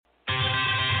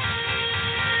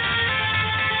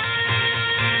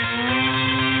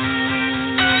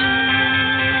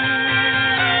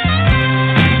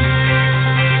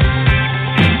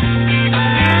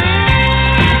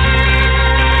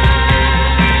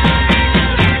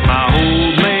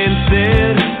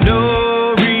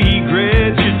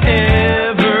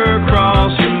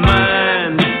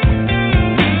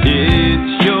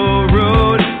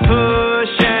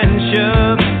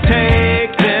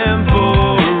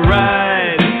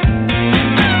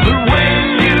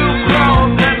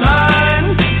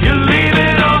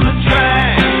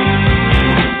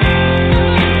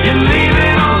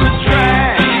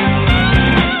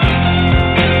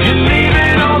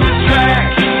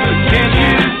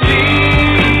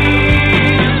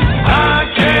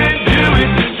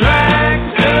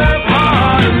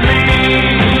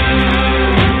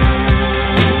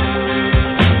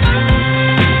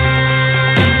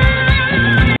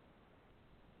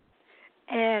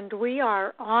and we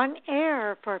are on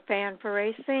air for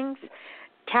Fan4Racing's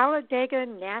Talladega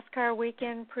NASCAR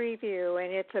Weekend Preview,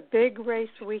 and it's a big race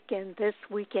weekend this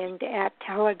weekend at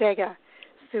Talladega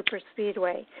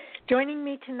Superspeedway. Joining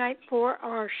me tonight for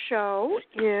our show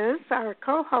is our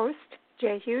co-host,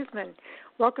 Jay Husmann.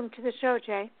 Welcome to the show,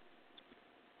 Jay.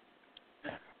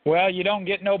 Well, you don't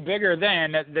get no bigger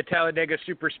than the Talladega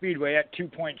Superspeedway at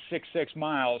 2.66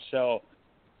 miles, so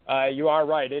you are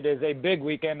right. It is a big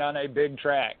weekend on a big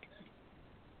track.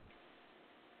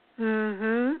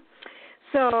 Mm-hmm.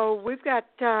 So we've got,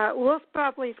 we'll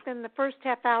probably spend the first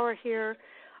half hour here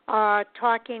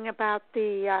talking about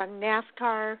the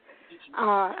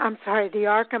the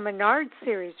ARCA Menards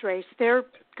Series race. They're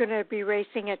going to be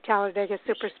racing at Talladega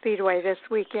Superspeedway this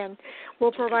weekend.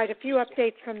 We'll provide a few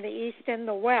updates from the East and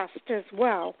the West as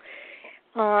well.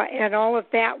 And all of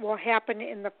that will happen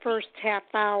in the first half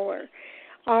hour.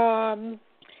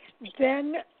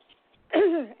 Then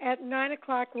at 9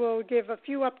 o'clock, we'll give a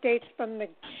few updates from the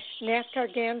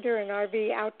NASCAR Gander and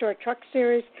RV Outdoor Truck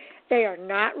Series. They are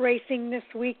not racing this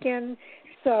weekend,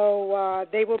 so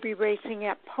they will be racing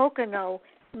at Pocono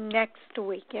next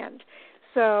weekend.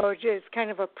 So just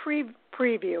kind of a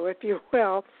preview, if you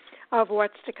will, of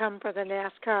what's to come for the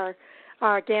NASCAR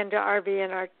Gander RV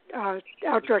and our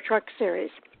Outdoor Truck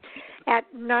Series. At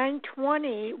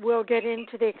 9:20, we'll get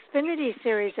into the Xfinity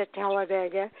Series at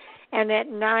Talladega, and at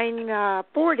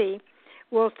 9:40,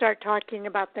 we'll start talking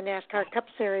about the NASCAR Cup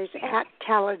Series at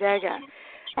Talladega.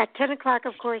 At 10 o'clock,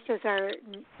 of course, is our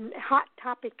Hot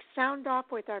Topic Sound Off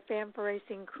with our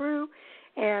Fan4Racing Crew,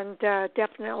 and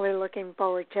definitely looking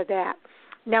forward to that.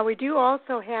 Now, we do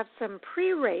also have some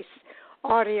pre-race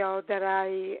audio that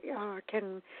I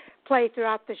can play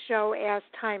throughout the show as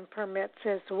time permits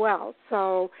as well.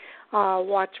 So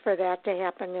watch for that to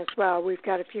happen as well. We've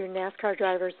got a few NASCAR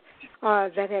drivers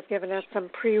that have given us some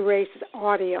pre-race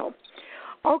audio.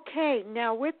 Okay,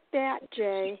 now with that,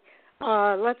 Jay,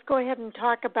 let's go ahead and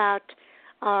talk about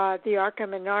the ARCA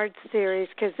Menards Series,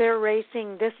 because they're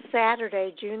racing this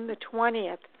Saturday, June the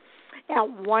 20th, at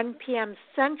 1 p.m.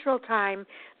 Central Time,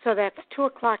 so that's 2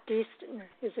 o'clock Eastern.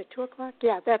 Is it 2 o'clock?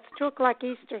 Yeah, that's 2 o'clock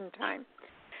Eastern Time.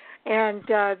 And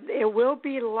it will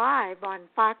be live on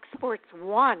Fox Sports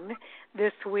 1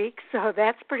 this week, so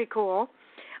that's pretty cool.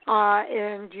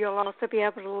 And you'll also be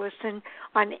able to listen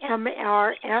on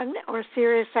MRN or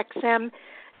SiriusXM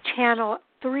channel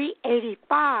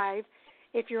 385.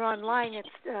 If you're online, it's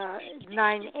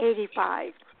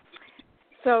 985.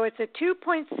 So it's a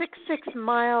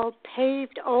 2.66-mile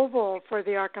paved oval for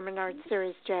the ARCA Menards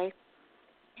Series, Jay.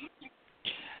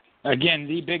 Again,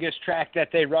 the biggest track that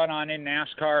they run on in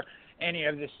NASCAR, any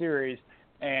of the series.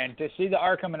 And to see the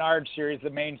ARCA Menards Series,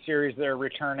 the main series they're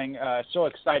returning, so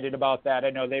excited about that. I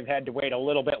know they've had to wait a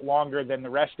little bit longer than the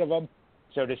rest of them,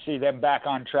 so to see them back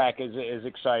on track is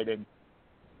exciting.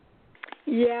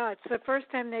 Yeah, it's the first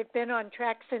time they've been on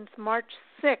track since March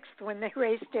 6th when they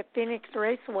raced at Phoenix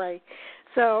Raceway.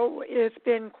 So it's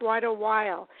been quite a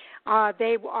while.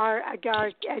 They are,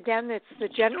 again, it's the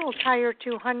General Tire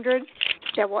 200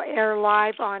 that will air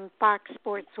live on Fox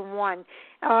Sports 1.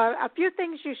 A few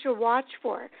things you should watch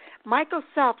for. Michael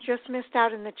Self just missed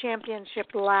out in the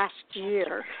championship last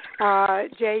year.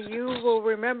 Jay, you will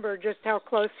remember just how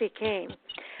close he came.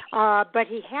 But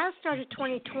he has started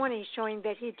 2020 showing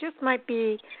that he just might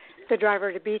be the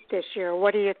driver to beat this year.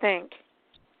 What do you think?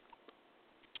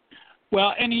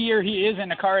 Well, any year he is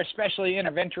in a car, especially in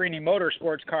a Venturini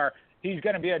Motorsports car, he's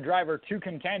going to be a driver to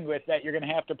contend with that you're going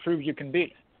to have to prove you can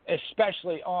beat,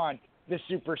 especially on the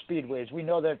super speedways. We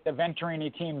know that the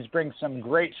Venturini teams bring some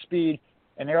great speed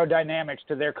and aerodynamics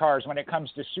to their cars when it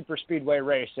comes to super speedway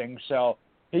racing. So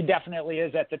he definitely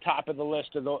is at the top of the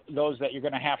list of those that you're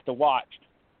going to have to watch.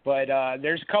 But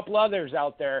there's a couple others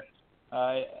out there.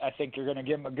 I think you're going to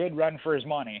give him a good run for his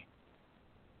money.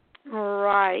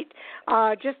 Right.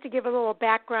 Just to give a little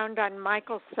background on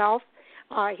Michael Self,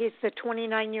 he's the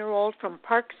 29-year-old from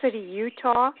Park City,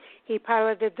 Utah. He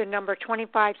piloted the number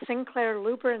 25 Sinclair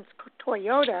Lubrance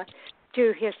Toyota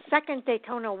to his second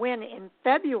Daytona win in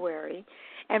February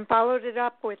and followed it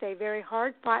up with a very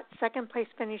hard-fought second-place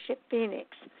finish at Phoenix.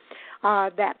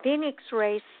 That Phoenix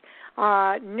race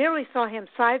nearly saw him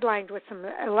sidelined with some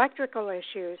electrical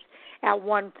issues at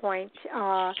one point,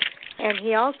 and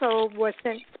he also was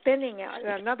sent spinning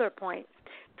at another point.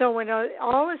 So when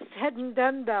all is said and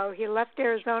done, though, he left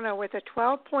Arizona with a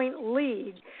 12-point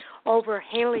lead over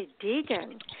Haley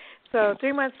Deegan. So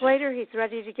 3 months later, he's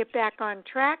ready to get back on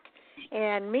track.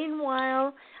 And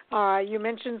meanwhile, you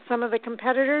mentioned some of the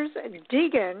competitors.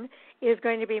 Deegan is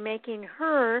going to be making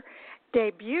her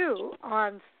debut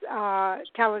on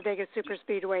Talladega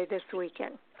Superspeedway this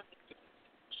weekend.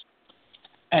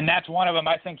 And that's one of them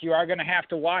I think you are going to have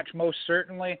to watch most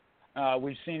certainly.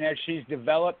 We've seen as she's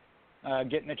developed,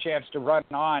 getting a chance to run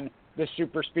on the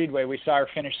super speedway. We saw her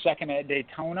finish second at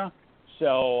Daytona.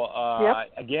 So,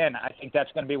 Again, I think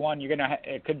that's going to be one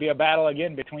it could be a battle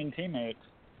again between teammates.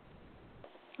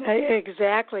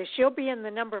 Exactly. She'll be in the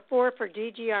number 4 for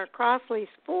DGR Crossley's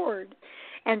Ford.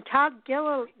 And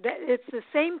it's the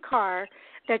same car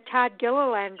that Todd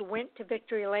Gilliland went to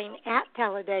victory lane at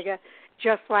Talladega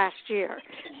just last year.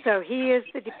 So he is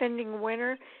the defending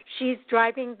winner. She's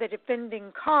driving the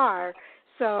defending car,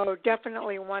 so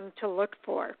definitely one to look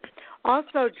for.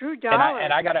 Also, Drew Dollar,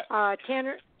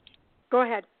 Tanner, go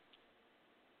ahead.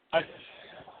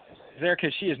 There,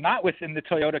 because she is not within the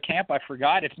Toyota camp. I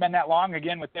forgot. It's been that long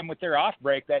again with them with their off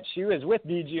break that she was with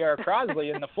DGR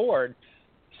Crosley in the Ford.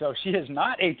 So she is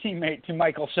not a teammate to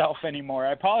Michael Self anymore.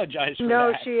 I apologize for that.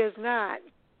 No, she is not.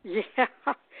 Yeah.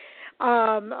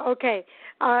 Okay.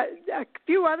 A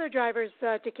few other drivers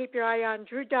to keep your eye on: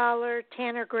 Drew Dollar,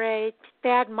 Tanner Gray,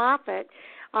 Thad Moffitt.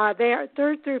 They are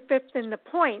 3rd through 5th in the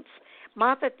points.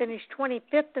 Moffitt finished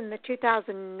 25th in the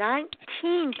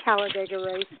 2019 Talladega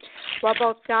race, while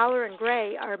both Dollar and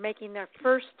Gray are making their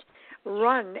first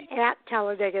run at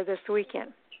Talladega this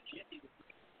weekend.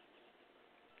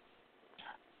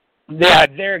 Yeah,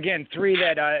 there again, 3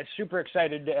 that super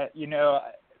excited,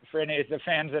 for any of the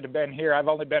fans that have been here. I've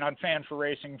only been on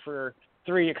Fan4Racing for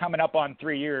coming up on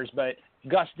 3 years, but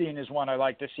Gus Dean is one I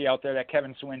like to see out there, that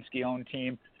Kevin Sawinski-owned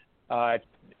team.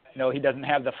 He doesn't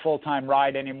have the full-time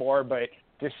ride anymore, but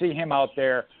to see him out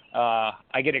there,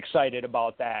 I get excited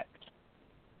about that.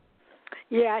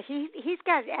 Yeah, he's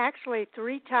got actually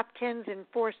 3 top 10s in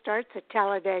 4 starts at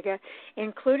Talladega,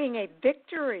 including a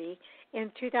victory in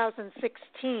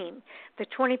 2016. The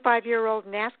 25-year-old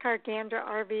NASCAR Gander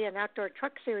RV and Outdoor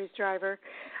Truck Series driver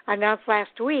announced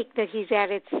last week that he's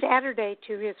added Saturday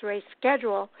to his race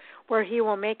schedule, where he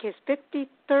will make his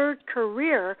 53rd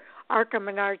career ARCA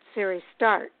Menards Series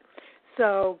start.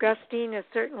 So Gus Dean is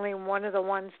certainly one of the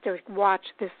ones to watch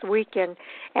this weekend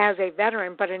as a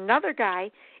veteran. But another guy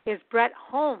is Brett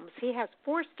Holmes. He has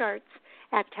 4 starts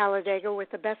at Talladega with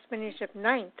the best finish of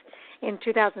 9th in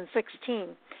 2016.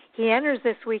 He enters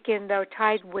this weekend, though,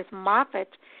 tied with Moffitt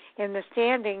in the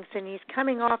standings, and he's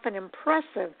coming off an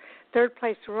impressive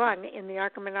 3rd-place run in the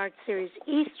ARCA Menards Series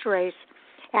East race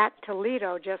at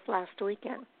Toledo just last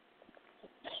weekend.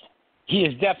 He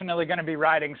is definitely going to be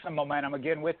riding some momentum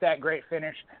again with that great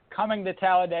finish. Coming to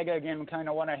Talladega, again, kind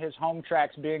of one of his home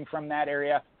tracks being from that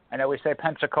area. I know we say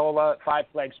Pensacola, Five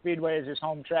Flag Speedway is his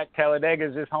home track. Talladega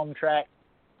is his home track.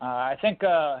 I think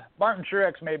Martin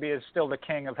Truex maybe is still the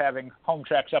king of having home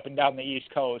tracks up and down the East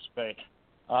Coast, but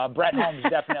Brett Holmes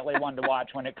is definitely one to watch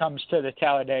when it comes to the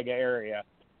Talladega area.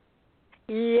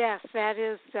 Yes, that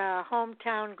is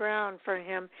hometown ground for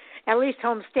him, at least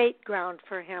home state ground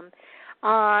for him.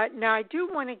 Now, I do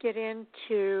want to get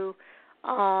into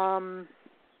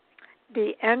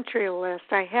the entry list.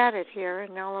 I had it here,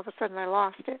 and now all of a sudden I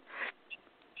lost it.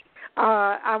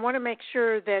 I want to make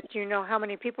sure that you know how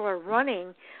many people are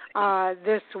running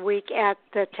this week at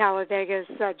the Talladega's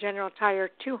General Tire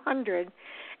 200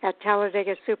 at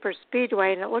Talladega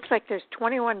Superspeedway, and it looks like there's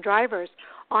 21 drivers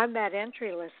on that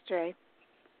entry list, Jay.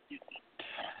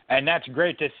 And that's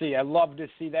great to see. I love to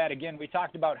see that. Again, we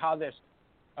talked about how this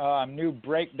new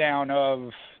breakdown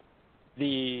of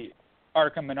the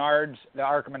ARCA Menards, the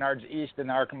ARCA Menards East and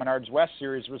the ARCA Menards West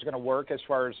series was going to work as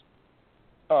far as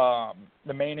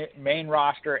the main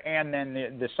roster and then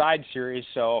the side series.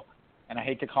 So, and I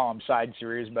hate to call them side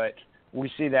series, but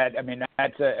we see that. I mean,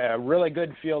 that's a really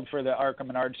good field for the ARCA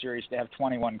Menards series to have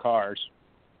 21 cars.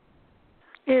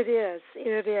 It is,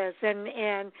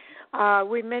 and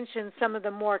we mentioned some of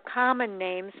the more common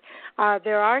names.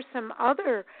 There are some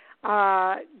other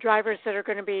drivers that are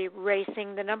going to be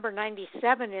racing. The number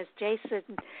 97 is Jason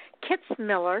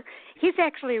Kitzmiller. He's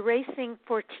actually racing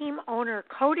for team owner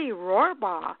Cody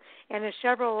Rohrbaugh in a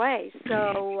Chevrolet,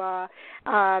 so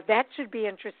that should be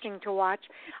interesting to watch.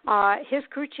 His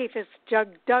crew chief is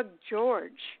Doug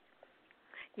George.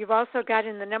 You've also got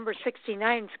in the number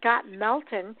 69, Scott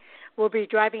Melton will be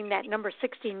driving that number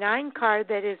 69 car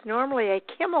that is normally a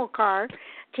Kimmel car.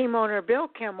 Team owner Bill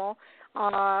Kimmel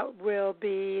will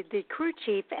be the crew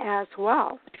chief as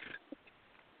well.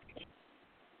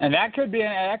 And that could be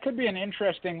an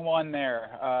interesting one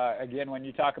there. Again, when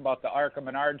you talk about the ARCA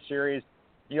Menards series,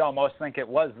 you almost think it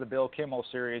was the Bill Kimmel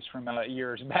series from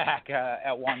years back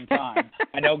at one time.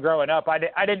 I know growing up,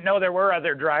 I didn't know there were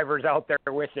other drivers out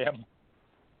there with him.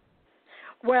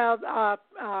 Well,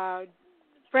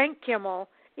 Frank Kimmel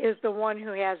is the one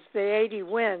who has the 80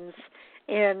 wins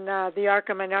in the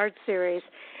ARCA Menards series.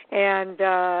 And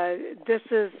this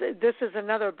is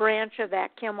another branch of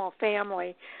that Kimmel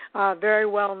family, very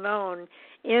well known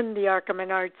in the ARCA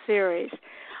Menards Series.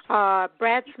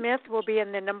 Brad Smith will be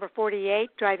in the number 48,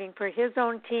 driving for his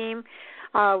own team.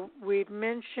 We've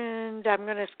mentioned, I'm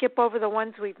going to skip over the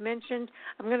ones we've mentioned.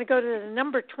 I'm going to go to the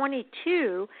number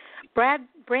 22.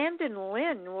 Brandon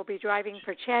Lynn will be driving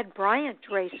for Chad Bryant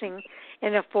Racing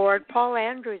in a Ford. Paul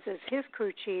Andrews is his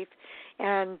crew chief,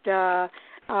 and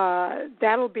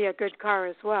that'll be a good car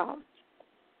as well.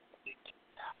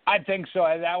 I think so.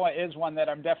 That one is one that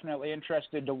I'm definitely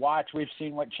interested to watch. We've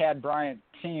seen what Chad Bryant's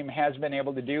team has been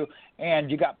able to do,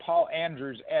 and you got Paul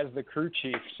Andrews as the crew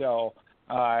chief, so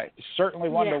certainly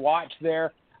one to watch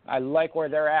there. I like where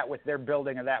they're at with their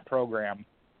building of that program.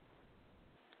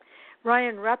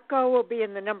 Ryan Repko will be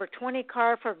in the number 20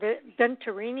 car for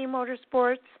Venturini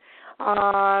Motorsports.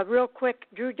 Real quick,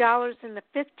 Drew Dollars in the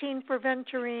 15 for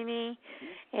Venturini,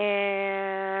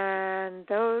 and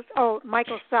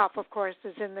Michael Self, of course,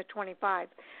 is in the 25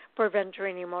 for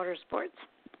Venturini Motorsports.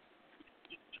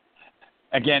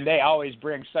 Again, they always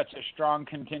bring such a strong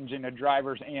contingent of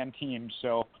drivers and teams.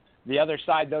 So the other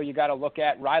side, though, you got to look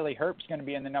at Riley Herbst's going to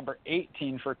be in the number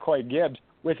 18 for Coy Gibbs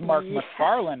with Mark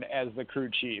McFarland as the crew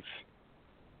chief.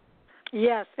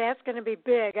 Yes, that's going to be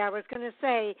big. I was going to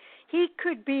say he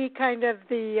could be kind of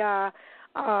the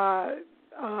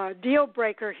deal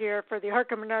breaker here for the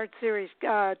ARCA Menards Series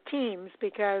teams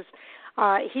because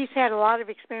he's had a lot of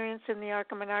experience in the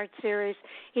ARCA Menards Series.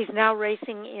 He's now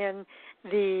racing in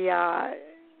the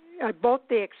both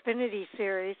the Xfinity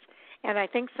Series and I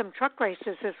think some truck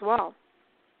races as well.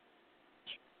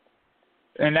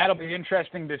 And that'll be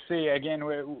interesting to see. Again,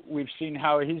 we've seen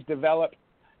how he's developed.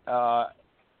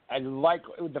 I like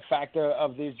the fact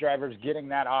of these drivers getting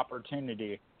that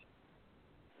opportunity.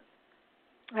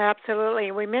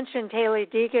 Absolutely. We mentioned Haley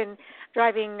Deegan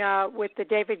driving with the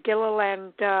David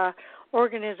Gilliland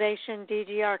organization,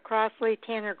 DGR Crossley.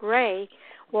 Tanner Gray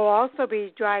will also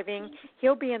be driving.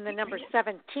 He'll be in the number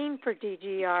 17 for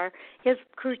DGR. His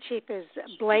crew chief is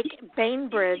Blake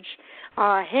Bainbridge.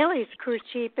 Haley's crew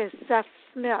chief is Seth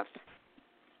Smith.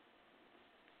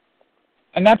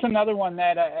 And that's another one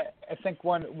that I think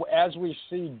as we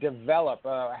see develop,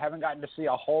 I haven't gotten to see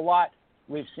a whole lot.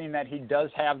 We've seen that he does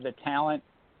have the talent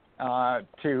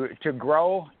to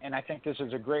grow, and I think this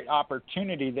is a great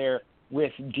opportunity there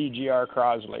with DGR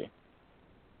Crossley.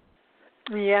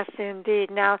 Yes, indeed.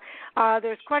 Now,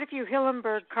 there's quite a few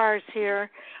Hillenberg cars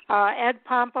here. Ed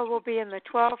Pompa will be in the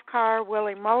 12 car,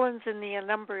 Willie Mullins in the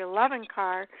number 11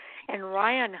 car, and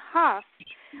Ryan Huff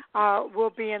will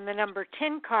be in the number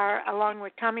 10 car, along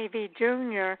with Tommy V.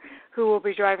 Jr., who will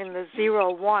be driving the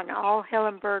 01, all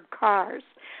Hillenberg cars.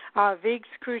 Vig's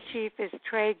crew chief is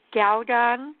Trey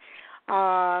Gaudan.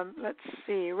 Let's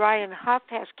see, Ryan Huff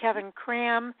has Kevin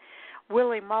Cram,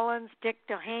 Willie Mullins, Dick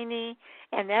Doheny,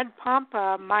 and Ed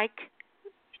Pompa, Mike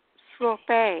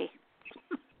Swilfay.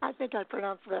 I think I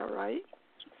pronounced that right.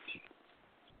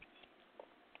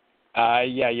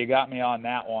 Yeah, you got me on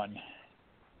that one.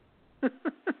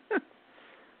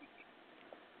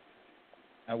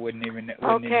 I wouldn't even be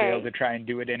able to try and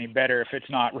do it any better if it's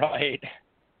not right.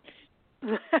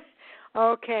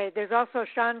 Okay, there's also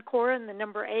Sean Corrin, the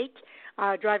number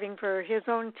 8, driving for his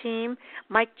own team.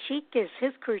 Mike Cheek is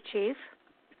his crew chief.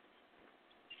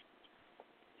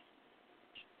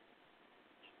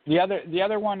 The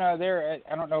other one there,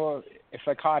 I don't know if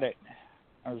I caught it.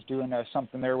 I was doing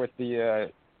something there with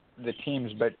the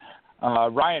teams, but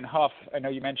Ryan Huff, I know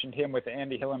you mentioned him with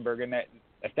Andy Hillenberg, and that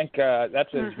I think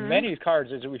that's as many cars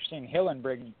as we've seen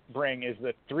Hillenberg bring is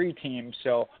the 3 teams.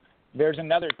 So there's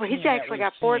another team. Well, he's actually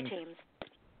got 4 teams.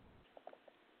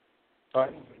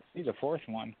 He's a 4th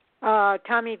one.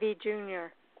 Tommy V. Jr.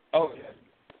 Oh,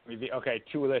 okay,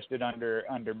 2 listed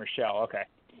under Michelle. Okay,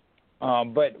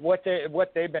 but what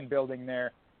they've been building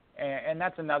there, and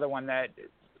that's another one that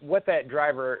what that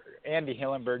driver Andy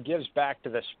Hillenberg gives back to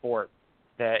the sport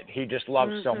that he just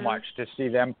loves so much to see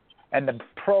them and the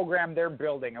program they're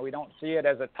building. And we don't see it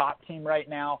as a top team right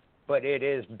now, but it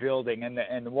is building,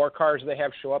 and the more cars they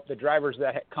have show up, the drivers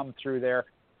that come through there.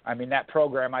 I mean, that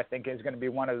program, I think, is going to be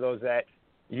one of those that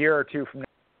year or two from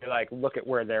now, like, look at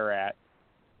where they're at.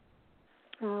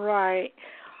 Right.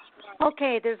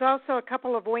 Okay, there's also a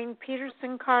couple of Wayne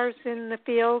Peterson cars in the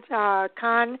field.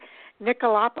 Con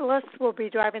Nicolopoulos will be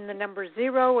driving the number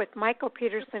 0 with Michael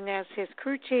Peterson as his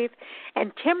crew chief,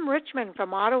 and Tim Richmond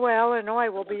from Ottawa, Illinois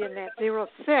will be in that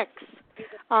 06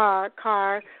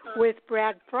 car with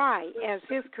Brad Fry as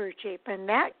his crew chief. And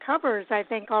that covers, I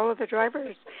think, all of the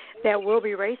drivers that will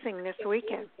be racing this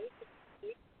weekend.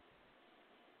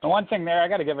 The one thing there, I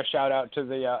got to give a shout out to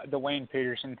the Wayne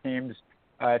Peterson teams.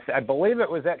 I believe it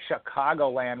was at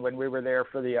Chicagoland when we were there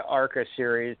for the ARCA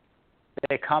Series.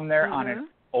 They come there on an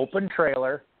open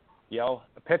trailer, a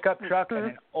pickup truck and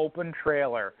an open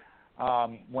trailer.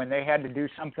 When they had to do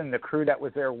something, the crew that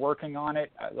was there working on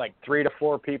it, like 3 to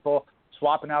 4 people,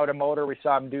 swapping out a motor, we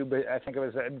saw them do, I think it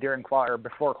was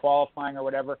before qualifying or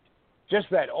whatever. Just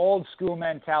that old school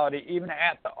mentality, even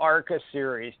at the ARCA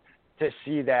Series, to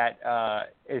see that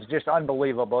is just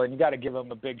unbelievable, and you got to give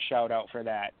them a big shout out for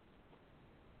that.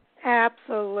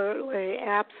 Absolutely.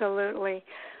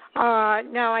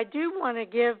 Now, I do want to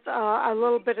give a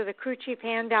little bit of the crew chief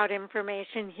handout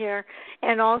information here,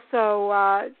 and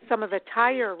also some of the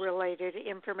tire-related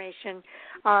information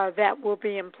that will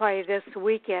be in play this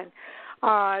weekend.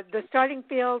 The starting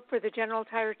field for the General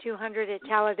Tire 200 at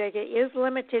Talladega is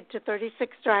limited to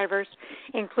 36 drivers,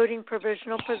 including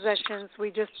provisional positions.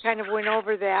 We just kind of went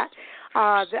over that.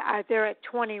 They're at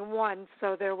 21,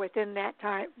 so they're within that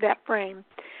frame.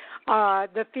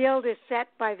 The field is set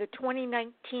by the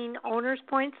 2019 owners'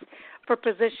 points for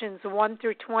positions 1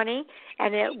 through 20,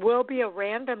 and it will be a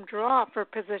random draw for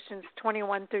positions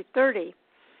 21 through 30.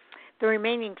 The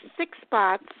remaining 6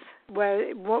 spots,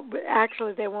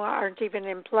 actually they aren't even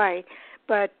in play,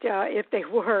 but if they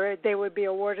were, they would be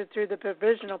awarded through the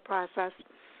provisional process.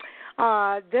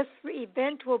 This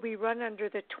event will be run under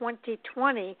the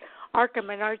 2020 ARCA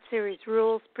Menards Series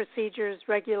rules, procedures,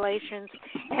 regulations,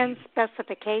 and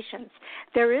specifications.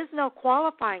 There is no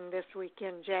qualifying this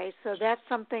weekend, Jay, so that's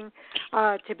something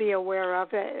to be aware of.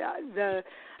 The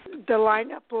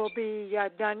lineup will be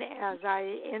done as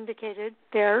I indicated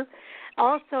there.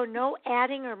 Also, no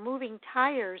adding or moving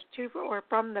tires to or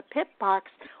from the pit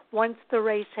box once the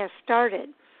race has started.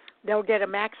 They'll get a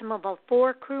maximum of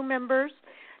 4 crew members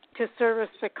to service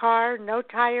the car. No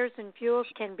tires and fuels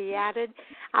can be added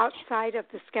outside of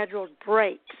the scheduled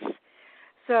breaks.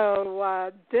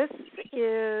 So this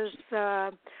is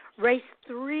race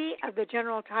 3 of the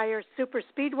General Tire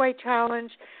Superspeedway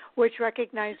Challenge, which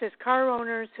recognizes car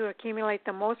owners who accumulate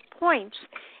the most points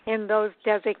in those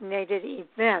designated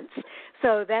events.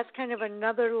 So that's kind of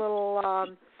another little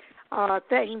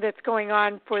thing that's going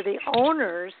on for the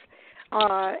owners.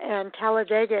 And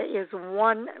Talladega is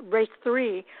race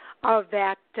 3 of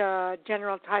that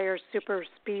General Tire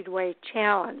Superspeedway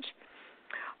Challenge.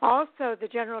 Also, the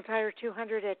General Tire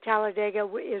 200 at Talladega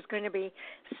is going to be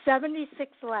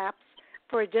 76 laps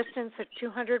for a distance of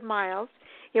 200 miles.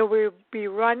 It will be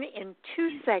run in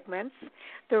 2 segments.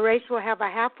 The race will have a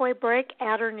halfway break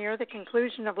at or near the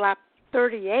conclusion of lap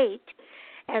 38,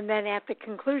 and then at the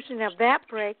conclusion of that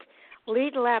break,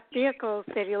 lead lap vehicles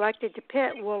that elected to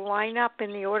pit will line up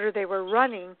in the order they were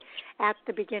running at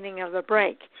the beginning of the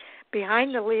break,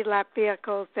 behind the lead lap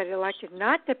vehicles that elected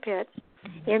not to pit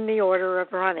in the order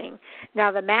of running.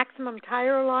 Now, the maximum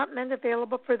tire allotment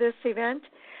available for this event,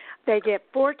 they get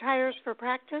 4 tires for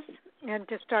practice and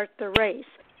to start the race,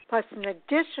 plus an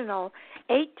additional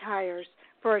 8 tires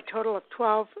for a total of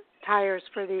 12 tires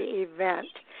for the event.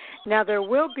 Now, there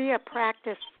will be a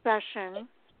practice session.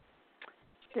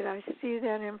 Did I see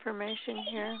that information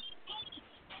here?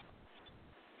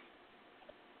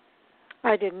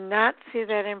 I did not see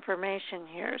that information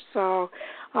here. So,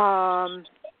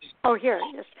 here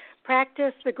it is.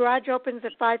 Practice, the garage opens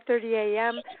at 5:30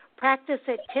 a.m. Practice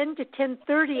at 10 to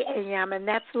 10:30 a.m., and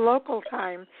that's local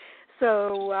time.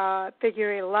 So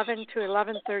figure 11 to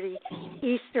 11:30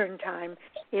 Eastern time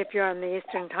if you're on the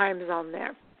Eastern time zone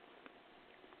there.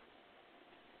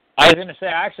 I was going to say,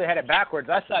 I actually had it backwards.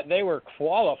 I thought they were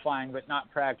qualifying but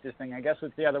not practicing. I guess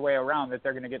it's the other way around, that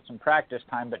they're going to get some practice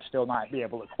time but still not be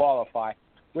able to qualify,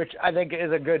 which I think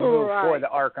is a good move for the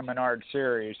ARCA Menards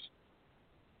Series.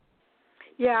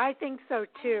 Yeah, I think so,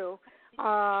 too.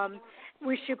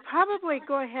 We should probably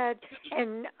go ahead,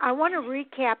 and I want to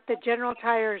recap the General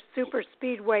Tire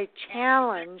Superspeedway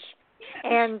Challenge,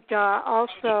 and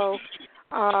also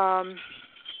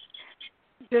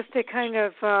just to kind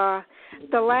of,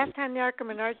 the last time the ARCA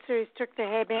Menards Series took the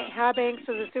high banks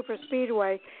of the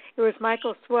Superspeedway, it was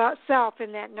Michael Self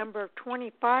in that number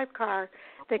 25 car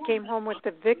that came home with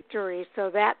the victory,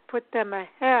 so that put them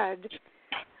ahead.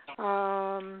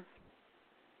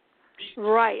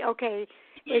 Right, okay,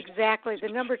 exactly. The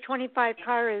number 25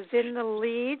 car is in the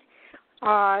lead.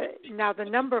 Now, the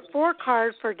number 4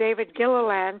 car for David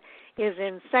Gilliland is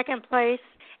in second place,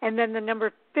 and then the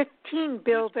number 15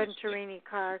 Bill Venturini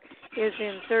car is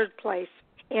in third place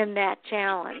in that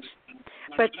challenge.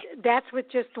 But that's with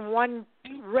just one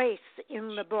race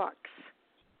in the books.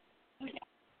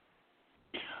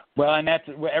 Well, and that's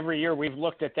every year we've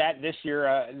looked at that. This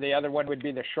year, the other one would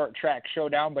be the Short Track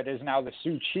Showdown, but is now the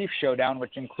Sioux Chief Showdown,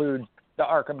 which includes the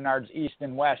ARCA Menards East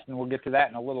and West, and we'll get to that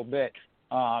in a little bit.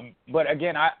 But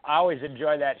again, I always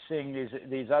enjoy that, seeing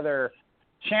these other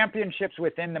championships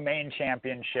within the main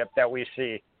championship that we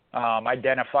see,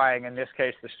 identifying, in this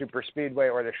case, the super speedway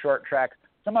or the short track.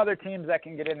 Some other teams that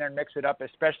can get in there and mix it up,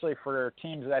 especially for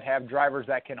teams that have drivers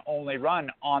that can only run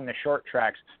on the short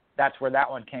tracks. That's where that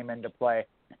one came into play.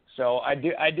 So I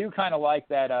do kind of like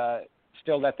that,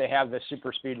 still, that they have the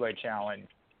super speedway challenge.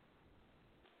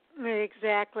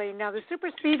 Exactly. Now, the Super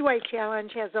Speedway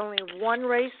Challenge has only one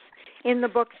race in the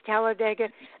books, Talladega.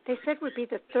 They said would be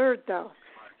the third, though.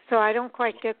 So I don't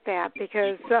quite get that,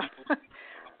 because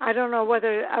I don't know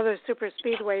whether other super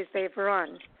speedways they've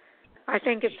run. I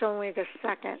think it's only the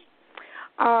second.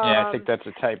 Yeah, I think that's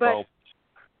a typo.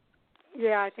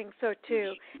 Yeah, I think so,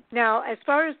 too. Now, as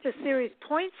far as the series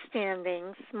point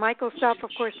standings, Michael Self, of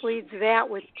course, leads that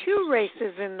with 2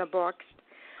 races in the books.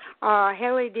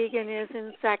 Haley Deegan is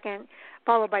in second,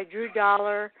 followed by Drew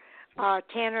Dollar,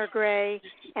 Tanner Gray,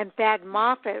 and Thad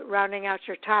Moffitt rounding out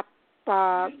your top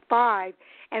 5,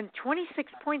 and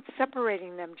 26 points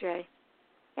separating them, Jay.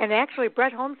 And actually,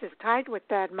 Brett Holmes is tied with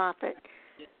Thad Moffitt.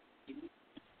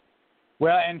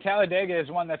 Well, and Talladega is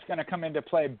one that's going to come into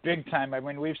play big time. I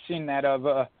mean, we've seen that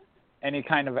of any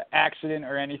kind of accident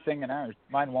or anything, and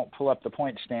mine won't pull up the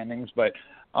point standings, but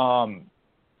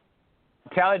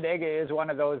Talladega is one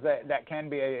of those that can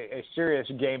be a serious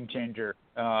game changer,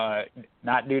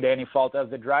 not due to any fault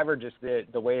of the driver, just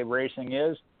the way racing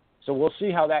is. So we'll see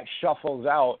how that shuffles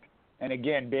out. And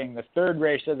again, being the third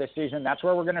race of the season, that's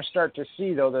where we're going to start to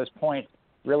see, though, those points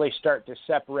really start to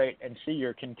separate and see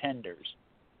your contenders.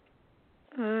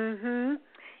 Mhm.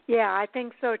 Yeah, I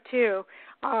think so too.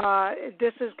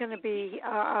 This is going to be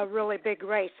a really big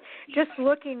race. Just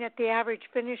looking at the average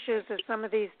finishes of some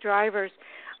of these drivers,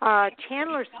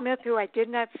 Chandler Smith, who I did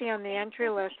not see on the entry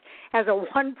list, has a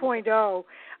 1.0.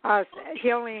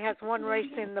 He only has one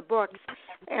race in the books,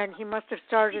 and he must have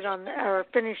started on or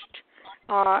finished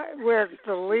with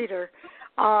the leader.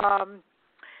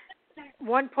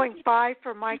 1.5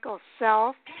 for Michael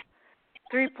Self.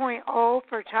 3.0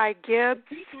 for Ty Gibbs.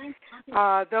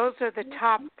 Those are the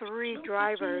top 3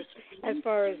 drivers as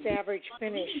far as average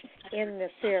finish in the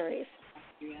series.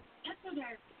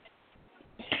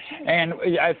 And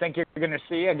I think you're going to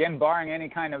see, again, barring any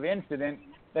kind of incident,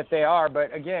 that they are.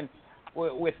 But again,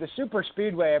 with the super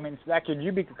speedway, I mean, that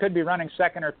could be running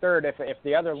second or third if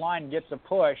the other line gets a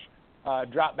push,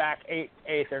 drop back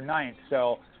 8th or 9th.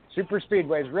 So super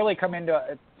speedways really come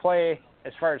into play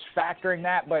as far as factoring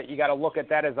that, but you got to look at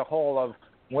that as a whole of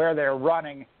where they're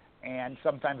running, and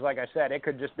sometimes, like I said, it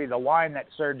could just be the line that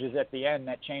surges at the end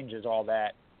that changes all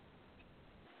that.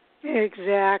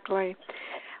 Exactly.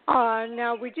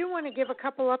 Now, we do want to give a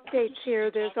couple updates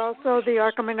here. There's also the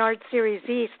ARCA Menards Series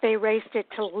East. They raced at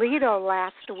Toledo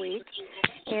last week,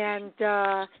 and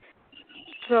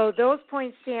so those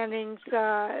point standings,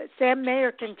 Sam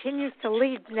Mayer continues to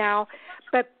lead now,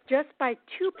 but just by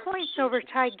 2 points over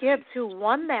Ty Gibbs, who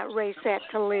won that race at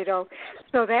Toledo.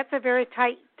 So that's a very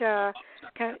tight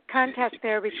contest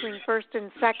there between first and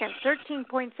second. 13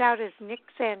 points out is Nick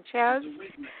Sanchez.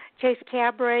 Chase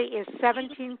Cabre is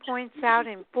 17 points out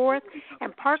in fourth,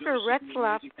 and Parker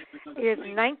Retzlaff is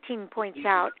 19 points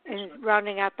out in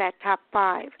rounding out that top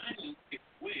 5.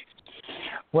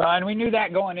 Well, and we knew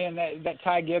that going in, that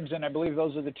Ty Gibbs, and I believe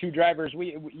those are the 2 drivers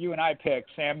you and I picked,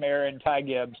 Sam Mayer and Ty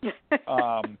Gibbs,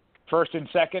 first and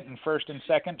second,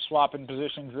 swapping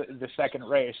positions the second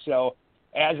race. So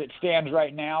as it stands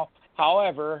right now,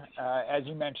 however, as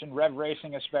you mentioned, Rev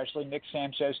Racing especially, Nick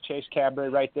Sanchez, Chase Cabre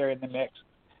right there in the mix.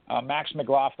 Max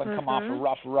McLaughlin come off a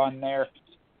rough run there.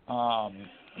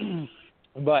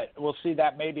 But we'll see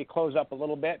that maybe close up a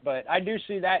little bit. But I do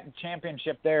see that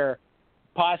championship there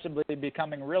possibly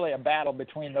becoming really a battle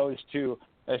between those 2,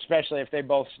 especially if they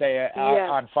both stay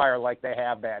on fire like they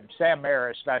have been. Sam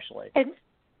Mayer especially.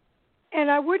 And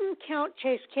I wouldn't count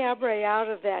Chase Cabre out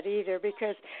of that either,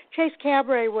 because Chase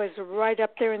Cabre was right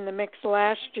up there in the mix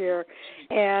last year,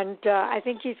 and I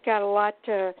think he's got a lot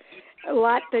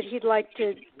that he'd like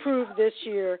to prove this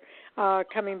year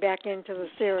coming back into the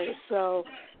series. So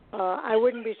I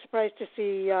wouldn't be surprised to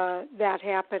see that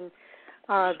happen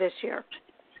this year.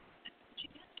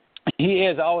 He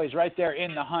is always right there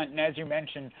in the hunt, and as you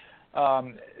mentioned,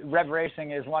 Rev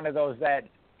Racing is one of those that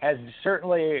has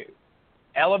certainly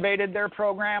elevated their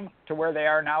program to where they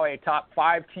are now a top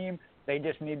 5 team. They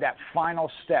just need that final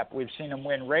step. We've seen them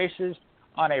win races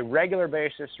on a regular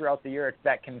basis throughout the year. It's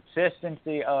that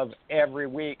consistency of every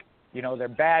week, their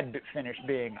bad finish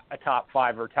being a top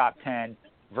 5 or top 10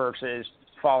 versus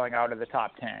falling out of the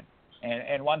top 10.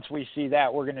 And once we see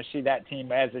that, we're going to see that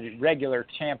team as a regular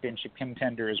championship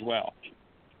contender as well.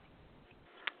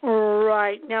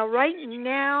 Right. Now,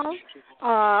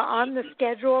 on the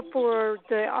schedule for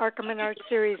the ARCA Menards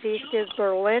Series East is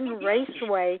Berlin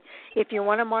Raceway. If you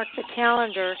want to mark the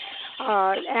calendar,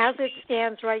 as it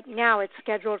stands right now, it's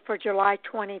scheduled for July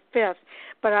 25th.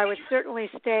 But I would certainly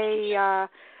stay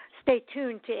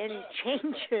tuned to any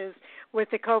changes with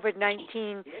the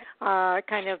COVID-19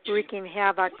 kind of wreaking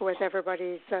havoc with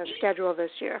everybody's schedule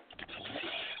this year.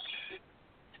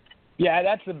 Yeah,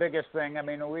 that's the biggest thing. I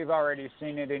mean, we've already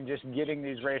seen it in just getting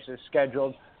these races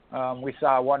scheduled. We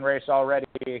saw one race already,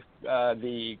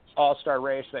 the All-Star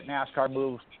race that NASCAR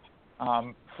moved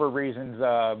for reasons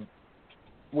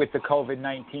with the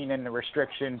COVID-19 and the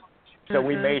restriction. So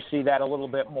we may see that a little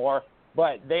bit more.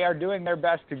 But they are doing their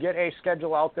best to get a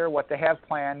schedule out there, what they have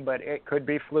planned, but it could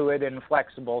be fluid and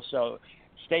flexible. So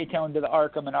stay tuned to the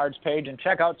ARCA Menards page and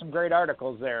check out some great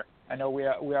articles there. I know we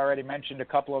already mentioned a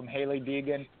couple of them, Haley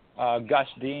Deegan, Gus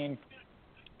Dean.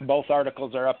 Both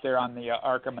articles are up there on the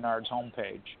ARCA Menards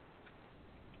homepage.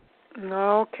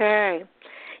 Okay.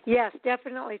 Yes,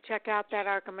 definitely check out that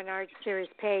ARCA Menards Series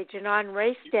page. And on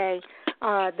race day,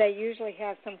 they usually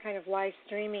have some kind of live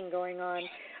streaming going on.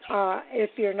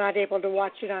 If you're not able to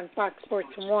watch it on Fox Sports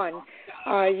 1,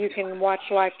 you can watch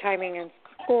live timing and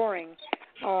scoring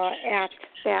at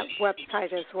that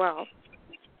website as well.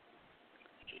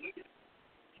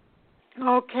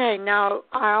 Okay, now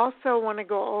I also want to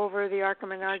go over the ARCA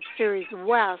Menards Series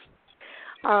West.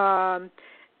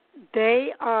 They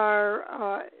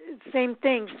are, same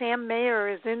thing, Sam Mayer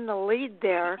is in the lead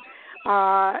there.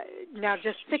 Now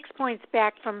just 6 points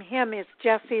back from him is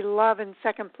Jesse Love in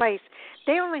second place.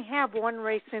 They only have one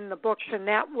race in the books, and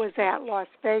that was at Las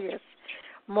Vegas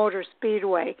Motor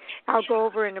Speedway. I'll go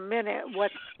over in a minute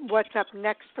what's up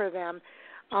next for them.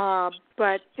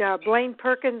 But Blaine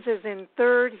Perkins is in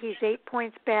third. He's 8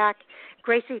 points back.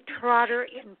 Gracie Trotter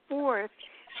in fourth.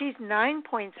 She's 9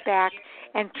 points back.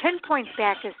 And 10 points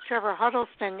back is Trevor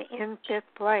Huddleston in fifth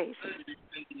place.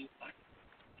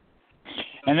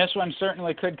 And this one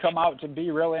certainly could come out to be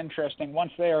real interesting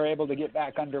once they are able to get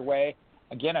back underway.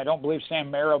 Again, I don't believe Sam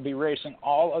Mayer will be racing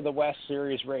all of the West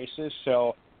Series races,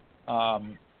 so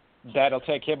that'll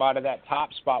take him out of that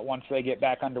top spot once they get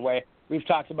back underway. We've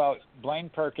talked about Blaine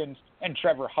Perkins and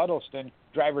Trevor Huddleston,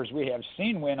 drivers we have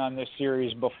seen win on this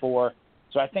series before.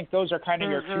 So I think those are kind of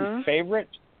your two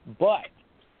favorites. But,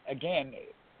 again,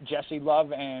 Jesse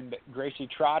Love and Gracie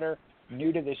Trotter,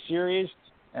 new to this series.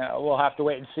 We'll have to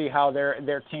wait and see how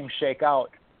their teams shake out.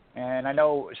 And I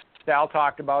know Sal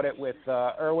talked about it with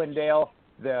Irwindale,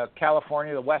 the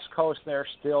California, the West Coast. They're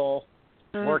still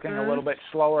working a little bit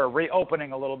slower,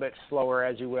 reopening a little bit slower,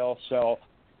 as you will. So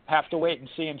have to wait and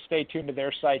see and stay tuned to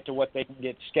their site to what they can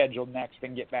get scheduled next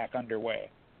and get back underway.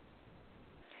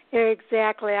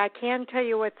 Exactly. I can tell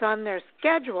you what's on their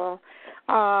schedule.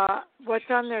 What's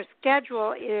on their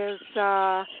schedule is,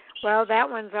 that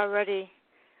one's already,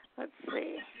 let's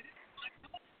see.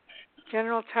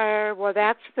 General Tire,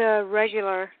 that's the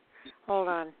regular. Hold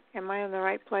on. Am I in the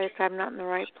right place? I'm not in the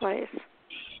right place.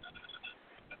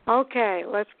 Okay,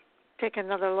 let's take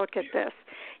another look at this.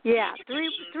 Yeah,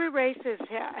 three races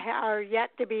are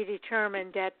yet to be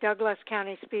determined at Douglas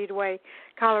County Speedway,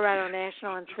 Colorado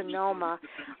National, and Sonoma.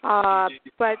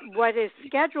 But what is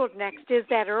scheduled next is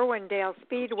that Irwindale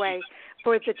Speedway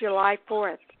for the July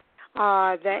 4th, the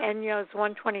Enyos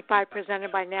 125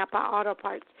 presented by Napa Auto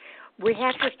Parts. We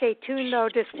have to stay tuned, though,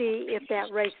 to see if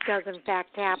that race does, in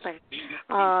fact, happen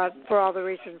for all the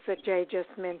reasons that Jay just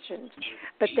mentioned.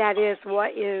 But that is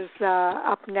what is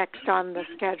up next on the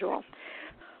schedule.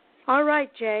 All right,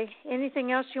 Jay,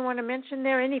 anything else you want to mention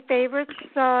there? Any favorites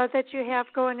that you have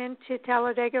going into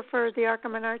Talladega for the ARCA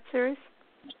Menards Series?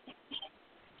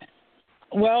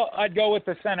 Well, I'd go with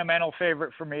the sentimental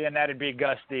favorite for me, and that would be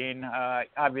Gus Dean.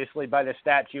 Obviously, by the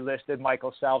stats you listed,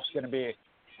 Michael Self's going to be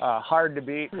hard to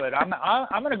beat, but I'm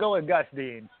going to go with Gus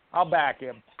Dean. I'll back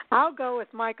him. I'll go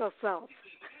with Michael Self.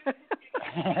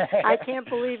 I can't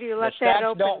believe you let that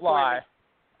open. Don't lie.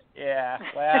 Yeah,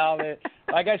 well,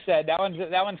 like I said, that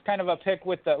one's kind of a pick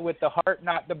with the heart,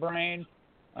 not the brain.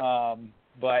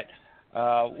 But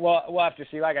we'll have to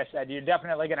see. Like I said, you're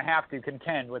definitely going to have to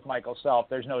contend with Michael Self.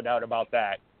 There's no doubt about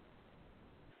that.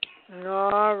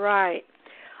 All right.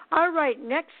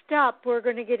 Next up, we're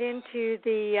going to get into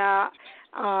the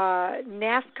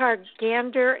NASCAR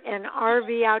Gander and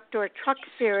RV Outdoor Truck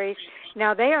Series.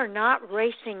 Now, they are not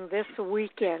racing this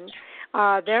weekend.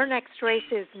 Their next race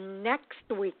is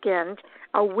next weekend,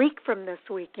 a week from this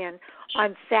weekend,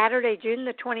 on Saturday, June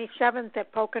the 27th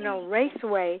at Pocono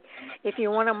Raceway. If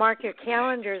you want to mark your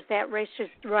calendars, that race should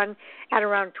run at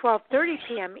around 12:30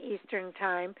 p.m. Eastern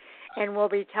Time and will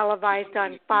be televised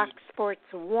on Fox Sports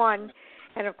 1.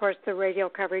 and, of course, the radio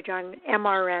coverage on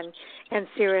MRN and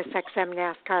SiriusXM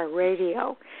NASCAR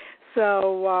Radio.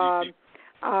 So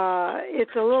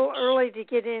it's a little early to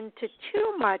get into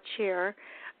too much here,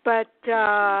 but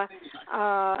there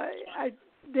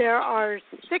are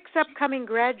 6 upcoming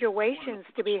graduations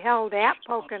to be held at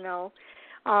Pocono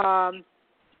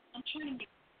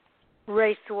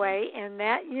Raceway, and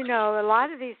that, a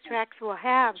lot of these tracks will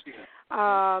have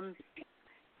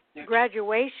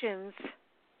graduations.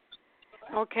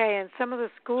 Okay, and some of the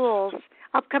schools,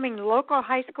 upcoming local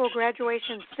high school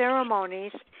graduation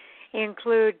ceremonies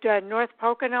include North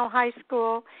Pocono High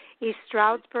School, East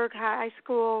Stroudsburg High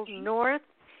School North,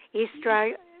 East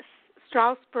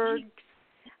Stroudsburg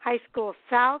High School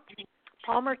South,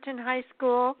 Palmerton High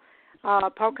School,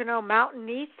 Pocono Mountain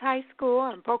East High School,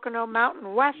 and Pocono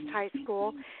Mountain West High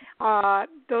School.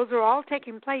 Those are all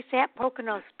taking place at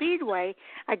Pocono Speedway.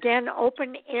 Again,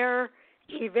 open-air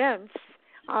events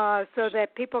so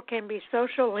that people can be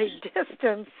socially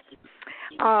distanced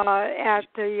at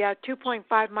the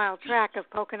 2.5-mile track of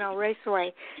Pocono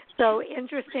Raceway. So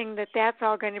interesting that that's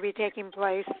all going to be taking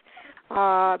place.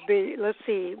 Let's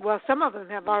see. Well, some of them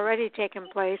have already taken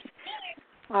place.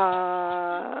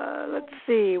 Let's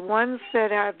see. Ones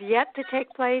that have yet to take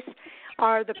place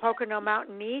are the Pocono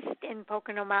Mountain East and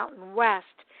Pocono Mountain West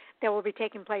that will be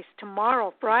taking place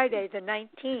tomorrow, Friday the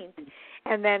 19th,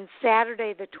 and then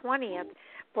Saturday the 20th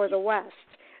for the West.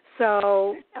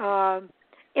 So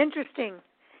interesting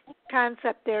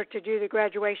concept there to do the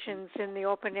graduations in the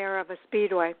open air of a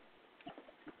speedway.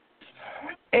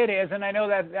 It is, and I know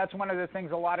that's one of the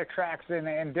things a lot of tracks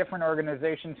and different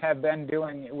organizations have been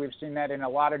doing. We've seen that in a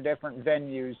lot of different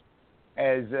venues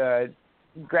as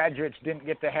graduates didn't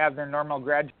get to have their normal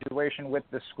graduation with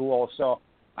the school. So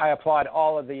I applaud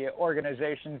all of the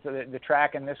organizations, the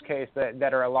track in this case,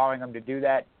 that are allowing them to do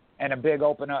that. And a big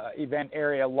open event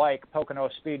area like Pocono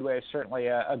Speedway is certainly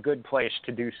a good place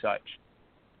to do such.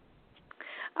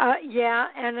 Yeah,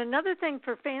 and another thing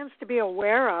for fans to be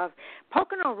aware of,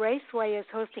 Pocono Raceway is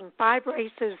hosting 5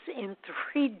 races in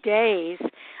 3 days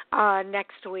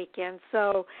next weekend.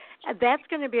 So that's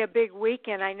going to be a big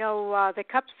weekend. I know the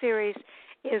Cup Series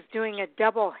is doing a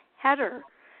double header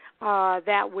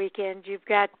that weekend. You've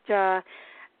got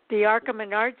the ARCA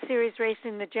Menards Series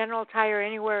racing the General Tire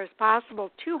Anywhere as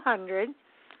Possible 200,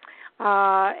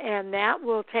 and that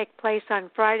will take place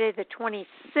on Friday the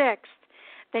 26th.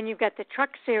 Then you've got the Truck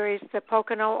Series, the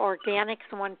Pocono Organics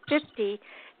 150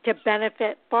 to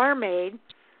benefit Farm Aid.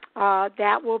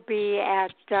 That will be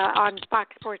at on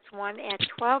Fox Sports 1 at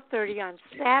 12:30 on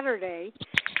Saturday.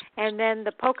 And then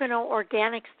the Pocono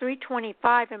Organics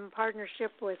 325 in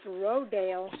partnership with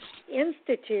Rodale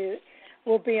Institute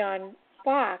will be on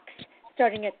Fox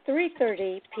starting at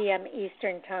 3:30 p.m.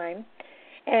 Eastern Time.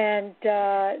 And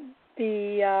the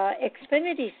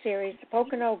Xfinity Series, the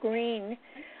Pocono Green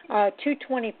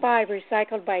 225,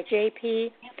 recycled by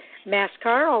J.P.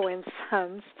 Mascaro and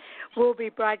Sons, will be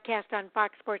broadcast on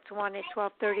Fox Sports 1 at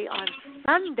 12:30 on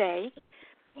Sunday.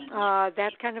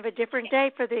 That's kind of a different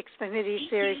day for the Xfinity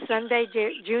Series, Sunday,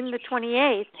 June the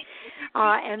 28th.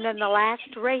 And then the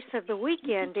last race of the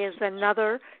weekend is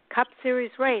another Cup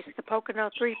Series race, the Pocono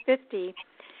 350,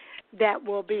 that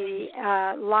will be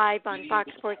live on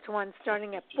Fox Sports 1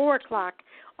 starting at 4 o'clock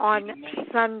on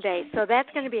Sunday. So that's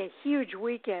going to be a huge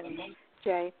weekend,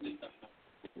 Jay.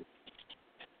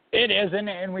 It is,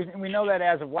 and we know that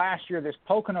as of last year, this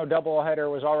Pocono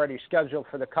doubleheader was already scheduled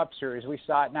for the Cup Series. We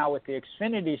saw it now with the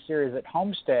Xfinity Series at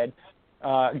Homestead.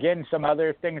 Again, some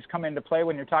other things come into play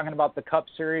when you're talking about the Cup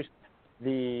Series.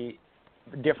 The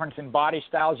difference in body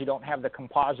styles, you don't have the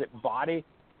composite body.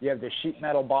 You have the sheet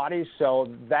metal bodies, so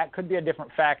that could be a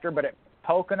different factor. But at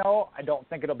Pocono, I don't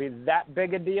think it'll be that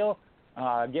big a deal.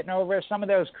 Getting over some of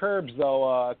those curbs,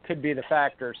 though, could be the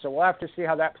factor. So we'll have to see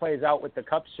how that plays out with the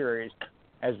Cup Series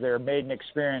as their maiden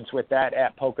experience with that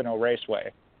at Pocono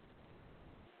Raceway.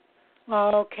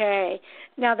 Okay.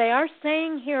 Now, they are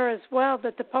saying here as well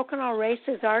that the Pocono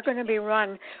races are going to be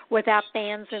run without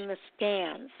fans in the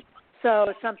stands.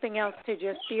 So something else to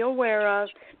just be aware of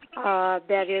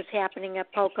that is happening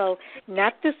at Pocono,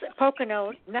 not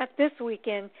this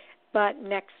weekend, but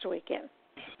next weekend.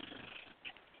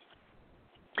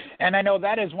 And I know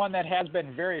that is one that has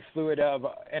been very fluid of,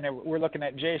 and we're looking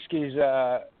at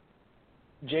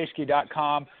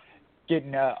jski.com,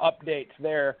 getting updates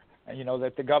there,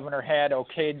 that the governor had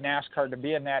okayed NASCAR to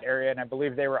be in that area, and I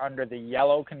believe they were under the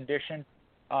yellow condition,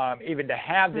 even to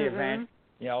have the event.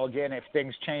 Again, if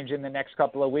things change in the next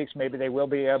couple of weeks, maybe they will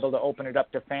be able to open it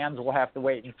up to fans. We'll have to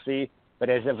wait and see. But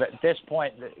as of at this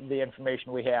point, the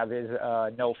information we have is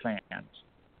no fans.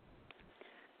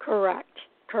 Correct.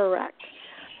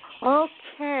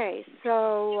 Okay,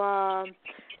 so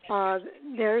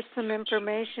there's some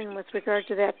information with regard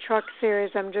to that truck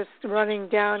series. I'm just running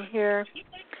down here.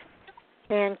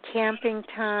 And camping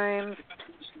times.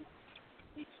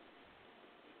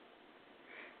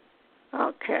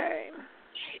 Okay.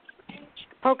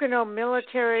 Pocono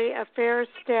Military Affairs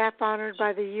staff honored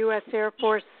by the U.S. Air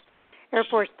Force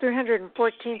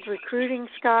 314th Recruiting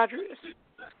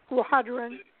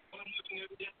Squadron.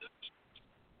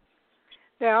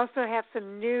 They also have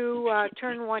some new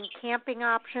Turn 1 camping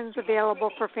options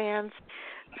available for fans.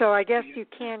 So I guess you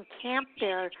can camp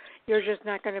there. You're just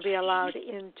not going to be allowed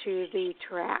into the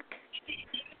track.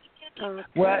 Okay.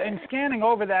 Well, in scanning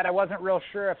over that, I wasn't real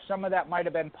sure if some of that might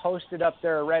have been posted up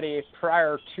there already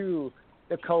prior to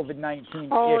the COVID-19 issues.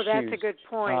 Oh, that's a good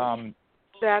point.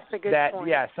 That's a good point.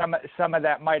 Yeah, some of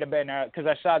that might have been because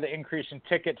I saw the increase in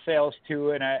ticket sales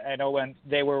too, and I know when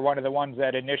they were one of the ones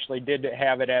that initially did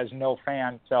have it as no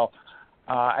fan. So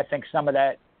I think some of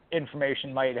that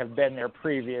information might have been there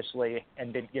previously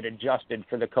and didn't get adjusted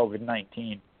for the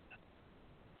COVID-19.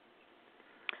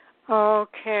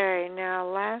 Okay, now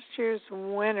last year's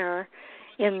winner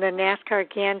in the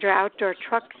NASCAR Gander Outdoor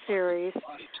Truck Series,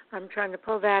 I'm trying to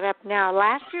pull that up now.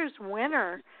 Last year's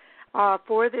winner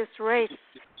for this race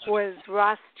was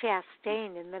Ross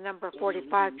Chastain in the number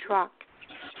 45 truck.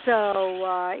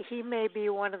 So he may be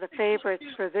one of the favorites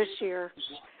for this year's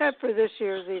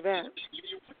event.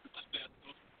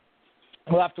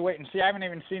 We'll have to wait and see. I haven't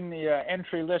even seen the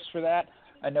entry list for that.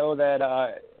 I know that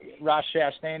Ross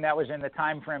Chastain, that was in the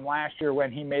time frame last year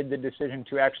when he made the decision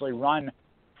to actually run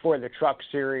for the Truck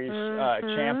Series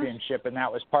championship, and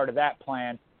that was part of that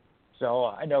plan. So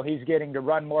I know he's getting to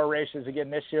run more races again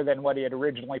this year than what he had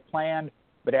originally planned.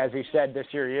 But as he said, this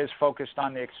year he is focused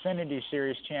on the Xfinity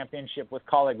Series championship with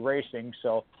Colleague Racing.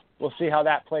 So we'll see how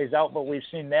that plays out. But we've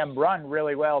seen them run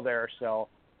really well there. So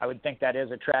I would think that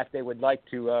is a track they would like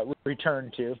to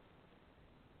return to.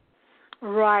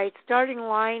 Right. Starting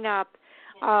lineup,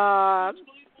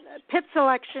 pit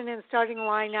selection and starting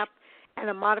lineup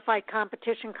and a modified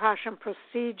competition caution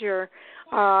procedure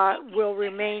will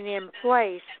remain in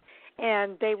place.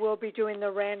 And they will be doing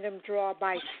the random draw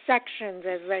by sections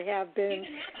as they have been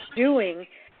doing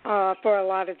for a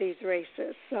lot of these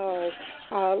races. So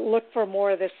look for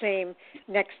more of the same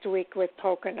next week with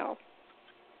Pocono.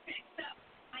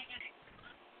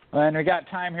 And we got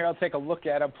time here. I'll take a look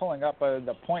at them, pulling up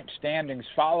the point standings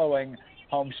following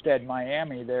Homestead,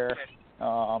 Miami there.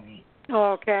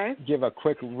 Okay. Give a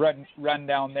quick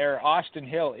rundown there. Austin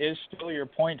Hill is still your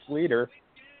points leader.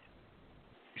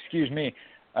 Excuse me.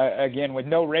 Again, with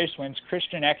no race wins,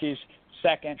 Christian Eckes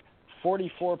second,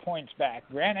 44 points back.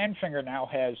 Grant Enfinger now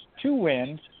has 2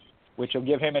 wins, which will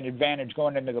give him an advantage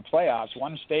going into the playoffs.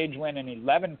 1 stage win and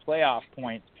 11 playoff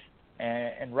points.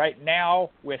 And right now,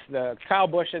 with the Kyle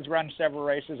Busch has run several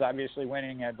races, obviously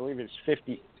winning, I believe, his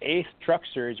 58th Truck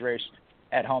Series race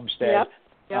at Homestead.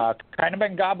 Yep. Kind of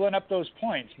been gobbling up those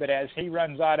points, but as he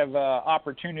runs out of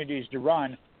opportunities to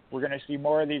run, we're going to see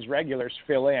more of these regulars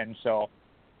fill in. So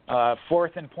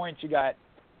fourth in points, you got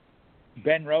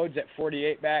Ben Rhodes at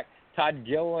 48 back, Todd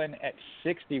Gilliland at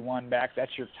 61 back.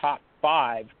 That's your top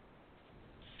 5.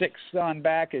 6th on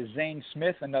back is Zane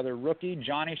Smith, another rookie,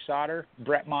 Johnny Sauter,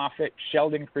 Brett Moffitt,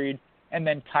 Sheldon Creed, and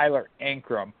then Tyler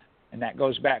Ankrum. And that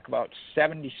goes back about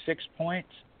 76 points.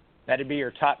 That'd be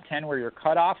your top 10 where your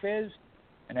cutoff is.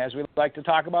 And as we like to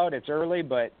talk about, it's early,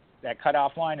 but that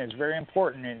cutoff line is very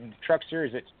important. In the Truck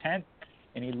Series, it's 10th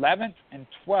and 11th and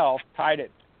 12th, tied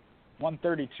at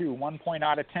 132, 1 point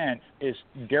out of 10, is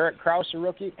Garrett Krause, a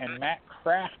rookie, and Matt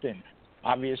Crafton,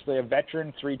 obviously a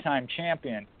veteran, 3-time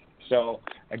champion. So,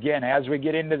 again, as we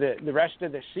get into the rest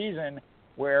of the season,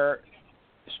 where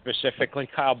specifically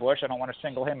Kyle Busch, I don't want to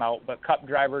single him out, but Cup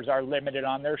drivers are limited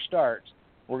on their starts,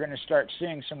 we're going to start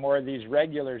seeing some more of these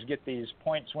regulars get these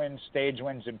points wins, stage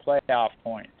wins, and playoff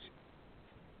points.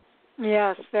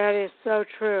 Yes, that is so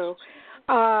true.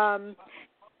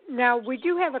 Now, we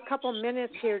do have a couple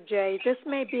minutes here, Jay. This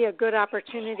may be a good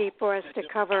opportunity for us to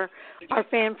cover our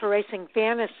Fan4Racing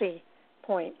fantasy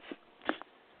points.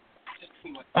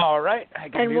 All right.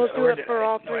 And we'll do it for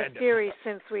all 3 series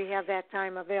since we have that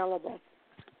time available.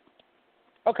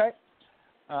 Okay.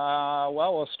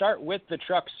 Well, we'll start with the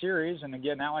Truck Series. And,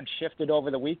 again, that one shifted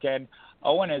over the weekend.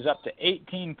 Owen is up to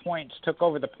 18 points, took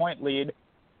over the point lead.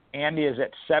 Andy is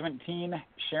at 17.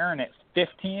 Sharon at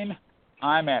 15.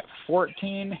 I'm at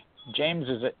 14. James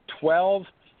is at 12.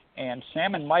 And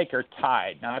Sam and Mike are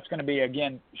tied. Now, it's going to be,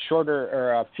 again, shorter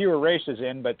or fewer races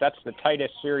in, but that's the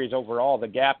tightest series overall. The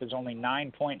gap is only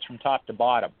 9 points from top to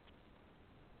bottom.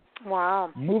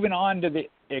 Wow. Moving on to the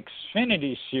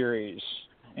Xfinity Series.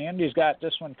 Andy's got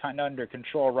this one kind of under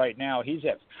control right now. He's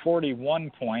at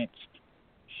 41 points.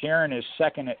 Sharon is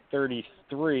second at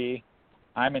 33.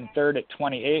 I'm in third at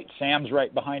 28. Sam's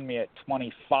right behind me at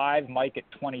 25. Mike at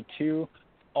 22.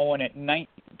 Owen at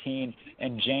 19.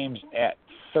 And James at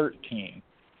 13.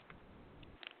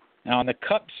 Now, in the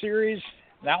Cup Series,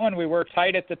 that one we were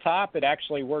tight at the top. It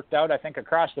actually worked out, I think,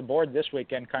 across the board this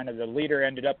weekend. Kind of the leader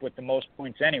ended up with the most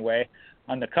points anyway.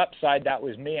 On the Cup side, that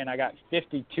was me, and I got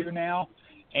 52 now.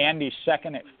 Andy's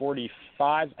second at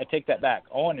 45. I take that back.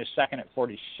 Owen is second at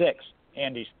 46.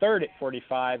 Andy's third at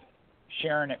 45.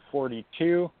 Sharon at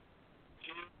 42.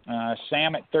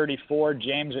 Sam at 34.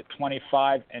 James at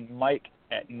 25. And Mike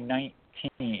at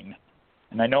 19.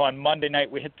 And I know on Monday night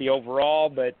we hit the overall,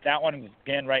 but that one,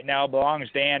 again, right now belongs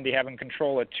to Andy, having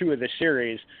control of two of the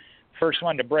series. First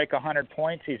one to break 100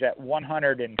 points, he's at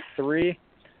 103.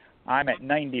 I'm at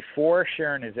 94.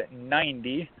 Sharon is at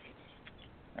 90.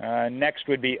 Next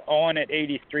would be Owen at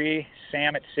 83,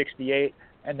 Sam at 68,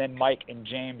 and then Mike and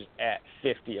James at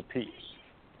 50 apiece.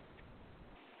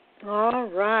 All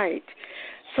right.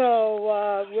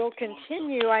 So we'll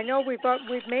continue. I know we've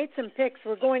made some picks.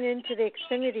 We're going into the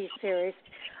Xfinity Series.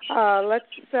 Let's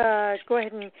go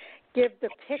ahead and give the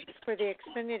picks for the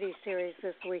Xfinity Series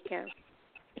this weekend.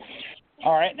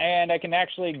 All right, and I can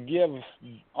actually give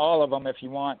all of them if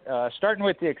you want. Starting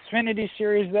with the Xfinity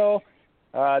Series, though,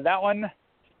 that one,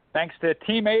 thanks to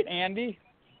teammate Andy,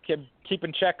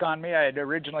 keeping check on me. I had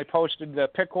originally posted the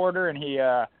pick order, and he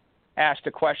asked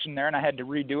a question there, and I had to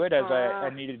redo it as I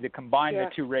needed to combine the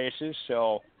two races.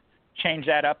 So change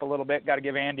that up a little bit. Got to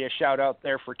give Andy a shout-out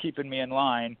there for keeping me in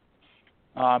line.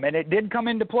 And it did come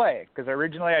into play because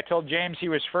originally I told James he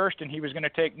was first and he was going to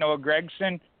take Noah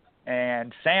Gragson,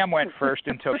 and Sam went first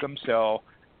and took him. So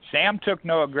Sam took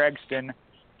Noah Gragson.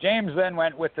 James then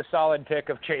went with the solid pick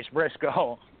of Chase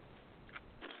Briscoe.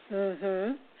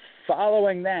 Mm-hmm.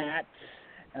 Following that,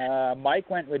 Mike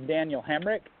went with Daniel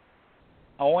Hemrick.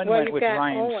 Owen went with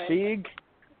Ryan Sieg.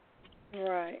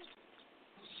 Right.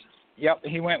 Yep,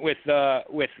 he went with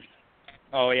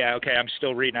oh yeah, okay, I'm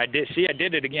still reading. I did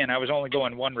it again. I was only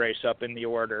going one race up in the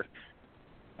order.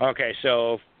 Okay,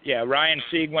 so yeah, Ryan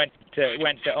Sieg went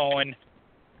to Owen.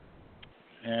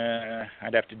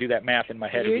 I'd have to do that math in my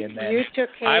head again then. You took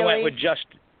Haley. I went with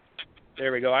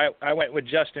there we go. I went with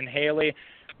Justin Haley.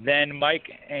 Then Mike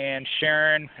and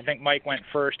Sharon, I think Mike went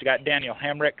first, got Daniel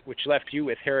Hemrick, which left you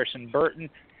with Harrison Burton.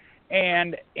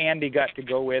 And Andy got to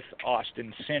go with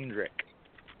Austin Cindric.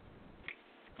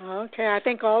 Okay, I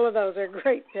think all of those are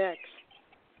great picks.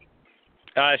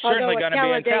 Certainly going to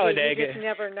be in Talladega. You just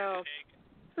never know.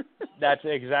 That's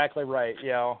exactly right. You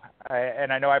know,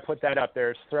 I know I put that up there.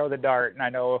 It's throw the dart, and I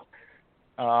know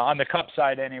on the Cup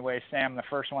side anyway, Sam, the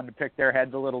first one to pick there,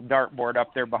 had the little dartboard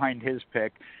up there behind his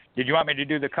pick. Did you want me to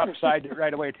do the Cup side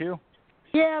right away too?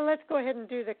 Yeah, let's go ahead and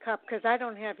do the Cup because I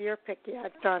don't have your pick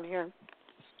yet on here.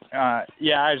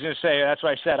 Yeah, I was going to say, that's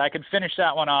what I said. I could finish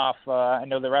that one off. I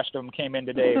know the rest of them came in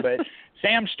today, but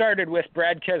Sam started with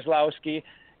Brad Keselowski.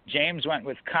 James went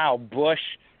with Kyle Busch.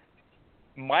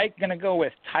 Mike going to go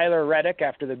with Tyler Reddick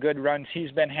after the good runs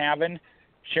he's been having.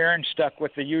 Sharon stuck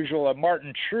with the usual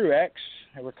Martin Truex.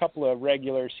 There were a couple of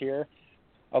regulars here.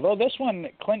 Although this one,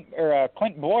 Clint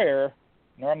Boyer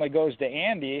normally goes to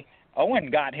Andy.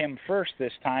 Owen got him first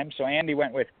this time, so Andy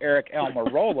went with Eric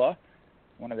Almirola,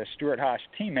 one of the Stewart-Haas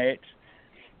teammates.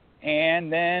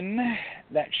 And then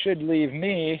that should leave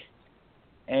me,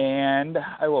 and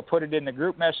I will put it in the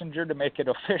group messenger to make it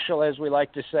official, as we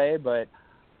like to say, but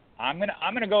I'm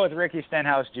gonna go with Ricky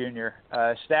Stenhouse Jr.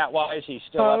 Stat-wise, he's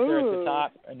still up there at the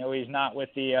top. I know he's not with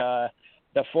the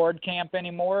Ford camp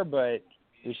anymore, but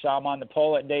we saw him on the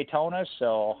pole at Daytona,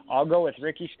 so I'll go with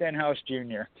Ricky Stenhouse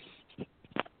Jr.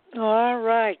 All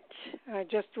right. I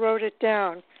just wrote it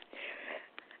down.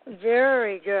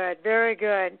 Very good, very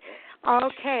good.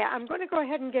 Okay, I'm going to go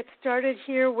ahead and get started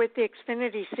here with the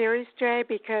Xfinity Series, Jay,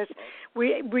 because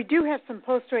we do have some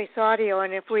post-race audio,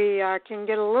 and if we can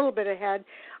get a little bit ahead,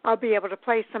 I'll be able to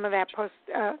play some of that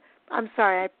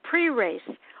pre-race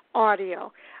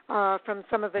audio from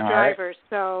some of the drivers. Right.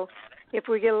 So if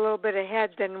we get a little bit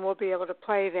ahead, then we'll be able to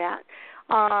play that.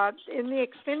 In the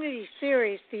Xfinity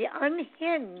Series, the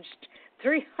unhinged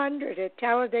 300 at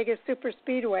Talladega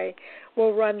Superspeedway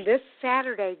will run this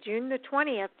Saturday, June the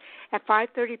 20th at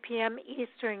 5:30 p.m.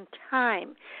 Eastern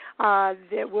Time.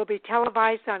 It will be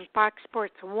televised on Fox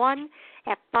Sports 1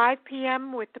 at 5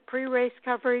 p.m. with the pre-race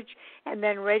coverage and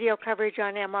then radio coverage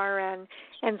on MRN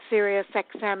and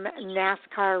SiriusXM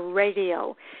NASCAR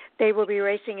Radio. They will be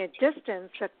racing a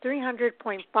distance of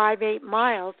 300.58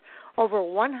 miles over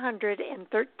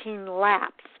 113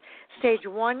 laps. Stage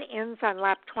 1 ends on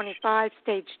lap 25.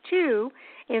 Stage 2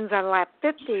 ends on lap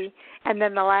 50. And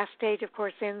then the last stage, of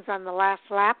course, ends on the last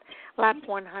lap, lap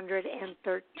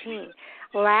 113.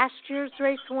 Last year's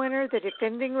race winner, the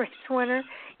defending race winner,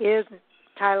 is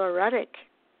Tyler Reddick.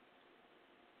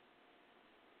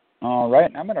 All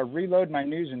right. I'm going to reload my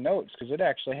news and notes because it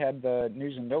actually had the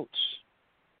news and notes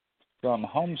from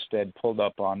Homestead pulled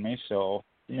up on me. So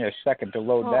give me a second to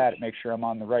load that and make sure I'm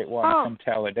on the right one from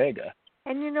Talladega.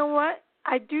 And you know what?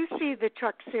 I do see the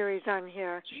Truck Series on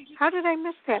here. How did I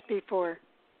miss that before?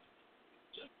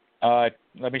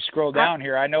 Let me scroll down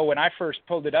here. I know when I first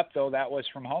pulled it up, though, that was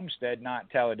from Homestead, not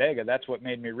Talladega. That's what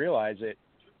made me realize it.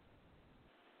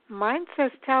 Mine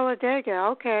says Talladega.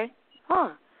 Okay.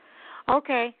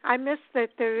 Okay. I missed that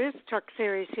there is Truck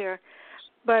Series here.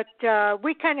 But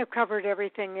we kind of covered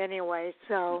everything anyway,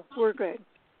 so we're good.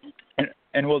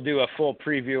 And we'll do a full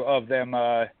preview of them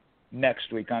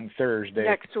next week on Thursday.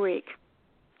 Next week.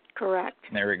 Correct.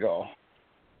 There we go.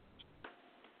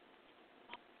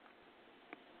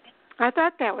 I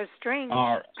thought that was strange.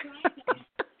 All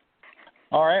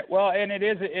right. Well, and it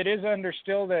is under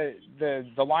still the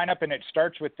lineup, and it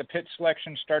starts with the pit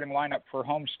selection starting lineup for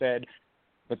Homestead,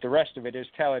 but the rest of it is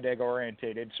Talladega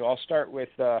orientated. So I'll start with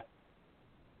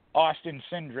Austin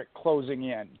Cindric closing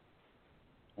in.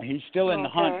 He's still in the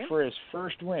hunt for his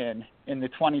first win in the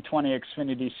 2020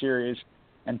 Xfinity Series,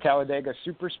 and Talladega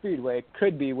Superspeedway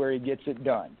could be where he gets it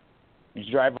done. He's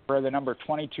driver of the number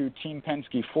 22 Team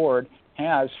Penske Ford,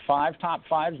 has 5 top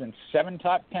 5s and 7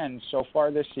 top 10s so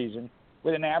far this season,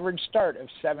 with an average start of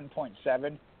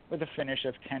 7.7 with a finish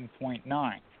of 10.9.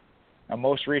 Now,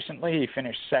 most recently, he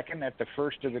finished second at the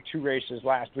first of the 2 races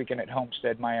last weekend at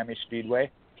Homestead Miami Speedway,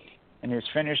 and has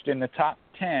finished in the top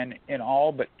 10 in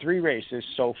all but 3 races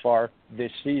so far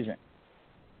this season.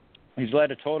 He's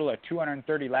led a total of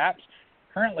 230 laps,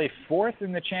 currently 4th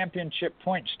in the championship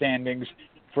point standings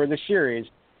for the series,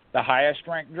 the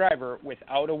highest-ranked driver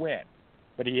without a win.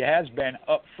 But he has been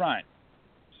up front.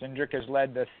 Cindric has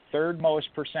led the 3rd most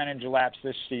percentage of laps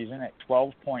this season at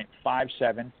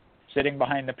 12.57, sitting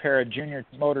behind the pair of Junior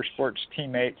Motorsports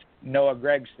teammates Noah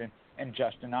Gragson and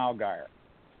Justin Allgaier.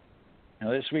 Now,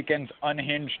 this weekend's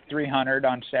Unhinged 300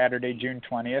 on Saturday, June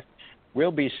 20th,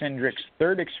 will be Cindric's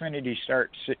 3rd Xfinity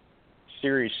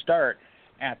Series start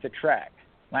at the track.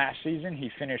 Last season, he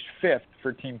finished 5th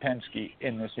for Team Penske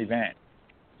in this event.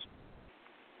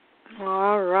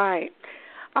 All right.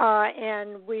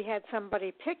 And we had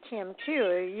somebody pick him,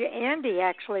 too. Andy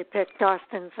actually picked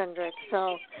Austin Cindric,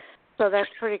 so that's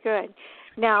pretty good.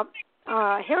 Now,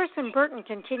 Harrison Burton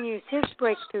continues his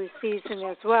breakthrough season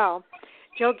as well.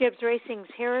 Joe Gibbs Racing's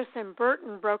Harrison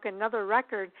Burton broke another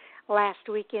record last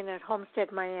weekend at Homestead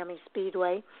Miami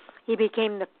Speedway. He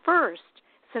became the first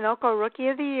Sunoco Rookie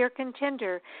of the Year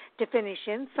contender to finish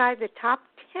inside the top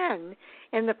 10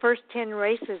 in the first 10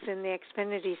 races in the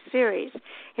Xfinity Series.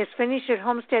 His finish at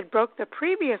Homestead broke the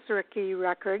previous rookie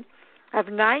record of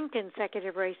 9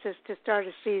 consecutive races to start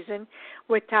a season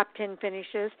with top 10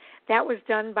 finishes. That was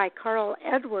done by Carl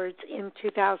Edwards in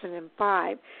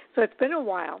 2005. So it's been a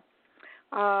while.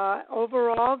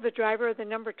 Overall, the driver of the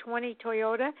number 20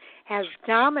 Toyota has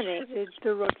dominated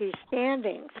the rookie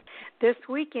standings. This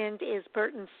weekend is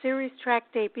Burton's series track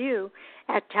debut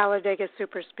at Talladega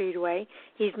Superspeedway.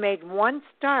 He's made 1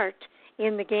 start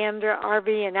in the Gander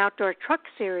RV and Outdoor Truck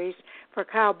Series for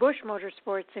Kyle Busch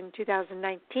Motorsports in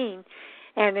 2019,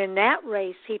 and in that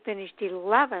race he finished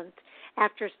 11th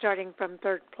after starting from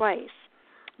 3rd place.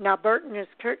 Now, Burton is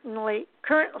currently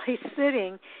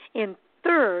sitting in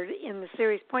 3rd in the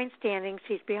series point standings.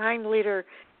 He's behind leader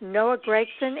Noah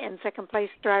Gragson and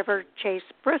second-place driver Chase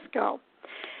Briscoe.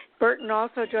 Burton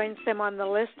also joins them on the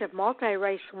list of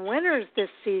multi-race winners this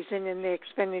season in the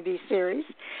Xfinity Series.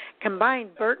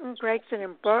 Combined, Burton, Gragson,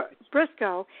 and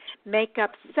Briscoe make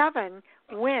up 7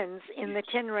 wins in the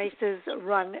 10 races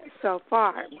run so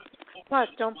far. Plus,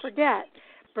 don't forget,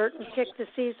 Burton kicked the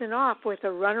season off with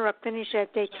a runner-up finish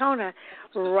at Daytona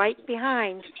right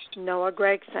behind Noah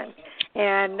Gragson.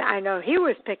 And I know he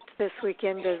was picked this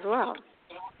weekend as well.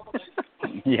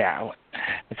 Yeah,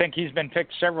 I think he's been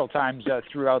picked several times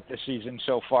throughout the season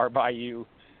so far by you.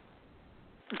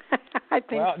 I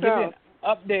think well, so. Give you an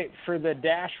update for the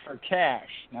Dash for Cash.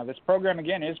 Now, this program,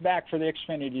 again, is back for the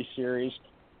Xfinity Series,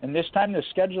 and this time the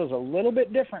schedule is a little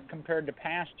bit different compared to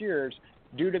past years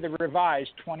due to the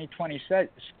revised 2020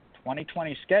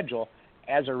 schedule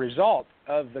as a result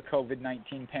of the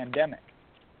COVID-19 pandemic.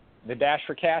 The Dash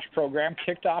for Cash program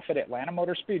kicked off at Atlanta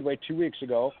Motor Speedway 2 weeks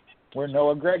ago, where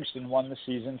Noah Gragson won the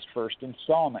season's first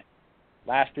installment.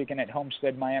 Last weekend at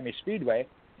Homestead Miami Speedway,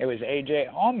 it was A.J.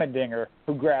 Allmendinger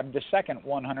who grabbed the second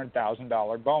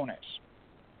 $100,000 bonus.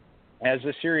 As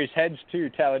the series heads to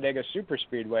Talladega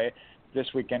Superspeedway this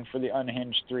weekend for the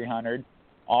Unhinged 300,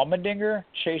 Allmendinger,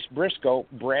 Chase Briscoe,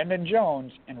 Brandon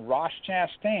Jones, and Ross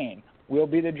Chastain will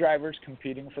be the drivers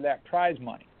competing for that prize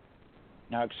money.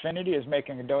 Now, Xfinity is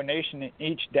making a donation in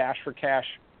each Dash for Cash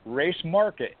race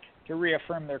market to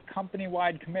reaffirm their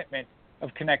company-wide commitment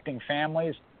of connecting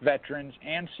families, veterans,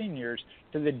 and seniors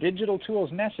to the digital tools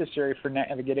necessary for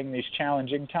navigating these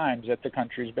challenging times that the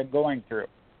country's been going through.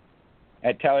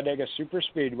 At Talladega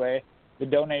Superspeedway, the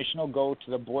donation will go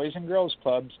to the Boys and Girls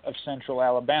Clubs of Central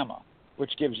Alabama,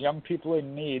 which gives young people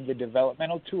in need the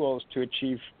developmental tools to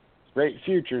achieve great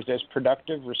futures as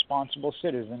productive, responsible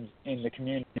citizens in the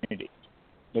community.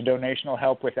 The donation will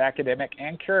help with academic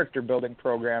and character-building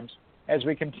programs as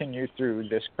we continue through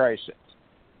this crisis.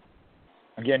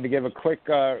 Again, to give a quick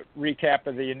recap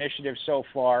of the initiative so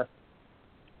far,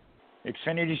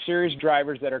 Xfinity Series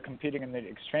drivers that are competing in the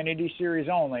Xfinity Series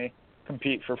only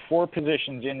compete for 4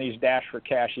 positions in these Dash for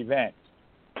Cash events.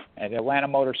 At Atlanta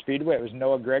Motor Speedway, it was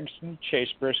Noah Gragson, Chase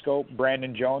Briscoe,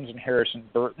 Brandon Jones, and Harrison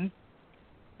Burton.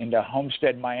 Into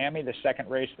Homestead, Miami, the second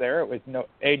race there, it was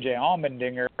A.J.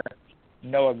 Allmendinger,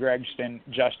 Noah Gragson,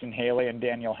 Justin Haley, and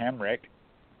Daniel Hemrick.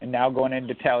 And now going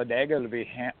into Talladega, it'll be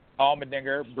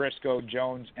Allmendinger, Briscoe,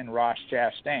 Jones, and Ross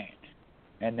Chastain.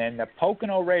 And then the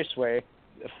Pocono Raceway,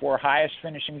 the 4 highest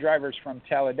finishing drivers from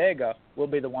Talladega will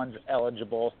be the ones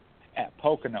eligible at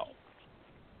Pocono.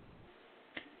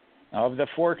 Now, of the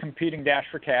 4 competing Dash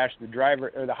for Cash,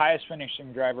 the highest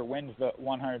finishing driver wins the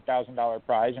 $100,000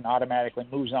 prize and automatically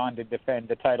moves on to defend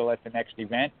the title at the next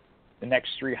event. The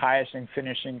next 3 highest in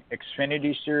finishing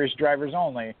Xfinity Series drivers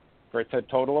only, for a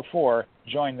total of 4,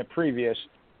 join the previous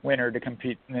winner to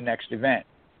compete in the next event.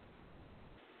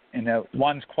 In the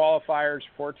ones qualifiers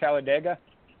for Talladega,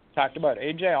 talked about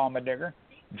A.J. Allmendinger,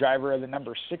 driver of the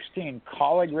number 16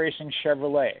 Colleague Racing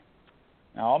Chevrolet.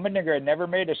 Now, Allmendinger had never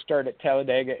made a start at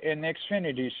Talladega in the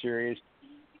Xfinity Series.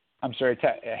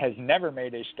 Has never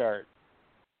made a start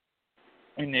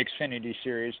in the Xfinity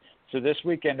Series, so this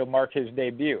weekend will mark his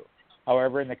debut.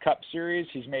 However, in the Cup Series,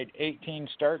 he's made 18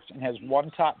 starts and has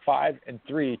 1 top 5 and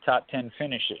 3 top 10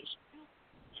 finishes.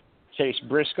 Chase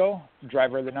Briscoe,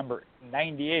 driver of the number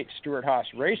 98 Stewart-Haas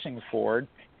Racing Ford,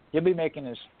 he'll be making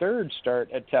his 3rd start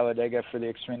at Talladega for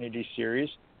the Xfinity Series.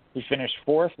 He finished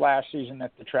 4th last season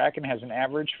at the track and has an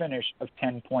average finish of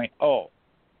 10.0.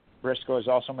 Briscoe has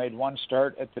also made 1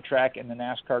 start at the track in the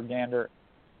NASCAR Gander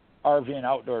RV and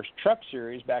Outdoors Truck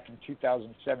Series back in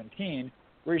 2017,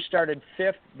 where he started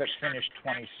 5th but finished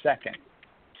 22nd.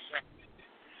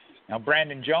 Now,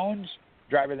 Brandon Jones,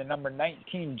 driver of the number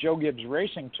 19 Joe Gibbs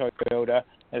Racing Toyota,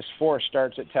 has 4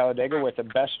 starts at Talladega with a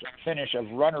best finish of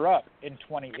runner-up in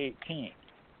 2018.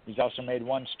 He's also made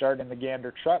 1 start in the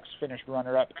Gander Trucks, finished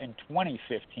runner-up in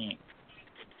 2015.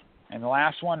 And the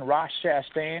last one, Ross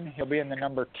Chastain, he'll be in the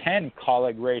number 10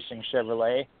 Colleague Racing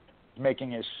Chevrolet,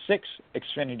 making his 6th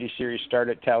Xfinity Series start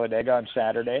at Talladega on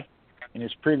Saturday. In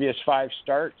his previous 5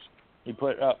 starts, he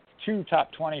put up 2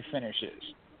 top 20 finishes.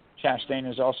 Chastain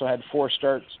has also had 4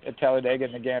 starts at Talladega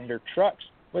in the Gander Trucks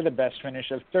with a best finish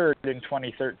of 3rd in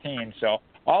 2013. So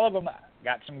all of them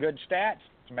got some good stats.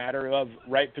 It's a matter of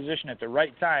right position at the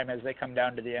right time as they come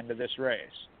down to the end of this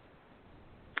race.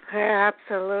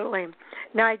 Absolutely.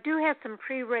 Now, I do have some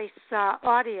pre-race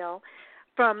audio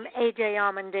from A.J.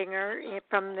 Allmendinger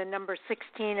from the number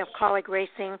 16 of Colleague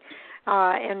Racing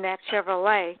in that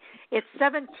Chevrolet. It's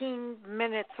 17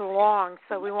 minutes long,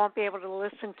 so we won't be able to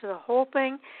listen to the whole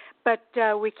thing, but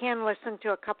we can listen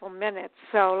to a couple minutes.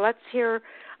 So let's hear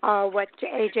what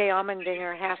A.J.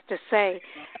 Allmendinger has to say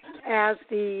as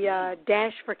the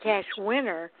Dash for Cash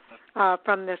winner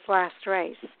from this last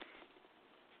race.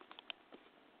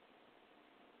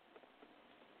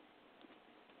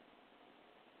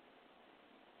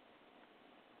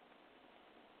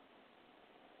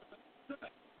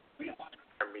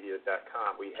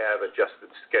 Media.com. We have adjusted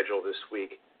the schedule this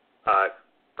week.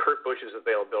 Kurt Busch's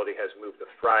availability has moved to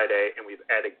Friday, and we've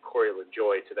added Corey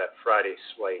LaJoie to that Friday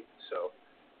slate. So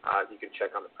you can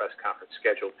check on the press conference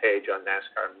schedule page on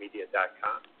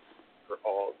NASCARmedia.com for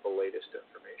all the latest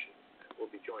information.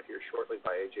 We'll be joined here shortly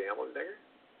by A.J. Allmendinger.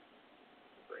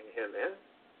 Bring him in.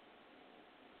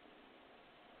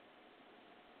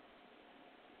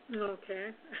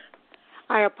 Okay.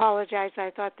 I apologize. I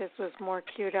thought this was more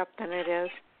queued up than it is.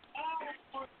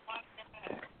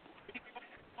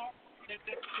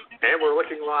 And we're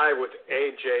looking live with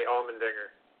A.J.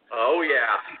 Allmendinger. Oh,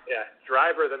 yeah. Yeah,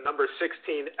 driver of the number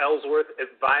 16 Ellsworth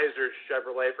Advisors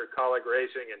Chevrolet for Colleague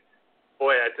Racing. And,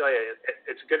 boy, I tell you,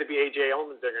 it's good to be A.J.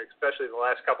 Allmendinger, especially in the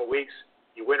last couple of weeks.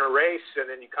 you win a race, and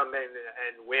then you come in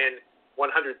and win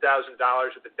 $100,000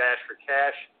 with a dash for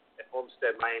cash at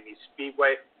Homestead Miami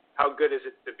Speedway. How good is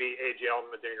it to be A.J.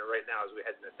 Allmendinger right now as we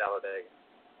head into Talladega?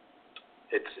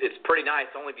 It's pretty nice,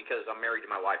 only because I'm married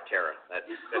to my wife, Tara.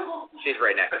 She's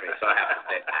right next to me, so I have to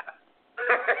say that.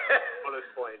 Bonus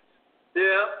points.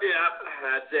 Yeah,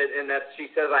 that's it. And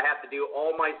she says I have to do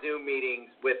all my Zoom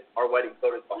meetings with our wedding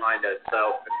photos behind us.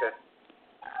 So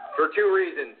for two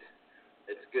reasons,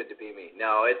 it's good to be me.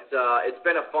 No, it's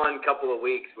been a fun couple of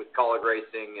weeks with college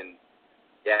racing, and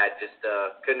yeah, just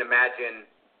couldn't imagine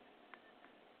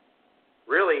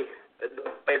really the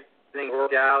way everything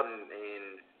worked out, and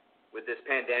with this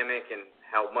pandemic and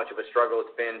how much of a struggle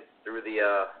it's been through the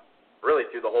really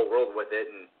through the whole world with it,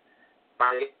 and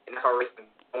finally NASCAR racing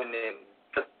going in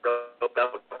just built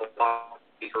up a couple of blocks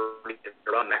for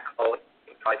run that call,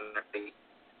 fighting the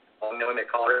all knowing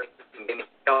that caller and getting the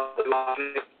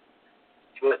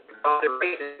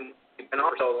racing. It's been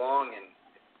on for so long, and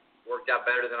it worked out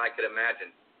better than I could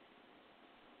imagine.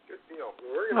 Good deal.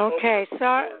 Okay,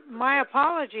 so my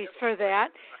apologies for that.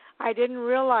 I didn't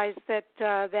realize that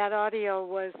that audio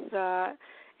was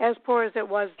as poor as it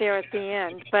was there at the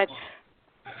end, but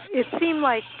it seemed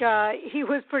like he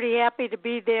was pretty happy to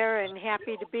be there and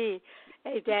happy to be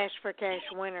a Dash for Cash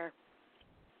winner.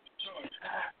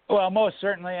 Well, most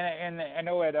certainly, and I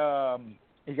know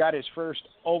he got his first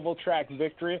oval track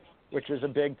victory, which was a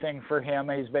big thing for him.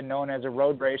 He's been known as a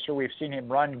road racer. We've seen him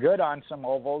run good on some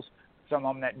ovals, some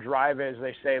of them that drive, as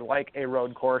they say, like a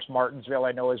road course. Martinsville,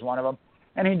 I know, is one of them.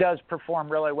 And he does perform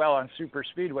really well on super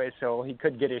speedway, so he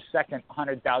could get his second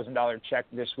 $100,000 check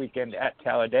this weekend at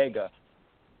Talladega.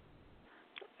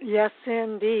 Yes,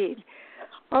 indeed.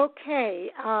 Okay,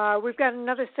 we've got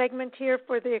another segment here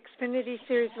for the Xfinity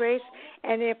Series race,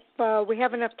 and if we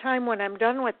have enough time when I'm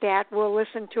done with that, we'll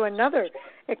listen to another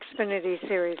Xfinity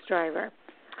Series driver.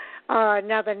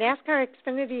 Now, the NASCAR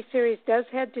Xfinity Series does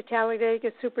head to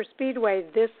Talladega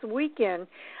Superspeedway this weekend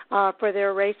for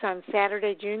their race on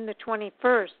Saturday, June the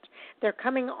 21st. They're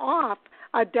coming off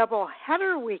a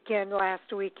double-header weekend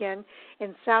last weekend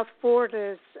in South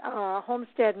Florida's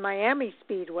Homestead Miami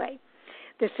Speedway.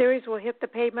 The series will hit the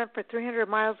pavement for 300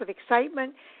 miles of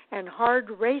excitement and hard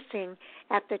racing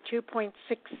at the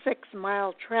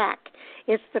 2.66-mile track.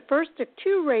 It's the first of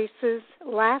two races.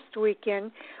 Last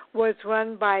weekend was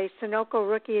run by Sunoco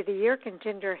Rookie of the Year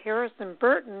contender Harrison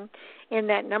Burton in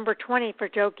that number 20 for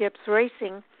Joe Gibbs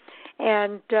Racing,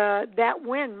 and that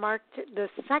win marked the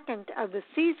second of the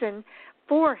season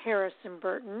for Harrison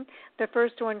Burton, the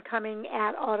first one coming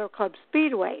at Auto Club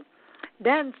Speedway.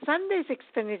 Then Sunday's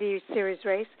Xfinity Series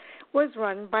race was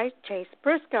run by Chase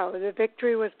Briscoe. The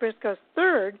victory was Briscoe's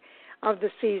third of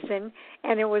the season,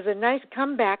 and it was a nice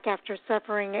comeback after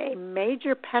suffering a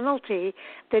major penalty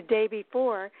the day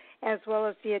before, as well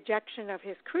as the ejection of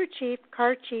his crew chief,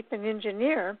 car chief, and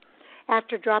engineer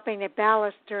after dropping a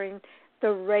ballast during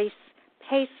the race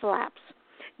pace laps.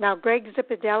 Now, Greg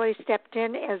Zipadelli stepped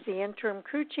in as the interim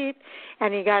crew chief,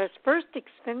 and he got his first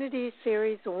Xfinity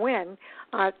Series win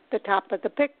at the top of the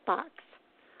pick box.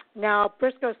 Now,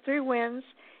 Briscoe's 3 wins,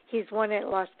 he's won at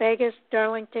Las Vegas,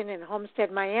 Darlington, and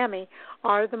Homestead, Miami,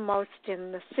 are the most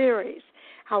in the series.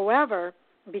 However,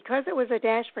 because it was a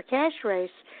Dash for Cash race,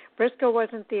 Briscoe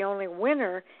wasn't the only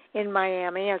winner in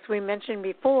Miami. As we mentioned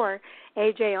before,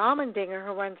 A.J. Allmendinger,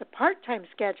 who runs a part-time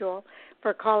schedule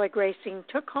for Colleague Racing,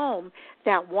 took home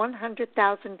that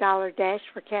 $100,000 Dash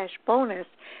for Cash bonus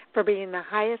for being the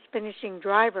highest finishing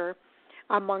driver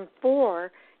among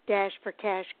 4 Dash for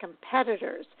Cash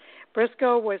competitors.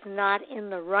 Briscoe was not in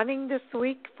the running this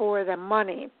week for the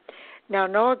money. Now,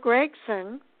 Noah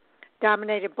Gragson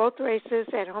dominated both races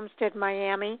at Homestead,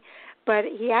 Miami, but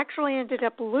he actually ended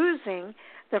up losing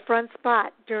the front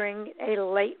spot during a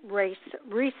late race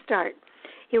restart.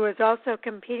 He was also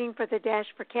competing for the Dash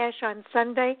for Cash on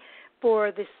Sunday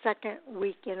for the second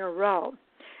week in a row.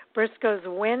 Briscoe's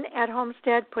win at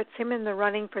Homestead puts him in the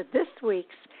running for this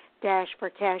week's Dash for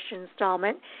Cash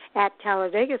installment at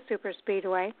Talladega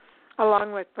Superspeedway,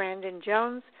 along with Brandon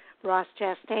Jones, Ross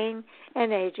Chastain,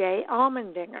 and A.J.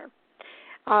 Allmendinger.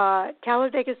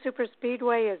 Talladega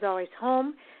Superspeedway is always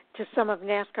home to some of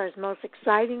NASCAR's most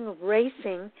exciting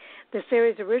racing. The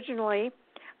series originally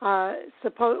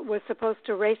was supposed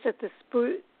to race at the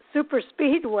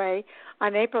Superspeedway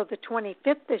on April the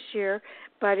 25th this year,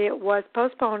 but it was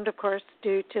postponed, of course,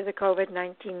 due to the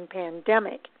COVID-19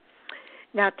 pandemic.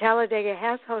 Now, Talladega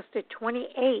has hosted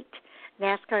 28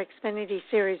 NASCAR Xfinity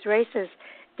Series races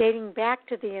dating back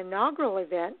to the inaugural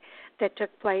event that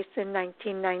took place in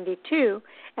 1992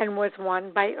 and was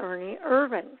won by Ernie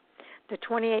Irvan. The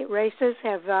 28 races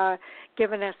have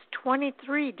given us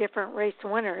 23 different race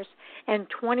winners and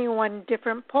 21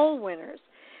 different pole winners.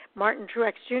 Martin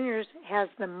Truex Jr. has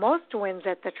the most wins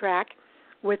at the track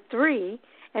with 3,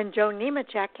 and Joe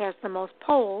Nemechek has the most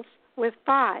poles with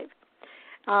 5.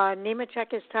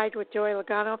 Nemechek is tied with Joey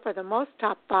Logano for the most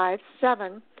top 5s,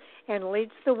 7, and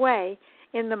leads the way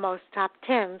in the most top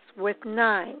 10s with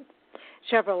 9.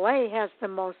 Chevrolet has the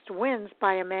most wins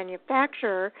by a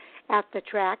manufacturer at the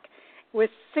track with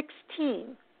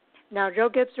 16. Now, Joe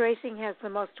Gibbs Racing has the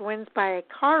most wins by a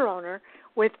car owner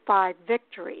with 5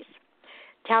 victories.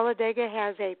 Talladega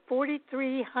has a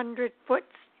 4,300-foot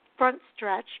front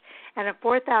stretch and a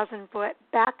 4,000-foot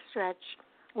back stretch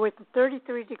with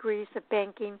 33 degrees of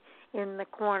banking in the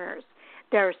corners.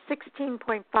 There are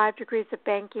 16.5 degrees of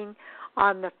banking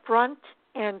on the front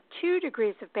and 2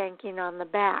 degrees of banking on the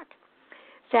back.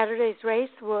 Saturday's race,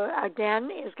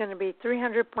 is going to be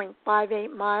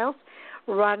 300.58 miles,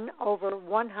 run over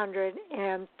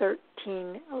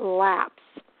 113 laps.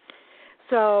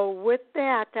 So with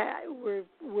that,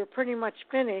 we're pretty much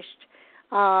finished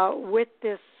with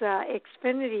this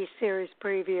Xfinity Series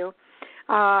preview.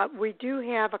 We do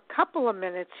have a couple of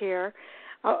minutes here.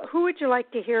 Who would you like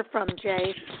to hear from,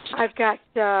 Jay? I've got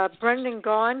Brendan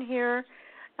Gaughan here,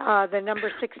 the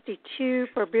number 62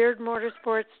 for Beard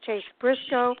Motorsports, Chase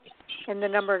Briscoe, and the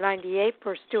number 98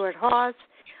 for Stuart Hawes,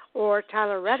 or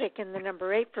Tyler Reddick in the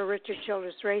number 8 for Richard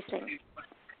Childress Racing.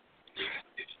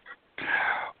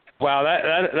 Wow,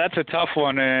 that's a tough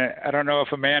one. I don't know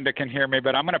if Amanda can hear me,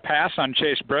 but I'm going to pass on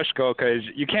Chase Briscoe because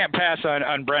you can't pass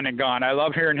on Brendan Gaughan. I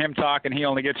love hearing him talk, and he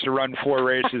only gets to run 4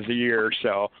 races a year.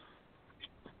 So.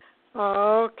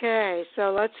 Okay,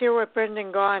 so let's hear what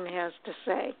Brendan Gaughan has to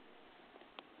say.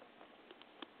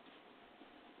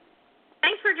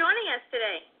 Thanks for joining us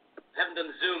today. I haven't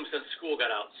done Zoom since school got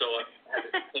out, so I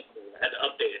had to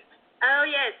update it. Oh,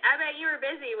 yes. I bet you were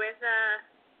busy with the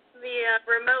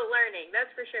remote learning,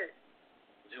 that's for sure.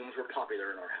 Zooms were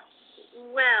popular in our house.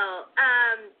 Well,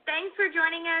 thanks for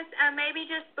joining us. Maybe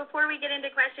just before we get into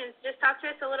questions, just talk to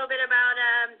us a little bit about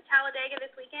Talladega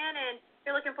this weekend, and if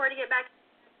you're looking forward to getting back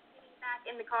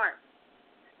in the car.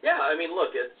 Yeah, I mean,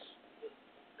 look,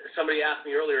 somebody asked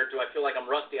me earlier, do I feel like I'm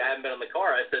rusty? I haven't been in the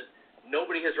car. I said,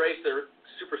 nobody has raced a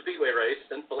Superspeedway race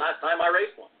since the last time I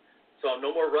raced one. So I'm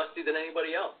no more rusty than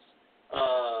anybody else.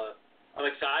 I'm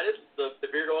excited. The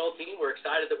Beard Oil team, we're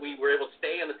excited that we were able to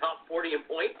stay in the top 40 in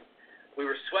points. We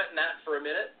were sweating that for a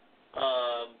minute,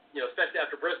 especially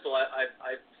after Bristol. I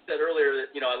said earlier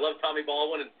that, I love Tommy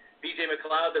Baldwin and B.J.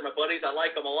 McLeod. They're my buddies. I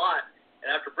like them a lot. And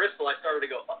after Bristol, I started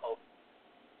to go, uh-oh.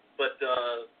 But,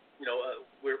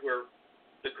 we're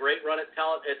the great run at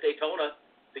Daytona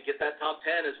to get that top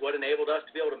 10 is what enabled us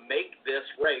to be able to make this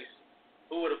race.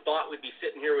 Who would have thought we'd be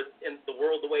sitting here in the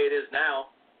world the way it is now?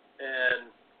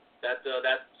 And that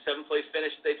 7th place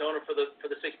finish at Daytona for the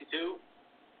 62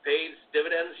 pays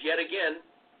dividends yet again,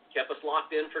 kept us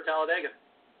locked in for Talladega.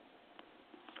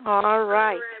 All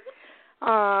right.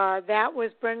 That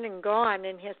was Brendan Gaughan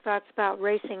and his thoughts about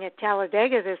racing at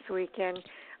Talladega this weekend.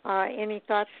 Any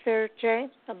thoughts there, Jay,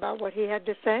 about what he had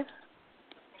to say?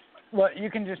 Well,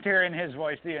 you can just hear in his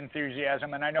voice the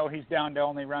enthusiasm, and I know he's down to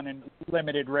only running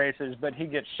limited races, but he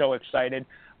gets so excited.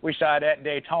 We saw it at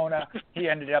Daytona. He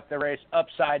ended up the race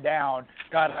upside down,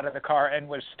 got out of the car, and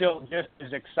was still just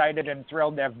as excited and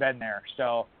thrilled to have been there.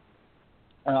 So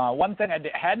one thing I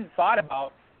hadn't thought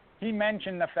about, he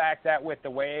mentioned the fact that with the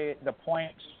way the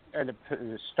points or the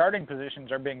starting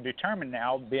positions are being determined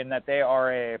now, being that they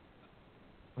are a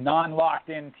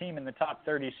non-locked-in team in the top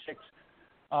 36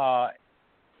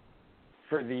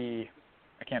 for the,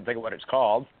 I can't think of what it's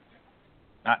called,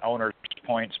 not owner's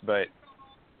points, but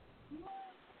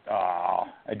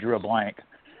I drew a blank.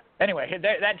 Anyway,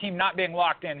 that team not being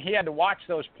locked in, he had to watch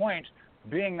those points,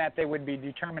 being that they would be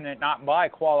determined not by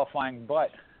qualifying,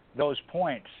 but those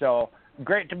points. So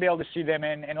great to be able to see them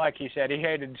in. And like he said, he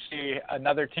hated to see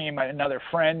another team, another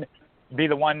friend, be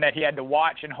the one that he had to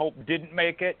watch and hope didn't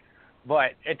make it.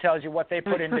 But it tells you what they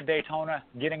put into Daytona,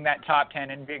 getting that top 10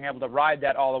 and being able to ride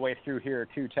that all the way through here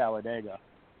to Talladega.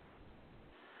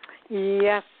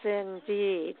 Yes,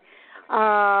 indeed.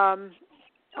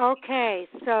 Okay,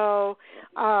 so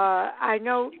I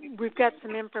know we've got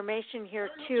some information here,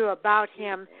 too, about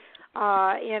him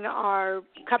in our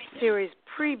Cup Series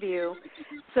preview.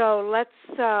 So let's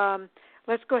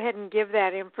go ahead and give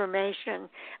that information.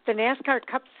 The NASCAR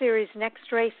Cup Series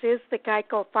next race is the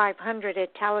Geico 500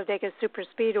 at Talladega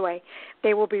Superspeedway.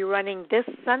 They will be running this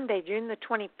Sunday, June the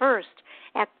 21st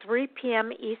at 3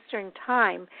 p.m. Eastern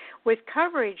Time with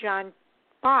coverage on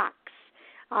Fox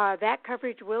That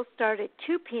coverage will start at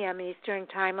 2 p.m. Eastern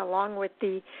Time, along with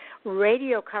the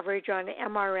radio coverage on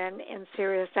MRN and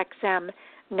SiriusXM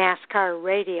NASCAR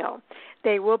Radio.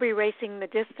 They will be racing the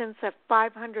distance of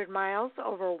 500 miles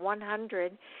over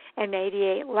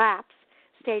 188 laps.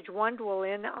 Stage 1 will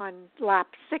end on lap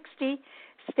 60,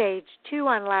 Stage 2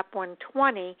 on lap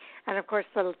 120, and, of course,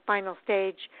 the final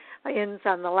stage ends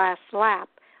on the last lap,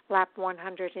 lap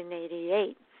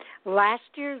 188. Last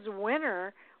year's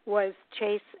winner was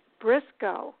Chase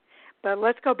Briscoe. But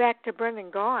let's go back to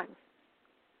Brendan Gaughan.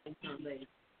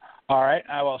 All right,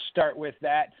 I will start with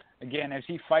that. Again, as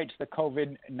he fights the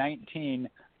COVID-19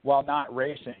 while not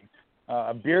racing,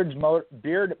 Beard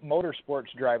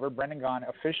Motorsports driver Brendan Gaughan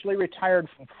officially retired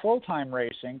from full-time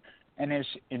racing and has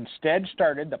instead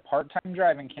started the part-time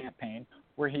driving campaign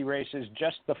where he races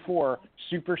just the 4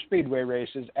 super speedway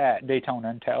races at Daytona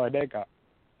and Talladega.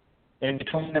 In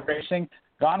between the racing,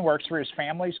 Gaughan works for his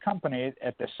family's company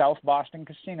at the South Boston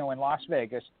Casino in Las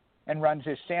Vegas and runs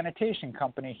his sanitation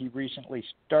company he recently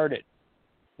started.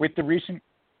 With the recent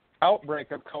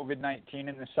outbreak of COVID-19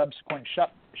 and the subsequent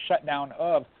shutdown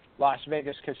of Las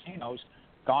Vegas casinos,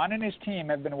 Gaughan and his team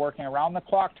have been working around the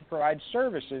clock to provide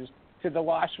services to the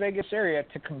Las Vegas area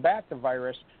to combat the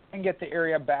virus and get the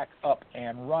area back up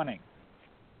and running.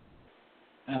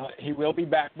 He will be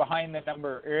back in the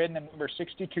number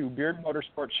 62 Beard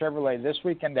Motorsports Chevrolet this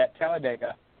weekend at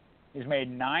Talladega. He's made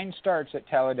 9 starts at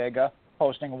Talladega,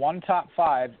 posting 1 top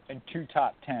 5 and 2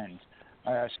 top 10s.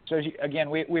 Again,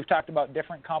 we've talked about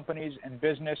different companies and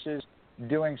businesses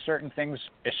doing certain things,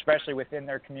 especially within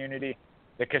their community.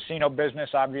 The casino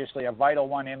business, obviously a vital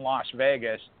one in Las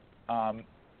Vegas.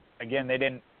 Again, they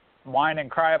didn't whine and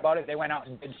cry about it. They went out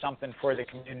and did something for the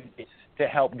community to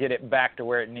help get it back to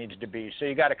where it needs to be. So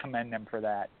you got to commend them for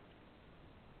that.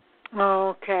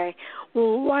 Okay.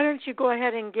 Well, why don't you go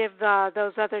ahead and give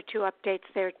those other 2 updates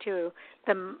there, too,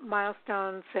 the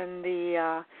milestones and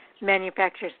the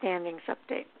manufacturer standings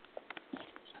update.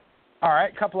 All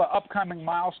right, a couple of upcoming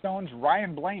milestones.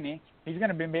 Ryan Blaney, he's going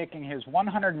to be making his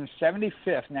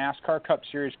 175th NASCAR Cup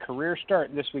Series career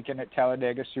start this weekend at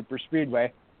Talladega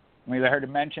Superspeedway. We heard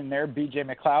him mention there, B.J.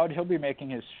 McLeod, he'll be making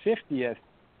his 50th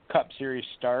Cup Series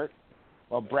start.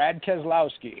 Well, Brad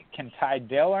Keselowski can tie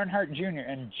Dale Earnhardt Jr.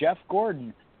 and Jeff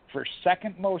Gordon for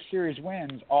second most series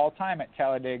wins all time at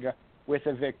Talladega with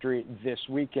a victory this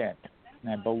weekend.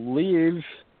 And I believe,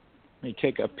 let me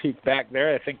take a peek back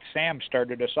there, I think Sam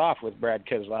started us off with Brad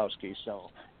Keselowski,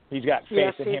 so he's got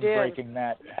faith in him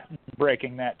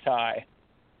breaking that tie.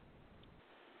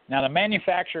 Now, the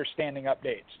manufacturer standing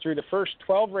updates. Through the first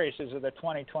 12 races of the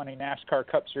 2020 NASCAR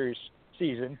Cup Series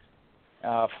season,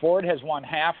 Ford has won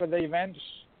half of the events,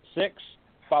 6,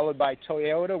 followed by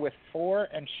Toyota with 4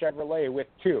 and Chevrolet with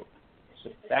 2. So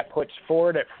that puts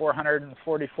Ford at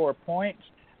 444 points,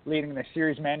 leading the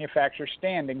series manufacturer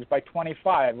standings by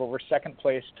 25 over second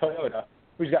place Toyota,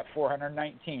 who's got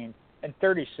 419, and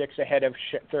 36 ahead of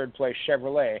third place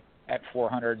Chevrolet at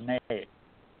 408.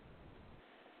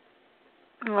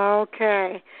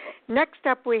 Okay. Next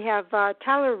up, we have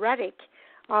Tyler Reddick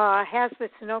has the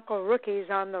Sunoco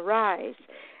rookies on the rise.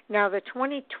 Now, the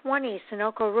 2020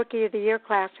 Sunoco Rookie of the Year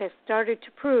class has started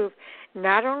to prove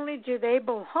not only do they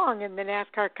belong in the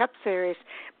NASCAR Cup Series,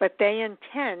 but they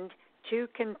intend to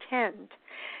contend.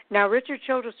 Now, Richard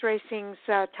Childress Racing's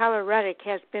Tyler Reddick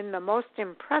has been the most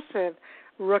impressive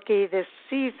rookie this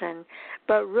season,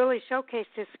 but really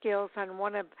showcased his skills on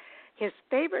one of his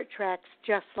favorite tracks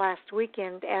just last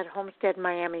weekend at Homestead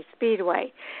Miami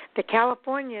Speedway. The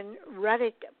Californian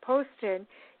Reddick posted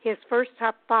his first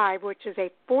top 5, which is a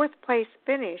 4th place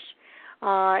finish,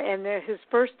 and his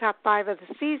first top 5 of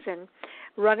the season,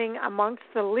 running amongst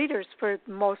the leaders for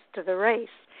most of the race,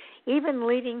 even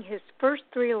leading his first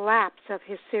 3 laps of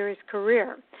his series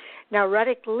career. Now,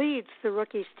 Reddick leads the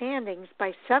rookie standings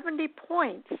by 70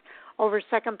 points over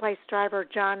second place driver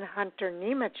John Hunter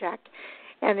Nemechek.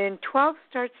 And in 12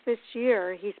 starts this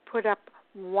year, he's put up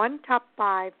 1 top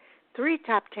 5, 3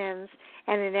 top 10s,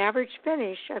 and an average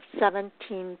finish of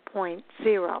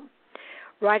 17.0.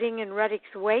 Riding in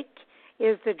Reddick's wake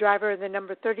is the driver of the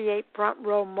number 38 Front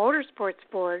Row Motorsports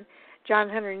Ford, John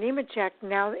Hunter Nemechek,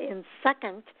 now in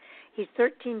second. He's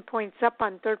 13 points up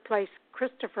on third place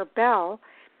Christopher Bell.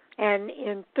 And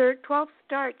in 12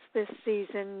 starts this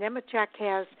season, Nemechek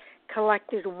has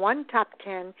collected 1 top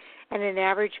 10 and an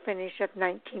average finish of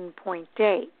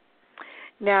 19.8.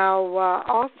 Now,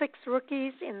 all 6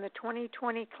 rookies in the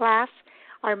 2020 class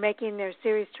are making their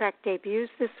series track debuts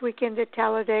this weekend at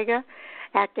Talladega.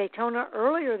 At Daytona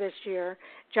earlier this year,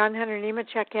 John Hunter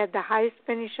Nemechek had the highest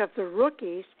finish of the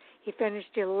rookies. He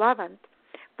finished 11th,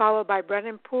 followed by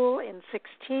Brennan Poole in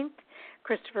 16th,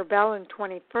 Christopher Bell in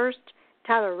 21st,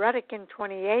 Tyler Reddick in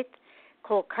 28th,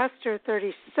 Cole Custer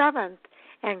 37th,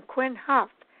 and Quinn Huff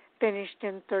finished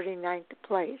in 39th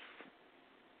place.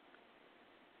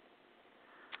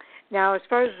 Now, as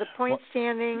far as the point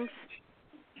standings,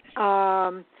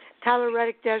 Tyler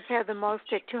Reddick does have the most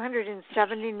at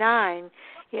 279.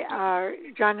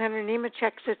 John Hunter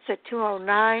Nemechek sits at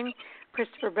 209.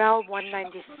 Christopher Bell,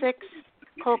 196.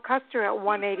 Cole Custer at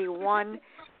 181.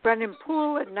 Brendan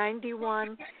Poole at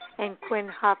 91. And Quinn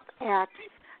Huff at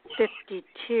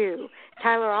 52.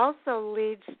 Tyler also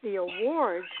leads the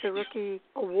awards, the rookie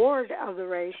award of the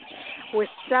race, with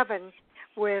 7,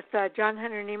 with John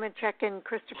Hunter Nemechek and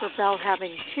Christopher Bell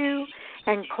having 2,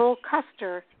 and Cole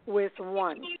Custer with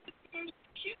 1.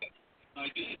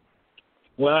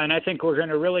 Well, and I think we're going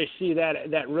to really see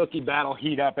that rookie battle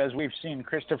heat up as we've seen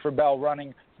Christopher Bell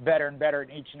running better and better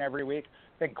each and every week.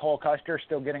 I think Cole Custer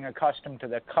still getting accustomed to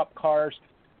the Cup cars.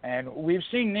 And we've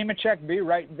seen Nemechek be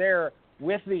right there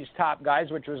with these top guys,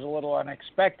 which was a little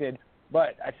unexpected.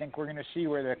 But I think we're going to see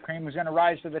where the cream is going to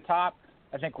rise to the top.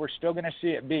 I think we're still going to see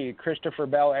it be Christopher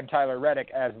Bell and Tyler Reddick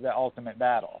as the ultimate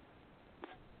battle.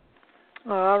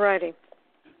 All righty.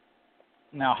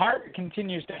 Now, Harvick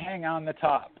continues to hang on to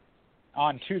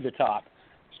the top.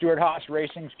 Stewart-Haas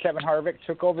Racing's Kevin Harvick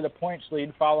took over the points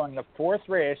lead following the 4th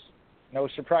race. No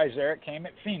surprise there. It came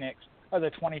at Phoenix of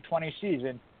the 2020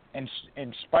 season.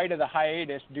 In spite of the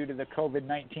hiatus due to the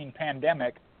COVID-19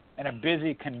 pandemic and a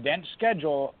busy, condensed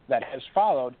schedule that has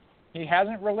followed, he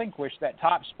hasn't relinquished that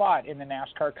top spot in the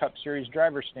NASCAR Cup Series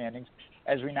driver standings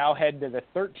as we now head to the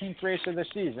 13th race of the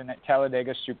season at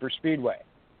Talladega Superspeedway.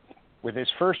 With his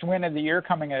first win of the year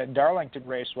coming at Darlington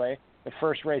Raceway, the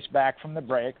first race back from the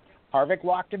break, Harvick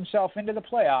locked himself into the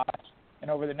playoffs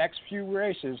and over the next few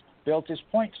races built his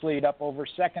points lead up over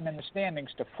second in the standings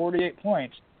to 48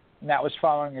 points, and that was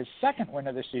following his second win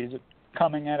of the season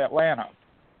coming at Atlanta.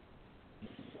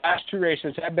 The last 2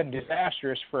 races have been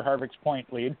disastrous for Harvick's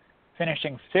point lead,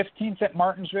 finishing 15th at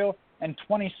Martinsville and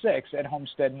 26th at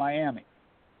Homestead, Miami.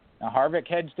 Now, Harvick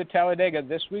heads to Talladega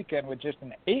this weekend with just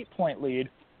an 8-point lead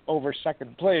over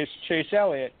second place Chase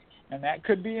Elliott, and that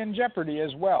could be in jeopardy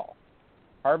as well.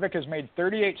 Harvick has made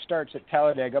 38 starts at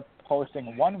Talladega,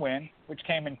 posting 1 win, which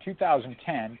came in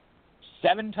 2010,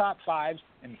 7 top 5s,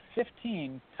 and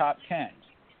 15 top 10s.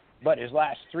 But his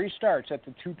last 3 starts at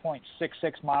the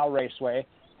 2.66-mile raceway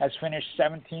has finished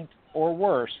 17th or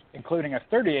worse, including a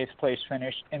 38th place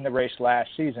finish in the race last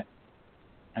season.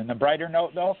 And the brighter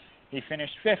note, though, he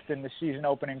finished 5th in the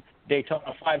season-opening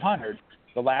Daytona 500,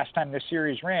 the last time the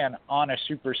series ran on a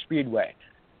super speedway.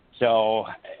 So,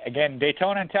 again,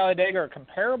 Daytona and Talladega are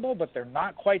comparable, but they're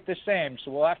not quite the same,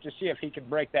 so we'll have to see if he can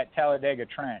break that Talladega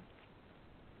trend.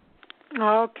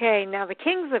 Okay, now the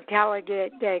kings of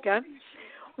Talladega,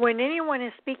 when anyone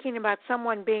is speaking about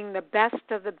someone being the best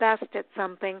of the best at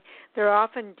something, they're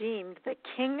often deemed the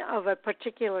king of a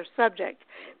particular subject.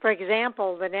 For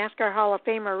example, the NASCAR Hall of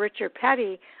Famer Richard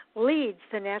Petty leads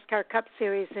the NASCAR Cup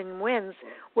Series in wins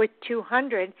with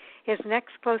 200. His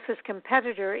next closest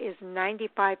competitor is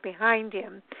 95 behind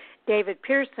him, David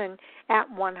Pearson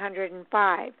at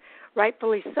 105.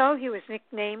 Rightfully so, he was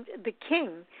nicknamed the King.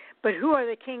 But who are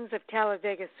the kings of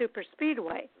Talladega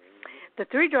Superspeedway? The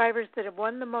 3 drivers that have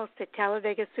won the most at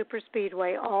Talladega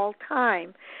Superspeedway all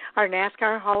time are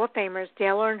NASCAR Hall of Famers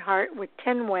Dale Earnhardt with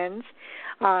 10 wins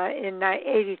in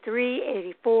 83,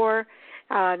 84,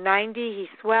 90 he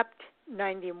swept,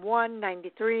 91,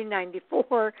 93,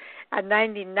 94,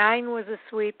 99 was a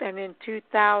sweep, and in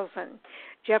 2000.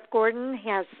 Jeff Gordon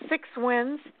has 6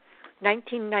 wins,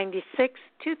 1996,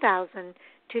 2000,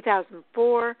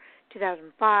 2004,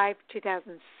 2005,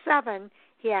 2007,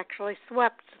 he actually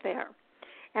swept there.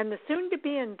 And the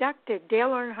soon-to-be inducted Dale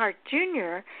Earnhardt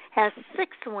Jr. has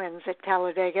 6 wins at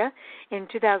Talladega. In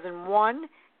 2001,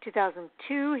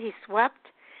 2002, he swept.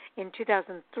 In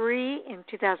 2003, in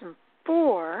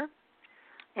 2004,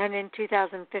 and in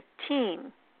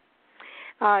 2015.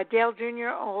 Dale Jr.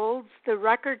 holds the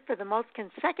record for the most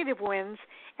consecutive wins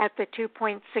at the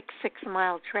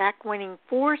 2.66-mile track, winning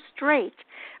 4 straight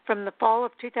from the fall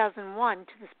of 2001 to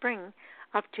the spring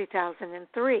of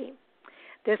 2003.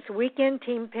 This weekend,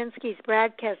 Team Penske's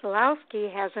Brad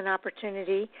Keselowski has an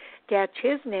opportunity to etch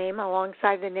his name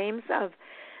alongside the names of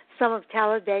some of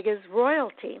Talladega's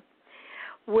royalty.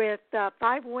 With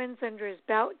 5 wins under his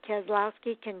belt,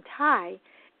 Keselowski can tie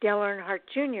Dale Earnhardt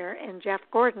Jr. and Jeff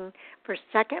Gordon for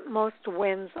second most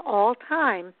wins all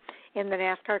time in the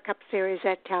NASCAR Cup Series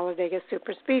at Talladega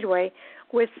Superspeedway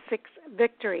with 6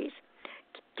 victories.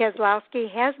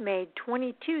 Keselowski has made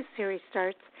 22 series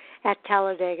starts at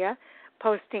Talladega,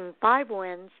 posting 5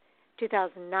 wins,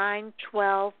 2009,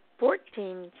 12,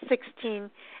 14, 16,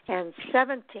 and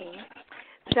 17,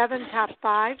 7 top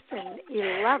 5s, and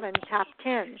 11 top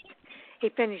 10s. He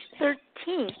finished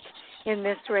 13th in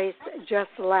this race just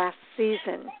last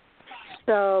season.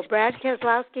 So Brad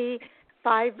Keselowski,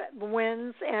 5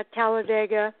 wins at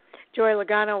Talladega, Joey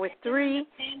Logano with 3,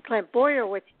 Clint Bowyer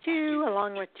with 2,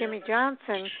 along with Jimmy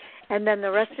Johnson, and then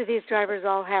the rest of these drivers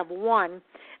all have 1.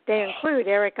 They include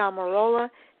Eric Almirola,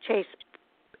 Chase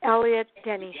Elliott,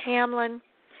 Denny Hamlin,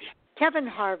 Kevin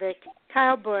Harvick,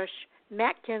 Kyle Busch,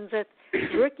 Matt Kenseth,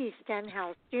 Ricky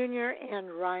Stenhouse Jr.,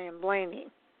 and Ryan Blaney.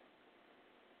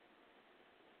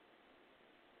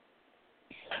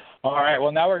 All right,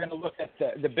 well, now we're going to look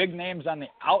at the big names on the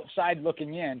outside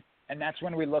looking in, and that's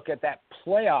when we look at that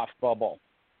playoff bubble.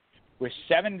 With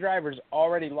 7 drivers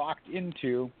already locked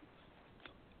into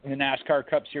the NASCAR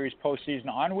Cup Series postseason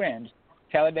on wins,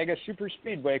 Talladega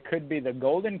Superspeedway could be the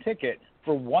golden ticket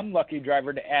for one lucky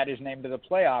driver to add his name to the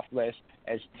playoff list,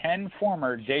 as 10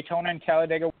 former Daytona and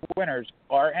Talladega winners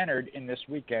are entered in this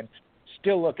weekend,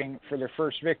 still looking for their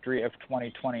first victory of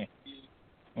 2020.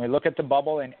 When we look at the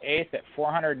bubble, in 8th at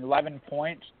 411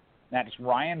 points, that's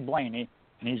Ryan Blaney,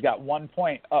 and he's got 1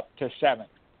 point up to 7th.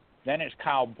 Then it's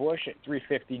Kyle Busch at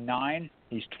 359.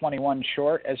 He's 21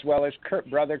 short, as well as Kurt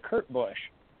Busch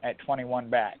at 21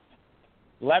 back.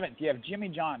 11th, you have Jimmy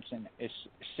Johnson, is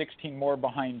 16 more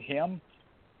behind him.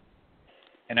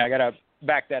 And I got to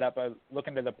back that up. I look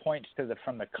into the points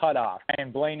from the cutoff.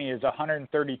 And Blaney is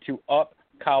 132 up,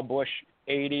 Kyle Busch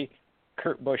 80,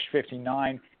 Kurt Busch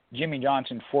 59, Jimmy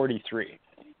Johnson 43.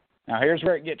 Now here's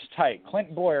where it gets tight.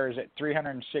 Clint Bowyer is at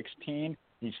 316.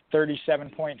 He's 37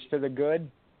 points to the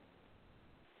good.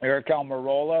 Eric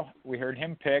Almirola, we heard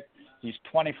him pick. He's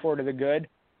 24 to the good.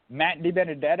 Matt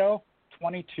DiBenedetto,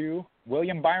 22.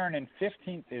 William Byron in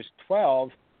 15th is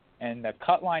 12. And the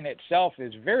cut line itself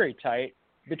is very tight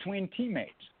between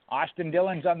teammates. Austin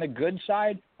Dillon's on the good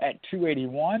side at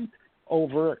 281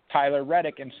 over Tyler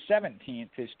Reddick in 17th,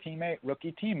 his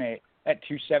rookie teammate, at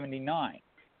 279.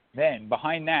 Then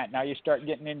behind that, now you start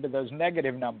getting into those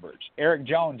negative numbers. Eric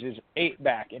Jones is 8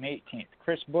 back in 18th.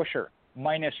 Chris Buescher,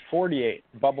 minus 48.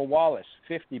 Bubba Wallace,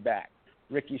 50 back.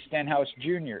 Ricky Stenhouse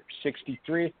Jr.,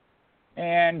 63.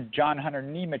 And John Hunter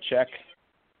Nemechek, I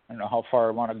don't know how far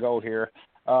I want to go here,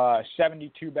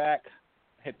 72 back.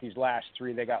 Hit these last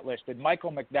 3 they got listed.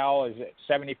 Michael McDowell is at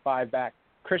 75 back.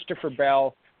 Christopher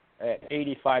Bell at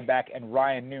 85 back. And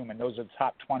Ryan Newman. Those are the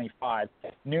top 25.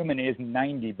 Newman is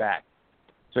 90 back.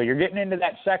 So you're getting into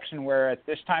that section where at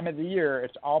this time of the year,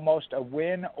 it's almost a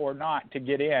win or not to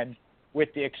get in,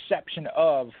 with the exception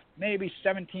of maybe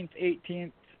 17th,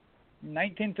 18th,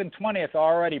 19th, and 20th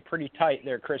already pretty tight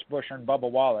there, Chris Buescher and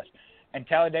Bubba Wallace. And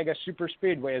Talladega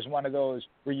Superspeedway is one of those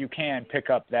where you can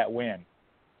pick up that win.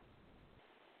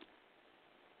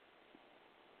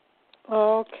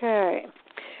 Okay.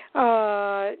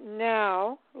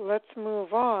 Now let's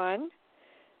move on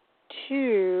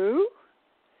to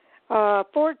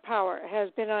Ford Power has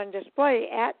been on display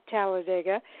at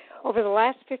Talladega over the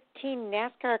last 15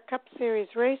 NASCAR Cup Series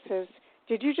races.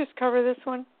 Did you just cover this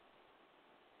one?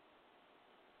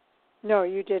 No,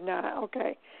 you did not.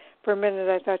 Okay. For a minute,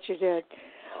 I thought you did.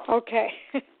 Okay.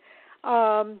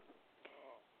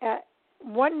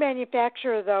 One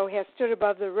manufacturer, though, has stood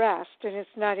above the rest, and it's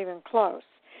not even close.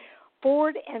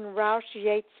 Ford and Roush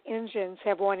Yates engines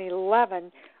have won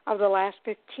 11 of the last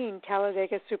 15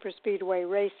 Talladega Superspeedway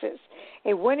races,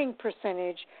 a winning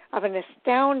percentage of an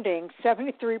astounding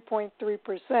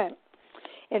 73.3%.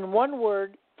 In one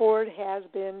word, Ford has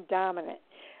been dominant,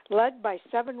 led by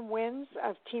 7 wins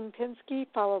of Team Penske,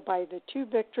 followed by the 2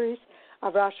 victories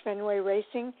of Roush Fenway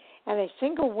Racing and a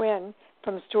single win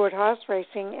from Stewart-Haas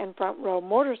Racing and Front Row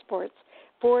Motorsports.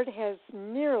 Ford has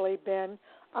nearly been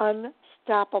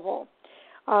unstoppable.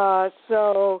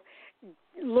 So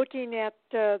looking at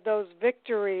those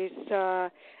victories,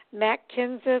 Matt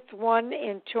Kenseth won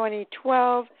in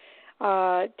 2012,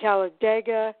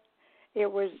 Talladega.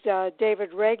 It was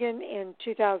David Reagan in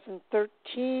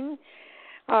 2013.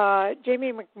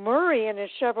 Jamie McMurray in a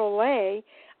Chevrolet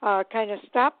kind of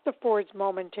stopped the Fords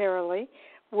momentarily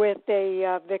with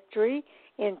a victory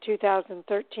in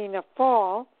 2013, a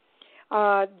fall.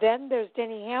 Then there's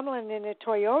Denny Hamlin in a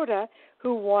Toyota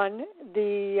who won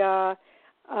the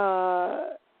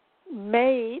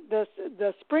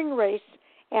the spring race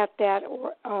at that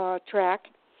track.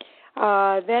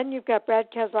 Then you've got Brad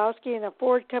Keselowski in a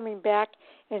Ford coming back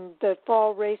in the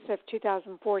fall race of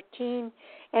 2014,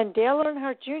 and Dale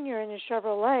Earnhardt Jr. in a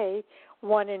Chevrolet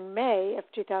won in May of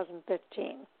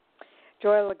 2015.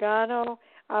 Joey Logano,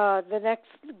 the next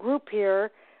group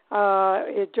here,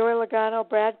 Joey Logano,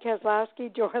 Brad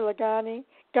Keselowski, Joey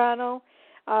Logano,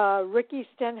 Ricky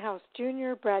Stenhouse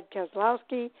Jr., Brad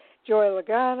Keselowski, Joey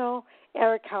Logano,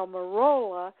 Eric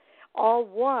Almirola all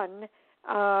won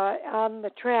on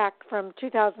the track from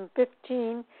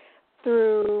 2015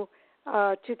 through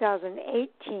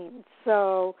 2018.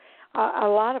 So a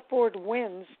lot of Ford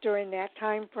wins during that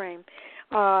time frame.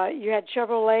 You had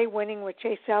Chevrolet winning with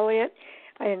Chase Elliott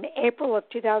in April of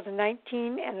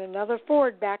 2019, and another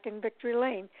Ford back in victory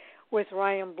lane with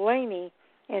Ryan Blaney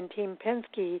and Team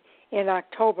Penske in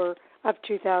October of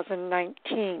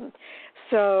 2019.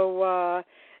 So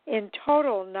in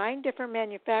total, 9 different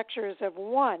manufacturers have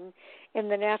won in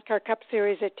the NASCAR Cup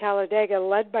Series at Talladega,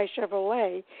 led by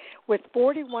Chevrolet with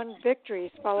 41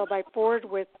 victories, followed by Ford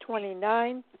with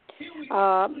 29,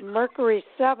 Mercury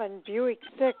 7, Buick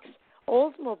 6,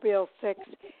 Oldsmobile 6,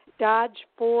 Dodge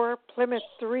 4, Plymouth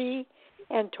 3,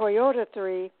 and Toyota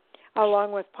 3,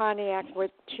 along with Pontiac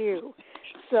with 2.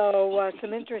 So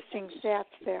some interesting stats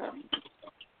there.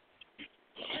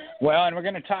 Well, and we're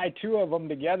going to tie 2 of them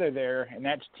together there, and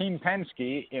that's Team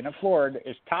Penske in a Ford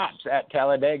is tops at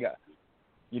Talladega.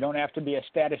 You don't have to be a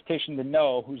statistician to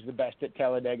know who's the best at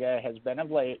Talladega has been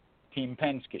of late, Team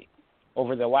Penske.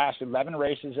 Over the last 11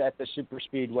 races at the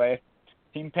Superspeedway,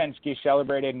 Team Penske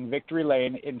celebrated in victory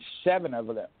lane in 7 of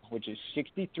them, which is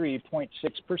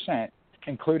 63.6%,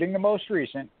 including the most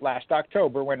recent, last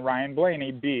October, when Ryan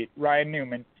Blaney beat Ryan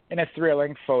Newman in a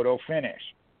thrilling photo finish.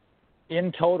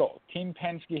 In total, Team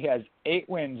Penske has 8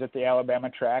 wins at the Alabama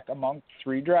track among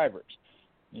 3 drivers.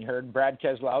 You heard Brad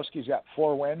Keselowski's got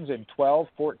 4 wins in 12,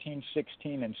 14,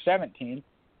 16, and 17,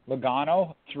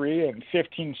 Logano 3 in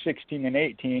 15, 16, and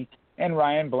 18, and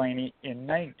Ryan Blaney in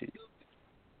 19.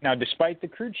 Now, despite the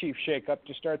crew chief shakeup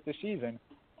to start the season,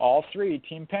 all 3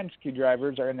 Team Penske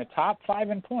drivers are in the top 5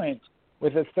 in points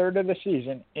with a third of the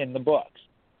season in the books.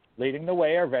 Leading the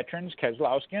way are veterans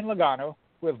Keselowski and Logano,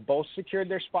 who have both secured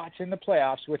their spots in the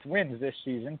playoffs with wins this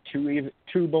season,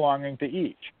 2 belonging to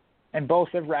each. And both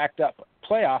have racked up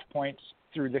playoff points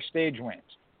through their stage wins.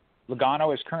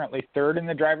 Logano is currently 3rd in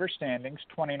the driver's standings,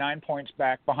 29 points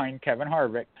back behind Kevin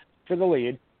Harvick for the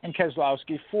lead, and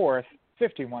Keselowski 4th,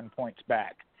 51 points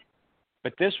back.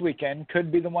 But this weekend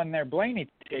could be the one there Blaney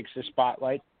takes the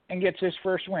spotlight and gets his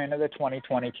first win of the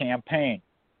 2020 campaign.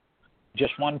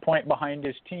 Just 1 point behind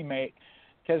his teammate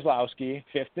Keselowski,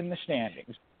 5th in the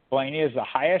standings. Blaney is the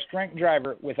highest-ranked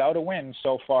driver without a win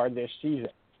so far this season.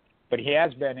 But he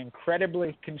has been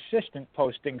incredibly consistent,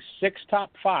 posting 6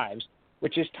 top 5s,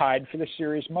 which is tied for the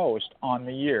series most on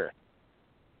the year.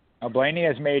 Now, Blaney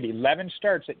has made 11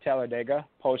 starts at Talladega,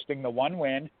 posting the 1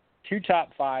 win, 2 top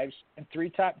 5s, and 3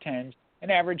 top 10s, an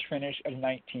average finish of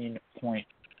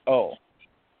 19.0.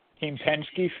 Team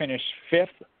Penske finished 5th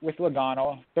with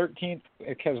Logano, 13th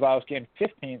with Keselowski, and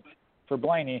 15th for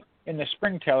Blaney in the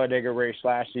spring Talladega race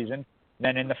last season.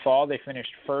 Then in the fall, they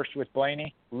finished 1st with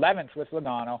Blaney, 11th with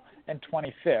Logano, and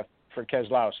 25th for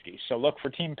Keselowski. So look for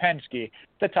Team Penske at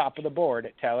the top of the board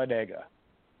at Talladega.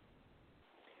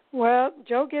 Well,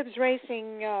 Joe Gibbs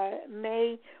Racing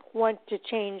may want to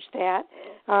change that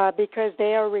because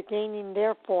they are regaining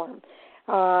their form.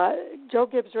 Joe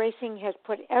Gibbs Racing has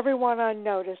put everyone on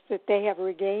notice that they have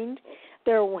regained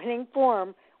their winning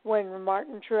form when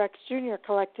Martin Truex Jr.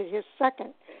 collected his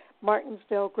 2nd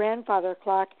Martinsville grandfather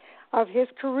clock of his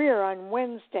career on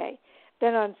Wednesday.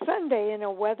 Then on Sunday, in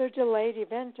a weather-delayed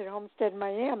event at Homestead,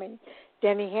 Miami,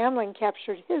 Denny Hamlin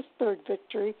captured his 3rd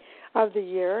victory of the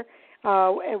year,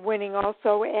 winning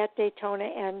also at Daytona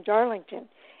and Darlington.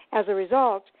 As a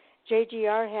result,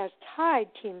 JGR has tied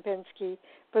Team Penske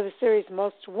for the series'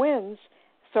 most wins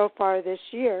so far this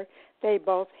year. They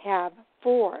both have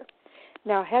 4.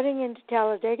 Now, heading into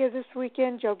Talladega this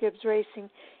weekend, Joe Gibbs Racing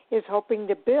is hoping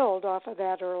to build off of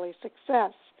that early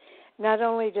success. Not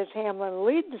only does Hamlin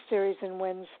lead the series in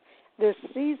wins this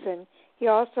season, he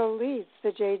also leads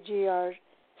the JGR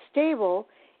stable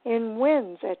in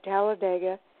wins at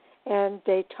Talladega and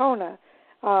Daytona.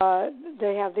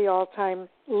 They have the all-time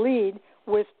lead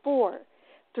with 4.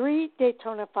 3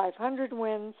 Daytona 500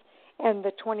 wins and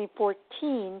the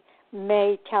 2014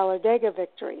 May Talladega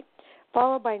victory,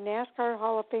 followed by NASCAR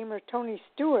Hall of Famer Tony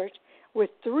Stewart with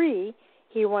 3.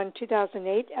 He won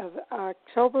 2008 of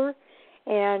October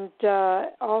and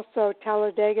also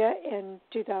Talladega in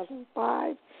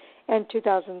 2005 and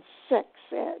 2006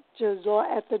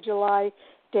 at the July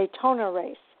Daytona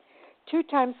race.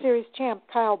 2-time series champ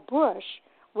Kyle Busch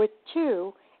with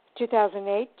 2,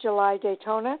 2008 July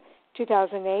Daytona,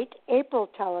 2008 April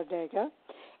Talladega,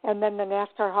 and then the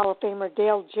NASCAR Hall of Famer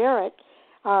Dale Jarrett,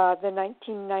 the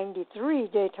 1993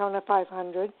 Daytona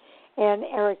 500, and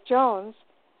Eric Jones,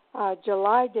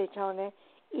 July Daytona,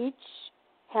 each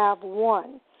have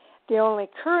won. The only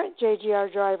current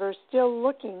JGR driver still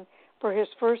looking for his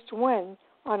first win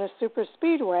on a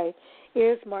superspeedway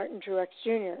is Martin Truex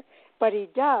Jr., but he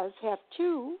does have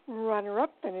 2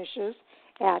 runner-up finishes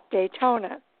at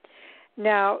Daytona.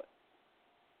 Now,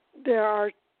 there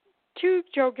are 2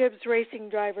 Joe Gibbs Racing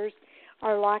drivers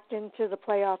are locked into the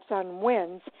playoffs on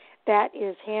wins. That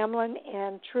is Hamlin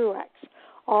and Truex.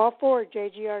 All 4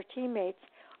 JGR teammates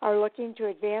are looking to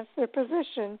advance their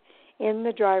position in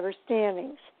the driver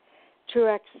standings.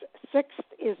 Truex 6th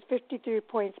is 53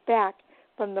 points back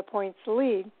from the points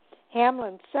lead.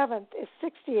 Hamlin 7th is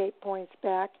 68 points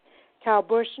back. Kyle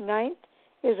Busch 9th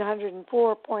is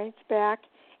 104 points back.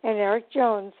 And Eric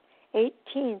Jones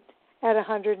 18th at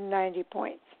 190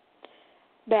 points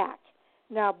back.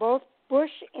 Now, both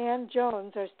Busch and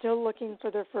Jones are still looking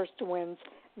for their first wins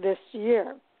this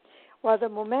year. While the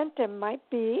momentum might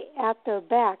be at their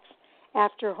backs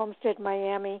after Homestead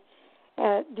Miami,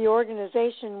 the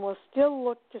organization will still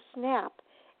look to snap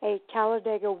a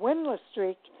Talladega winless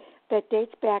streak that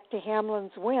dates back to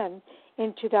Hamlin's win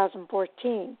in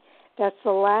 2014. That's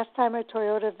the last time a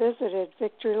Toyota visited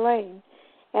Victory Lane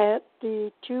at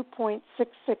the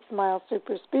 2.66-mile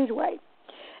superspeedway.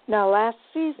 Now, last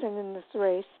season in this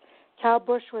race, Kyle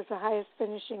Busch was the highest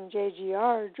finishing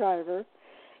JGR driver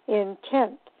in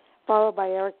 10th, followed by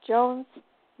Eric Jones,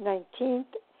 19th,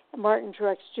 Martin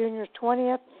Truex Jr.,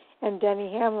 20th, and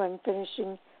Denny Hamlin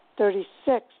finishing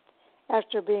 36th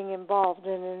after being involved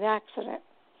in an accident.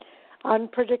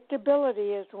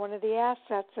 Unpredictability is one of the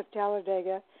assets of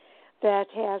Talladega that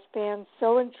has fans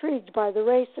so intrigued by the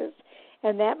races,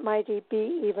 and that might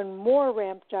be even more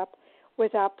ramped up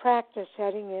without practice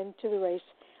heading into the race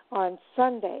on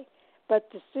Sunday. But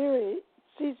the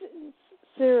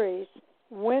series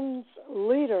wins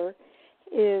leader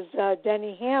is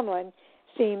Denny Hamlin,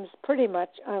 seems pretty much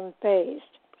unfazed.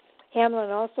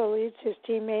 Hamlin also leads his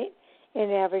teammate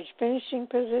in average finishing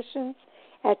positions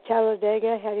at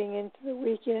Talladega heading into the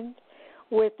weekend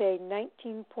with a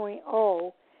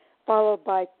 19.0, followed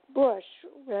by Busch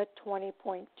at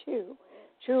 20.2,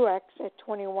 Truex at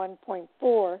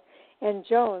 21.4, and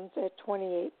Jones at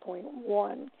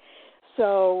 28.1.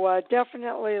 So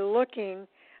definitely looking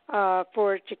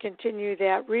for it to continue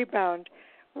that rebound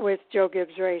with Joe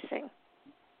Gibbs Racing.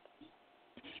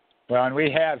 Well, and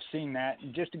we have seen that.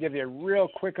 Just to give you a real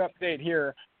quick update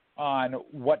here on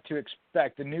what to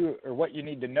expect, what you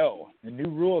need to know, the new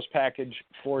rules package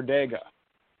for Dega.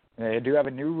 They do have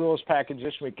a new rules package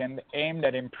this weekend aimed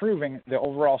at improving the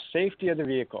overall safety of the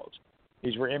vehicles.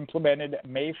 These were implemented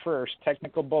May 1st.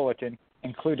 Technical bulletin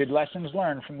included lessons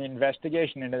learned from the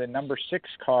investigation into the number 6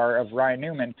 car of Ryan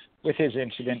Newman with his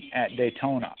incident at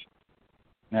Daytona.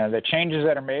 Now, the changes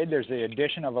that are made, there's the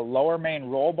addition of a lower main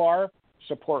roll bar,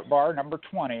 support bar, number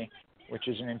 20, which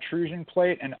is an intrusion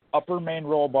plate, and upper main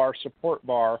roll bar, support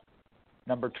bar,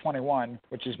 number 21,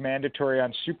 which is mandatory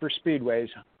on super speedways,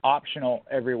 optional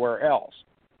everywhere else.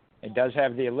 It does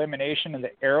have the elimination of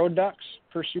the aero ducts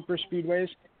for super speedways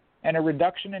and a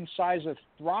reduction in size of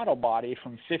throttle body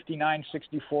from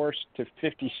 59/64 to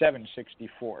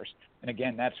 57/64. And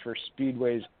again, that's for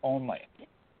speedways only.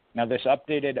 Now, this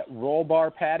updated roll bar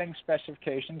padding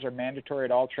specifications are mandatory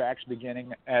at all tracks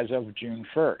beginning as of June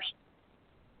 1st.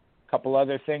 A couple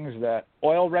other things, the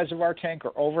oil reservoir tank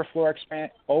or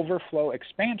overflow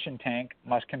expansion tank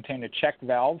must contain a check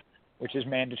valve, which is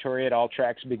mandatory at all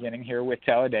tracks beginning here with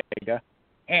Talladega.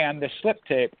 And the slip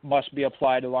tape must be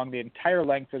applied along the entire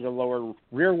length of the lower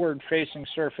rearward-facing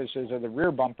surfaces of the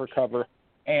rear bumper cover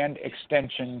and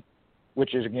extension,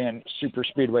 which is, again, super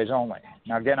speedways only.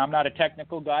 Now, again, I'm not a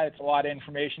technical guy. It's a lot of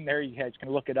information there. You guys can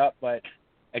look it up. But,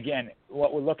 again,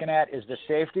 what we're looking at is the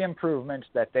safety improvements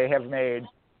that they have made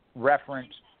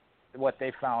reference to what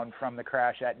they found from the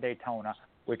crash at Daytona,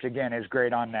 which, again, is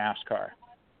great on NASCAR.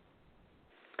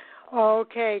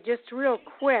 Okay, just real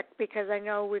quick, because I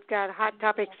know we've got Hot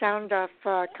Topic Sound Off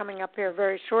coming up here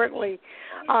very shortly.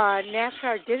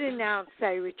 NASCAR did announce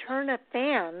a return of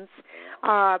fans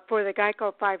for the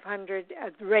Geico 500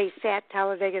 race at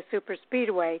Talladega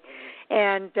Superspeedway.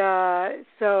 And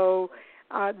so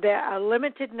a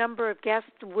limited number of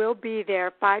guests will be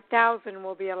there. 5,000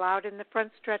 will be allowed in the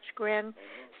front stretch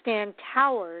grandstand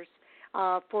towers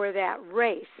for that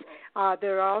race.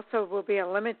 There also will be a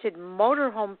limited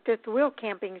motorhome fifth wheel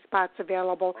camping spots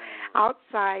available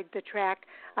outside the track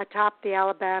atop the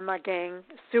Alabama Gang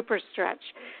Super Stretch.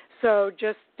 So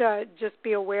just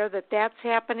be aware that that's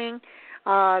happening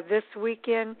this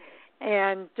weekend.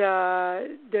 And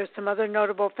there's some other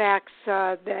notable facts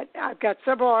that I've got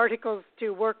several articles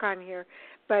to work on here.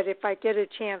 But if I get a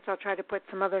chance, I'll try to put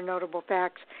some other notable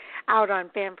facts out on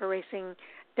Fan4Racing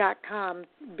NASCAR.com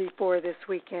before this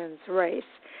weekend's race.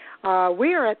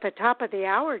 We are at the top of the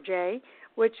hour, Jay,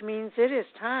 which means it is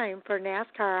time for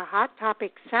NASCAR Hot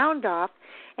Topic Sound Off.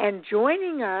 And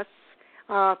joining us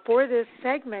for this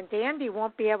segment, Andy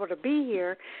won't be able to be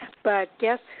here, but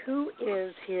guess who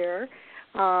is here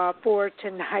for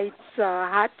tonight's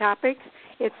Hot Topics?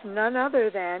 It's none other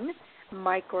than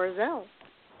Mike Orzel.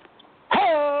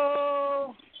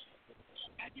 Hello!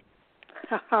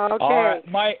 Okay.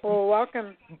 Mike. Well,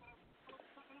 welcome.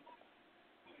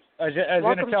 I was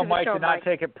going to tell Mike show, to not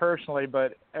take it personally,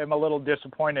 but I'm a little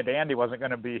disappointed Andy wasn't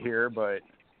going to be here, but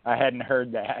I hadn't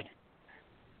heard that.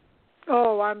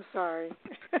 Oh, I'm sorry.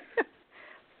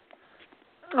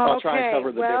 I'll try and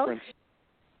cover the difference.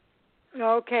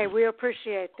 Okay, we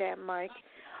appreciate that, Mike.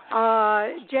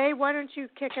 Jay, why don't you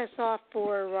kick us off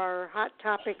for our hot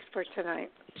topics for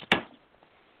tonight?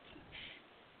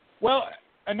 Well,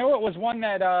 I know it was one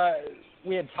that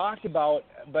we had talked about,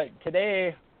 but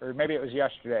today, or maybe it was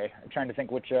yesterday, I'm trying to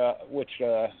think which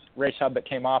race hub it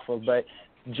came off of, but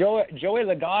Joey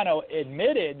Logano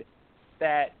admitted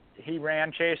that he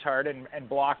ran Chase hard and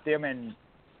blocked him, and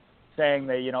saying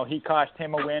that, he cost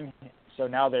him a win, so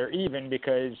now they're even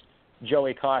because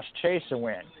Joey cost Chase a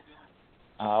win.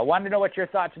 Wanted to know what your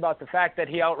thoughts about the fact that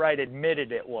he outright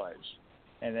admitted it was,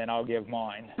 and then I'll give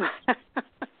mine.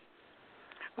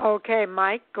 Okay,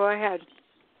 Mike, go ahead.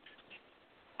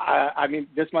 I mean,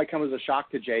 this might come as a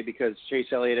shock to Jay because Chase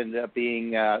Elliott ended up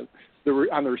being on the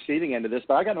receiving end of this,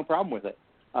 but I got no problem with it.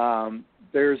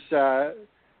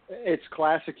 It's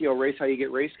classic, race how you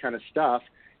get raced kind of stuff.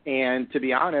 And to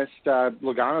be honest,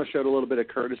 Logano showed a little bit of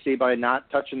courtesy by not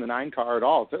touching the 9 car at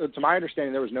all. To my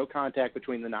understanding, there was no contact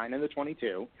between the 9 and the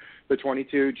 22. The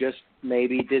 22 just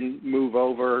maybe didn't move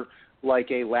over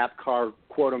like a lap car,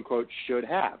 quote unquote, should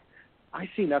have. I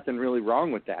see nothing really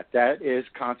wrong with that. That is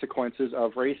consequences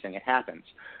of racing. It happens.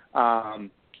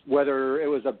 Whether it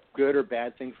was a good or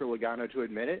bad thing for Logano to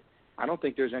admit it, I don't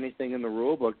think there's anything in the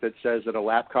rule book that says that a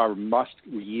lap car must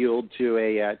yield to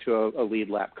a lead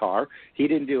lap car. He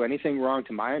didn't do anything wrong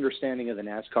to my understanding of the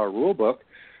NASCAR rule book,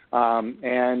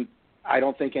 and I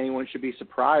don't think anyone should be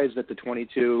surprised that the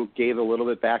 22 gave a little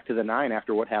bit back to the 9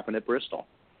 after what happened at Bristol.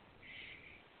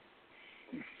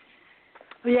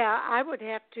 Yeah, I would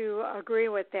have to agree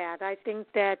with that. I think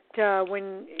that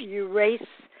when you race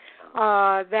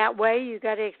that way, you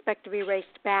got to expect to be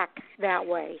raced back that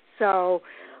way. So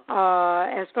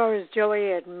as far as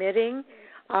Joey admitting,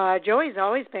 Joey's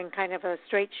always been kind of a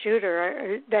straight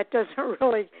shooter. That doesn't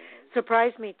really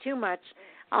surprise me too much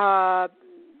about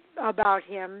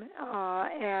him,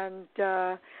 and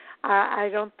I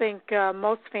don't think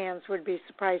most fans would be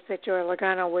surprised that Joey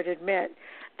Logano would admit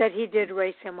that he did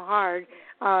race him hard,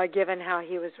 given how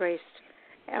he was raced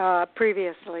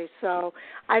previously. So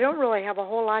I don't really have a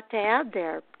whole lot to add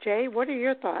there. Jay, what are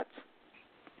your thoughts?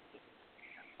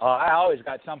 I always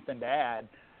got something to add.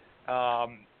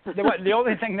 The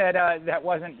only thing that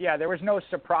wasn't, there was no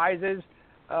surprises.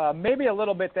 Maybe a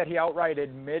little bit that he outright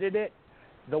admitted it.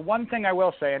 The one thing I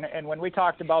will say, and when we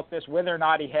talked about this, whether or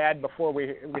not he had before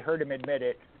we heard him admit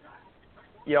it,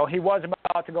 he was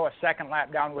about to go a second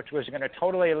lap down, which was going to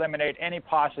totally eliminate any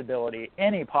possibility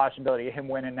of him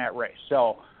winning that race.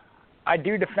 So I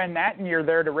do defend that, and you're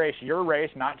there to race your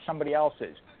race, not somebody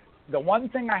else's. The one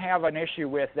thing I have an issue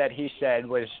with that he said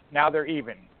was now they're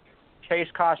even. Chase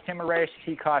cost him a race,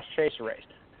 he cost Chase a race.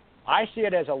 I see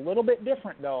it as a little bit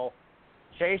different, though.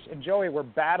 Chase and Joey were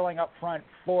battling up front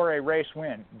for a race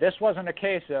win. This wasn't a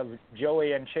case of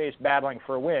Joey and Chase battling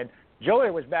for a win.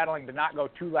 Joey was battling to not go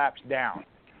 2 laps down.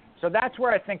 So that's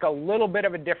where I think a little bit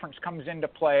of a difference comes into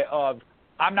play of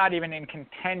I'm not even in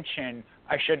contention,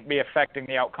 I shouldn't be affecting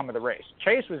the outcome of the race.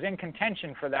 Chase was in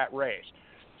contention for that race.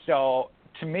 So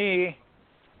to me,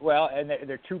 and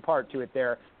there's 2-part to it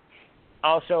there.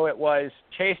 Also, it was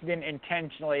Chase didn't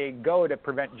intentionally go to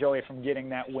prevent Joey from getting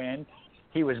that win.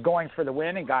 He was going for the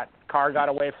win and car got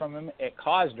away from him. It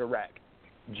caused a wreck.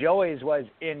 Joey's was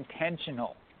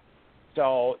intentional.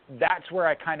 So that's where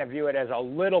I kind of view it as a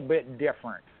little bit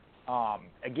different.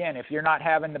 Again, if you're not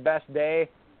having the best day,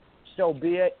 so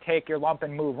be it. Take your lump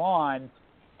and move on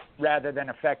rather than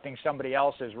affecting somebody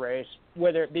else's race,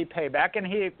 whether it be payback. And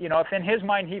he, if in his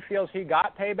mind he feels he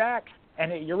got payback,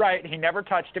 and you're right, he never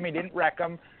touched him, he didn't wreck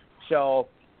him, so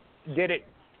did it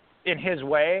in his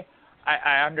way.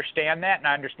 I understand that, and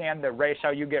I understand the race,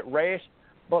 how you get raced.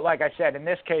 But like I said, in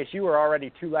this case, you were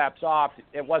already 2 laps off.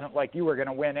 It wasn't like you were going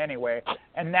to win anyway.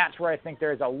 And that's where I think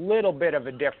there's a little bit of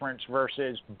a difference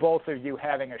versus both of you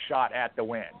having a shot at the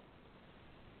win.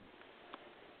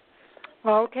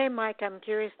 Okay, Mike, I'm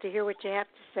curious to hear what you have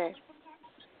to say.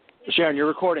 Sharon, you're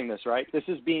recording this, right? This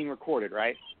is being recorded,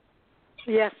 right?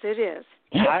 Yes, it is.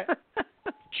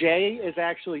 Jay is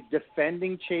actually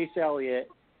defending Chase Elliott,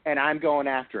 and I'm going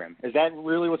after him. Is that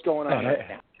really what's going on right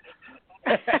now?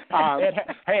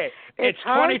 It's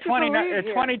 2020. It's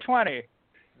 2020.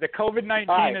 The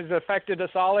COVID-19 has affected us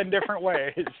all in different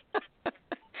ways.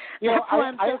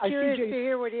 I'm so curious to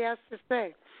hear what he has to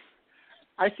say.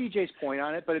 I see Jay's point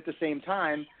on it, but at the same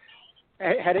time,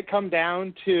 had it come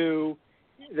down to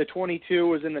the 22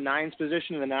 was in the 9's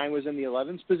position and the 9 was in the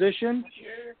 11's position,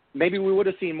 maybe we would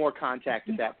have seen more contact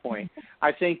at that point.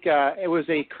 I think it was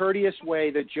a courteous way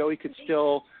that Joey could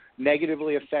still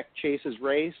negatively affect Chase's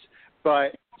race,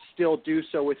 but still do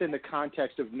so within the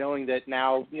context of knowing that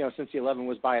now, since the 11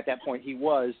 was by at that point, he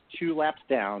was 2 laps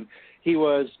down. He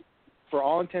was, for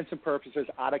all intents and purposes,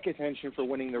 out of contention for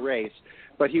winning the race,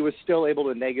 but he was still able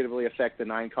to negatively affect the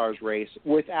 9 car's race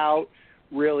without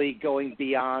really going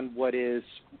beyond what is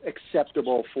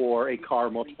acceptable for a car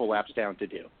multiple laps down to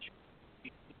do.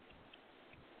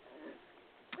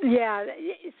 Yeah,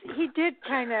 he did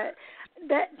kind of.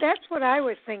 That's what I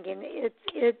was thinking.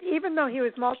 Even though he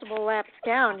was multiple laps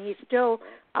down, he still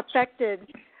affected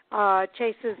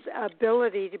Chase's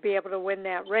ability to be able to win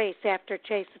that race after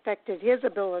Chase affected his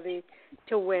ability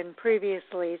to win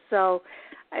previously. So,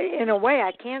 in a way,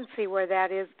 I can see where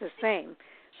that is the same.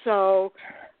 So,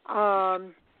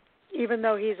 even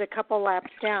though he's a couple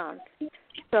laps down,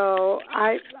 so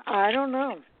I don't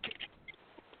know.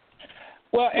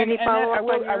 Well, Any follow-up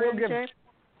on your end, Jay?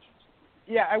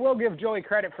 Yeah, I will give Joey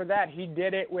credit for that. He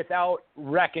did it without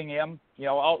wrecking him,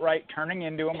 outright turning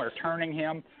into him or turning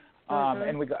him.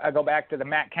 And I go back to the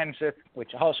Matt Kenseth,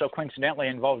 which also coincidentally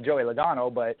involved Joey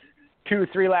Logano, but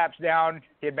 2-3 laps down,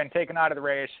 he had been taken out of the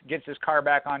race, gets his car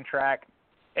back on track.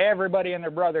 Everybody and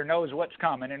their brother knows what's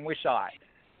coming, and we saw it,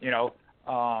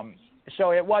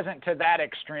 So it wasn't to that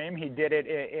extreme. He did it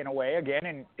in a way, again,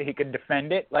 and he could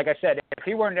defend it. Like I said, if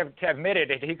he weren't to have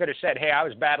admitted it, he could have said, hey, I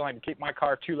was battling to keep my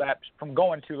car 2 laps from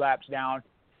going 2 laps down,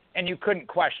 and you couldn't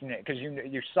question it because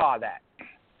you saw that.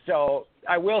 So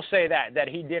I will say that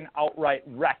he didn't outright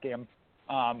wreck him.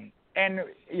 And,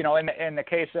 in the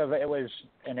case of it was,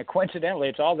 and coincidentally,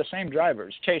 it's all the same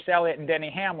drivers, Chase Elliott and Denny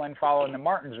Hamlin following the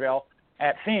Martinsville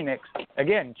at Phoenix.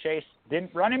 Again, Chase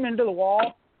didn't run him into the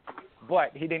wall,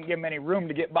 but he didn't give him any room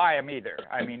to get by him either.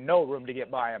 I mean, no room to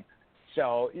get by him.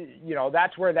 So,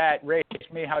 that's where that race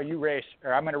me how you race,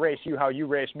 or I'm going to race you how you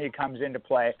race me comes into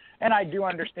play. And I do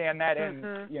understand that, and,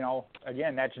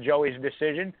 again, that's Joey's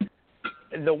decision.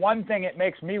 The one thing it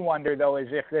makes me wonder, though, is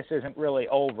if this isn't really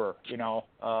over,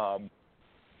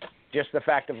 just the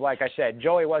fact of, like I said,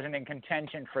 Joey wasn't in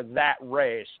contention for that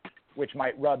race, which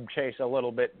might rub Chase a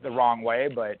little bit the wrong way,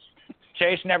 but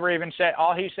Chase never even said,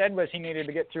 all he said was he needed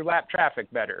to get through lap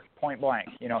traffic better, point blank.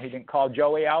 He didn't call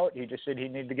Joey out. He just said he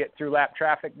needed to get through lap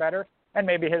traffic better, and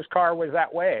maybe his car was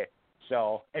that way.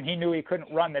 So, and he knew he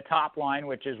couldn't run the top line,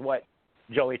 which is what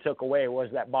Joey took away, was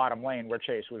that bottom lane where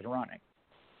Chase was running.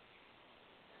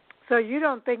 So you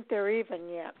don't think they're even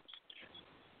yet?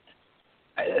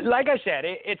 Like I said,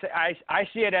 I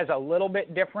see it as a little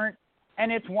bit different, and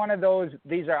it's one of those,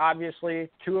 these are obviously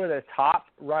 2 of the top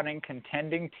running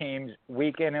contending teams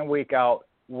week in and week out.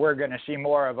 We're going to see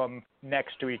more of them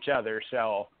next to each other,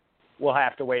 so we'll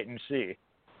have to wait and see.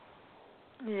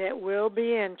 It will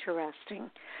be interesting.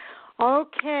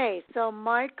 Okay, so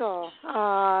Michael,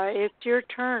 it's your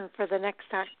turn for the next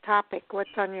topic. What's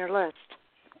on your list?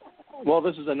 Well,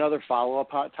 this is another follow-up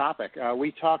hot topic.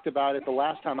 We talked about it the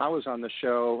last time I was on the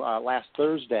show last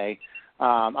Thursday.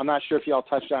 I'm not sure if y'all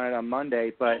touched on it on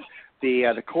Monday, but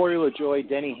the Corey LaJoie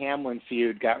Denny Hamlin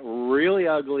feud got really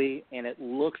ugly, and it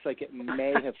looks like it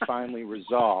may have finally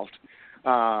resolved.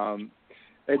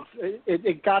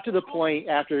 It got to the point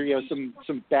after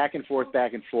some back and forth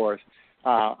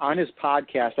on his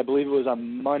podcast. I believe it was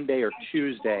on Monday or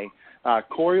Tuesday.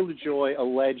 Corey LaJoie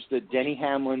alleged that Denny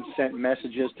Hamlin sent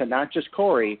messages to not just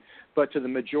Corey, but to the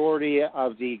majority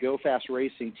of the Go Fast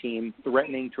Racing team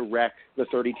threatening to wreck the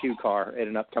 32 car at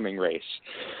an upcoming race.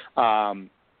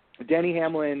 Denny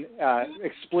Hamlin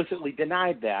explicitly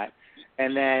denied that,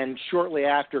 and then shortly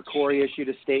after, Corey issued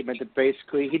a statement that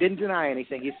basically he didn't deny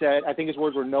anything. He said, I think his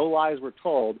words were, no lies were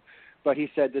told, but he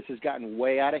said this has gotten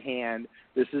way out of hand.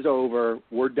 This is over.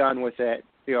 We're done with it.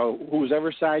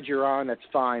 Whoever side you're on, that's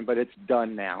fine, but it's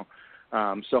done now.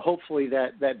 So hopefully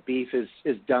that beef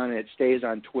is done and it stays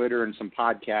on Twitter and some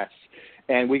podcasts.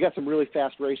 And we got some really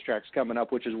fast racetracks coming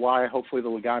up, which is why hopefully the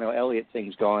Logano-Elliott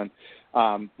thing's going.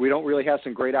 We don't really have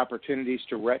some great opportunities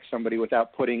to wreck somebody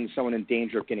without putting someone in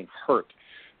danger of getting hurt.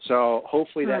 So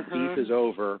hopefully that beef is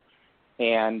over.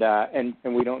 and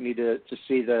we don't need to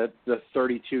see the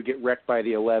 32 get wrecked by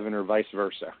the 11 or vice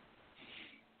versa.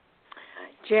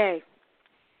 Jay.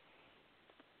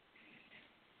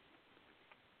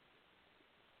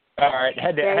 All right,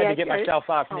 had to get myself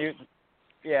off mute.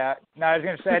 Yeah, no, I was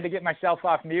going to say I had to get myself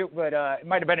off mute, but it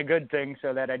might have been a good thing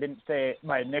so that I didn't say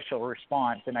my initial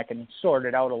response and I can sort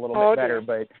it out a little bit better.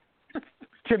 But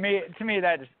to me,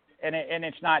 that's and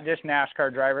it's not just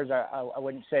NASCAR drivers. I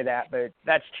wouldn't say that, but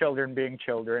that's children being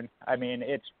children. I mean,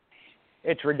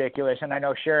 it's ridiculous, and I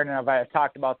know Sharon and I have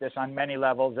talked about this on many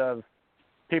levels. Of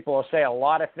people will say a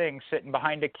lot of things sitting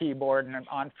behind a keyboard and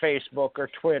on Facebook or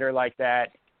Twitter like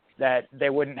that they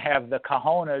wouldn't have the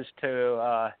cojones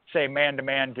to say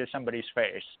man-to-man to somebody's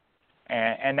face.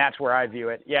 And that's where I view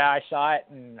it. Yeah, I saw it,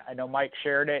 and I know Mike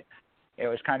shared it. It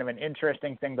was kind of an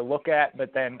interesting thing to look at,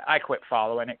 but then I quit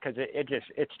following it because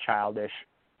it's childish.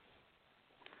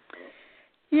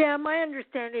 Yeah, my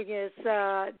understanding is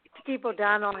Steve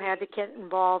O'Donnell had to get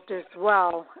involved as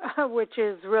well, which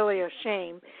is really a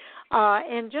shame.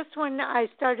 And just when I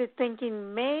started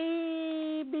thinking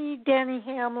maybe Denny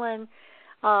Hamlin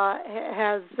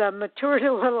has matured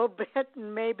a little bit,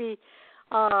 and maybe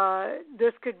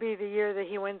this could be the year that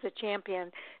he wins a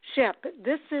championship.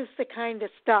 This is the kind of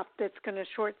stuff that's going to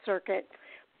short-circuit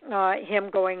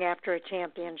him going after a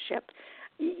championship.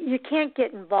 You can't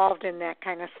get involved in that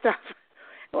kind of stuff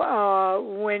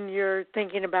when you're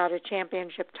thinking about a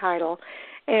championship title.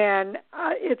 And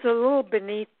it's a little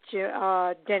beneath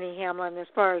Denny Hamlin, as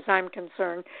far as I'm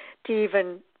concerned, to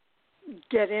even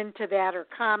get into that or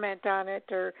comment on it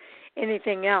or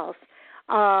anything else.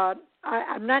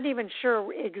 I'm not even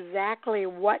sure exactly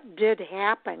what did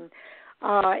happen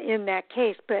in that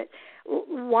case, but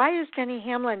why is Denny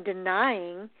Hamlin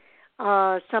denying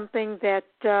something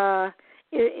that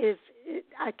is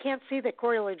I can't see that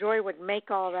Corey LaJoie would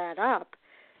make all that up.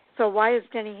 So why is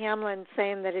Denny Hamlin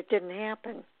saying that it didn't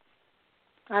happen?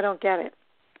 I don't get it.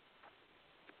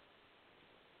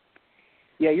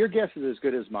 Yeah, your guess is as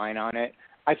good as mine on it.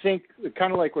 I think,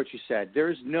 kind of like what you said,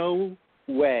 there's no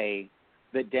way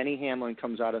that Denny Hamlin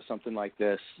comes out of something like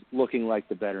this looking like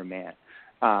the better man.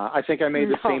 I think I made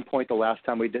the same point the last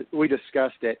time we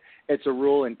discussed it. It's a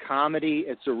rule in comedy.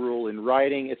 It's a rule in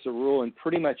writing. It's a rule in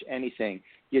pretty much anything.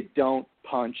 You don't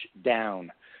punch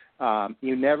down.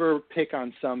 You never pick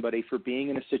on somebody for being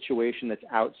in a situation that's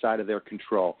outside of their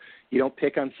control. You don't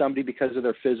pick on somebody because of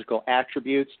their physical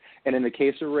attributes. And in the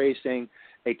case of racing,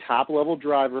 a top-level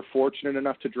driver fortunate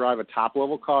enough to drive a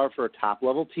top-level car for a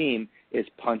top-level team is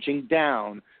punching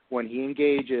down when he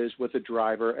engages with a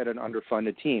driver at an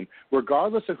underfunded team.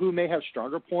 Regardless of who may have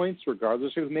stronger points,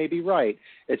 regardless of who may be right,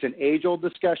 it's an age-old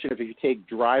discussion. If you take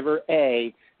driver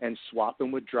A and swap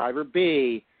him with driver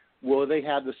B, will they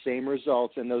have the same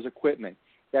results in those equipment?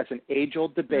 That's an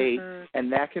age-old debate,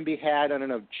 and that can be had on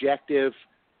an objective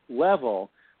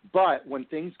level. But when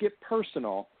things get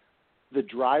personal, the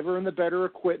driver in the better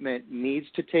equipment needs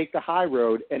to take the high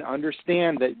road and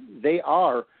understand that they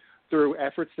are, through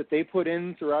efforts that they put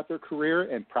in throughout their career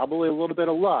and probably a little bit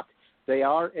of luck, they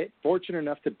are fortunate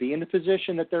enough to be in the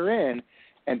position that they're in,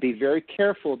 and be very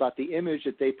careful about the image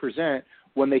that they present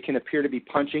when they can appear to be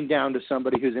punching down to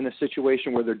somebody who's in a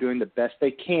situation where they're doing the best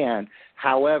they can.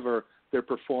 However, their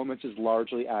performance is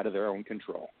largely out of their own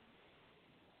control.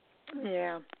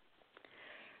 Yeah,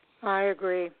 I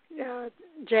agree.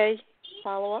 Jay,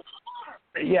 follow up?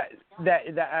 Yeah,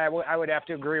 I would have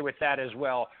to agree with that as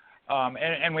well.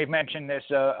 And we've mentioned this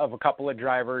of a couple of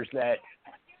drivers that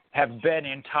have been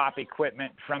in top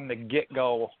equipment from the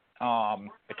get-go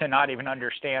to not even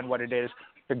understand what it is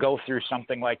to go through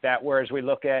something like that. Whereas we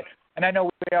look at, and I know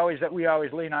we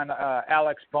always lean on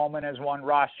Alex Bowman as one,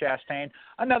 Ross Chastain.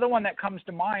 Another one that comes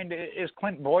to mind is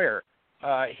Clint Boyer.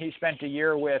 He spent a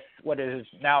year with what is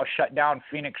now shut down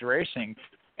Phoenix Racing,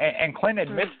 and Clint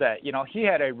admits that, you know, he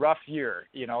had a rough year.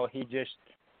 You know,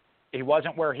 he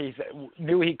wasn't where he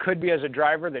knew he could be as a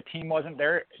driver. The team wasn't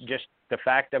there. Just the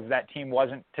fact of that team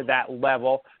wasn't to that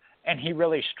level. And he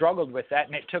really struggled with that,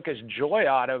 and it took his joy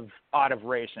out of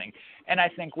racing. And I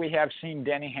think we have seen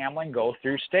Denny Hamlin go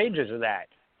through stages of that.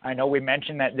 I know we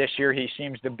mentioned that this year he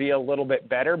seems to be a little bit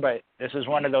better, but this is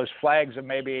one of those flags of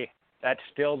maybe that's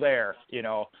still there, you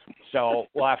know. So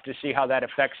we'll have to see how that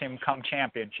affects him come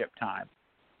championship time.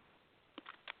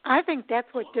 I think that's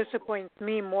what disappoints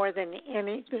me more than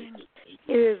anything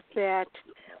is that,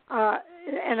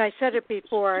 and I said it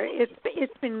before,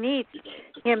 it's beneath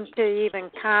him to even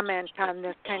comment on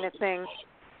this kind of thing,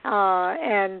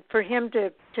 and for him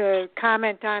to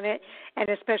comment on it, and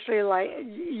especially like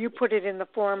you put it in the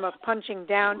form of punching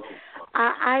down,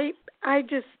 I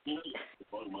just,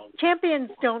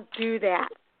 champions don't do that.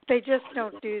 They just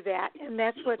don't do that, and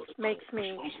that's what makes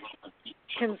me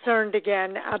concerned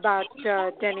again about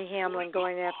Denny Hamlin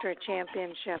going after a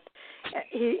championship.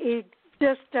 He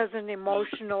just doesn't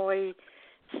emotionally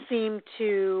seem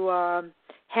to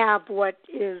have what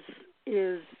is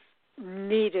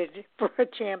needed for a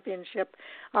championship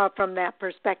from that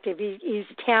perspective. He's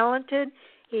talented.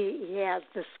 He has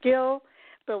the skill,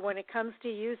 but when it comes to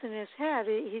using his head,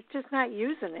 he's just not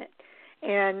using it,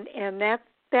 and that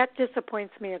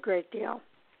disappoints me a great deal.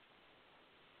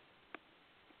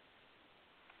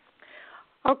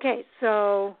 Okay,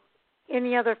 so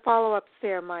any other follow-ups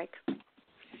there, Mike?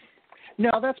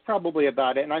 No, that's probably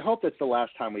about it, and I hope that's the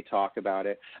last time we talk about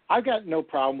it. I've got no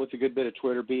problem with a good bit of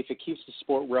Twitter beef. It keeps the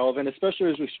sport relevant,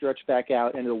 especially as we stretch back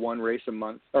out into the one race a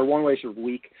month or one race a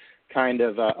week kind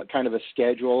of a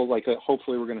schedule,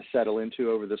 hopefully we're going to settle into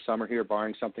over the summer here,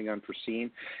 barring something unforeseen.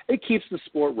 It keeps the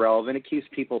sport relevant. It keeps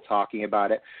people talking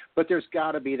about it. But there's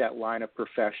got to be that line of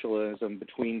professionalism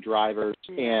between drivers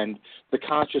and the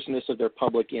consciousness of their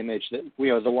public image that,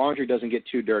 the laundry doesn't get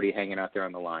too dirty hanging out there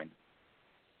on the line.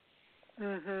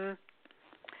 Mhm.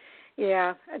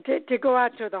 Yeah, to go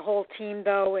out to the whole team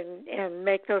though and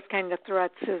make those kind of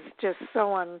threats is just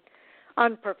so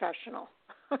unprofessional.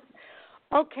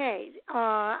 Okay,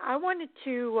 I wanted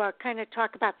to kind of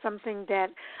talk about something that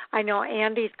I know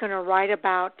Andy's going to write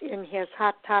about in his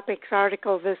Hot Topics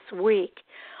article this week,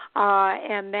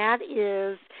 and that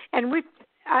is, and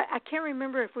I can't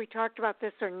remember if we talked about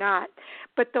this or not,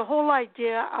 but the whole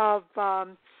idea of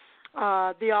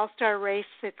the All-Star race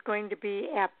that's going to be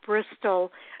at Bristol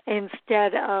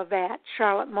instead of at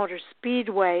Charlotte Motor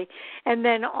Speedway, and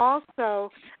then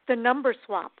also the number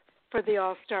swap for the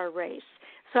All-Star race.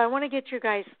 So I want to get your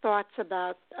guys' thoughts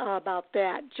about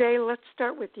that. Jay, let's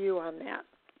start with you on that.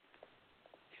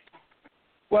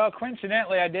 Well,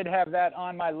 coincidentally, I did have that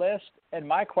on my list, and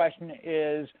my question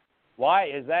is, why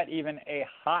is that even a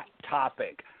hot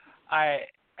topic? I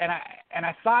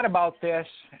thought about this,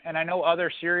 and I know other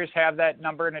series have that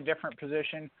number in a different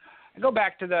position. I go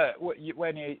back to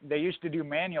when they used to do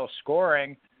manual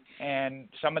scoring, and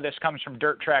some of this comes from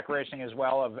dirt track racing as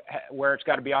well, of where it's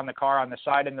got to be on the car, on the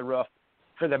side, and the roof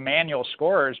for the manual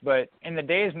scorers. But in the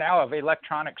days now of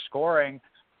electronic scoring,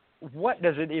 what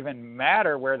does it even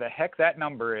matter where the heck that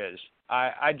number is?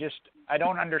 I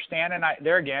don't understand. And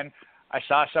there again, I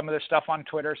saw some of the stuff on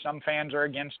Twitter. Some fans are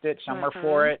against it. Some are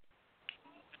for it.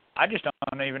 I just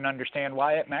don't even understand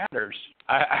why it matters.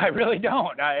 I really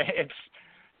don't. It's,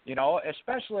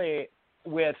 especially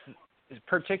with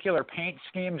particular paint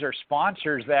schemes or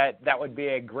sponsors that would be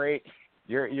a great,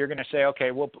 you're going to say,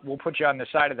 okay, we'll put you on the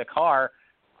side of the car.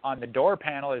 On the door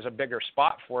panel is a bigger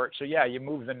spot for it. So yeah, you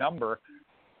move the number.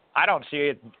 I don't see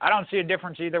it. I don't see a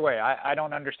difference either way. I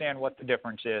don't understand what the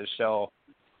difference is. So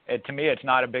to me, it's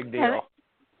not a big deal.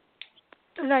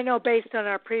 And I know based on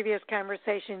our previous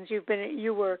conversations,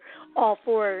 you were all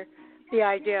for the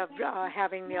idea of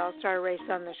having the All-Star race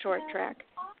on the short track.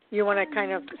 You want to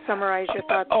kind of summarize your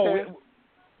thoughts there?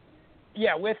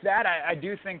 Yeah, with that, I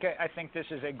think this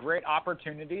is a great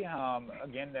opportunity.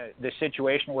 Again, the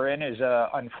situation we're in is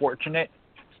unfortunate.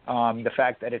 The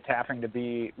fact that it's having to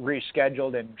be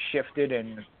rescheduled and shifted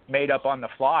and made up on the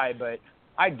fly. But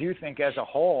I do think as a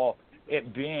whole,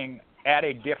 it being at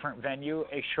a different venue,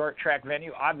 a short track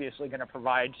venue, obviously going to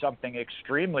provide something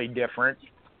extremely different.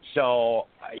 So,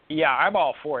 yeah, I'm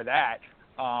all for that.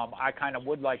 I kind of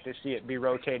would like to see it be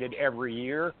rotated every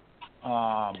year.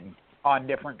 On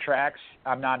different tracks.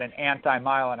 I'm not an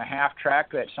anti-mile-and-a-half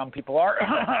track that some people are.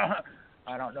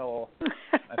 I don't know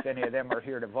if any of them are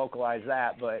here to vocalize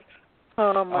that, but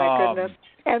oh my goodness!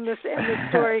 And the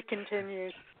story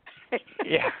continues.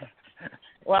 Yeah.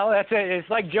 Well, that's it. It's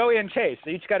like Joey and Chase.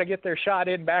 They each got to get their shot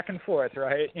in back and forth,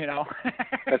 right?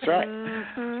 That's right.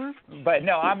 Mm-hmm. But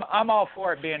no, I'm all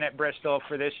for it being at Bristol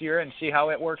for this year and see how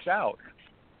it works out.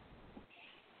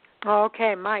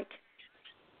 Okay, Mike.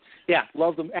 Yeah,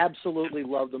 absolutely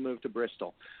love the move to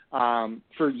Bristol.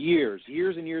 For years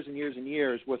and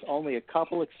years, with only a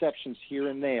couple exceptions here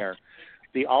and there,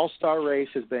 the All-Star race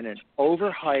has been an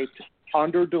overhyped,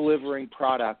 under-delivering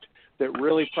product that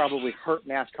really probably hurt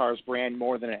NASCAR's brand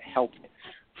more than it helped it.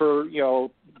 For,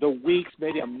 the weeks,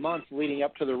 maybe a month leading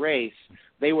up to the race,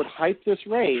 they would hype this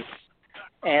race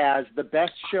as the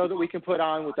best show that we can put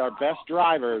on with our best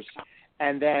drivers,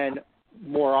 and then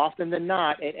more often than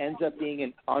not, it ends up being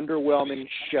an underwhelming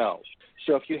show.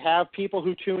 So if you have people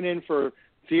who tune in for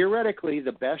theoretically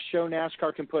the best show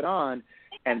NASCAR can put on,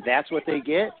 and that's what they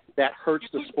get, that hurts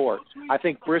the sport. I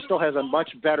think Bristol has a much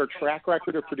better track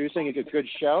record of producing a good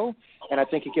show, and I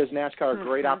think it gives NASCAR a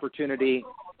great opportunity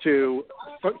to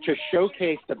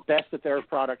showcase the best that their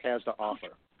product has to offer.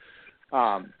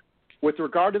 With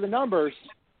regard to the numbers,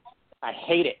 I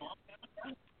hate it.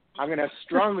 I'm going to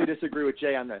strongly disagree with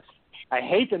Jay on this. I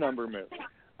hate the number move.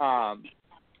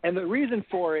 And the reason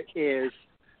for it is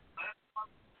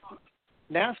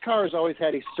NASCAR has always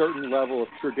had a certain level of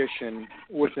tradition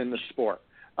within the sport.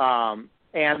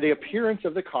 And the appearance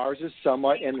of the cars is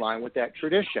somewhat in line with that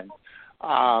tradition.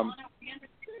 I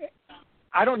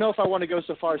don't know if I want to go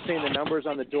so far as saying the numbers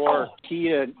on the door are key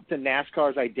to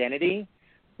NASCAR's identity,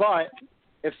 but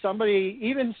if somebody,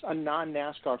 even a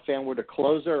non-NASCAR fan, were to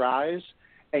close their eyes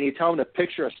and you tell them to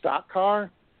picture a stock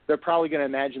car, they're probably going to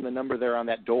imagine the number there on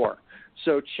that door.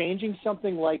 So changing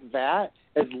something like that,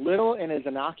 as little and as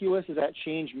innocuous as that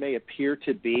change may appear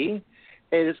to be,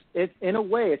 in a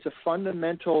way, it's a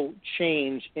fundamental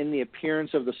change in the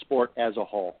appearance of the sport as a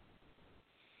whole.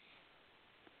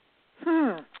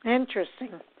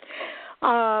 Interesting.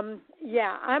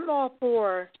 Yeah, I'm all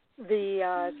for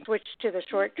the switch to the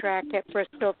short track at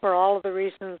Bristol for all of the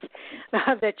reasons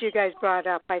that you guys brought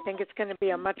up. I think it's going to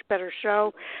be a much better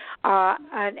show.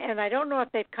 And I don't know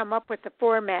if they've come up with the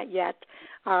format yet.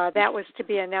 That was to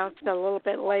be announced a little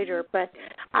bit later. But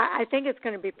I think it's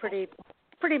going to be pretty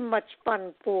much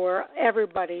fun for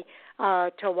everybody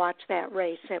to watch that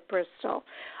race at Bristol.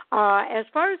 As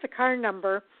far as the car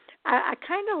number, I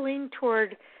kind of lean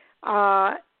toward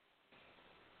Aunt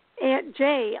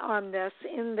Jay on this,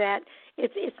 in that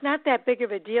it's not that big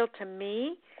of a deal to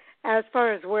me as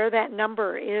far as where that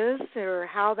number is or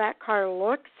how that car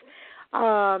looks.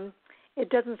 It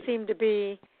doesn't seem to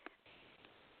be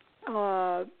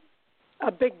a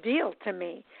big deal to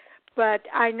me. But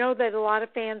I know that a lot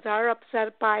of fans are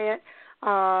upset by it.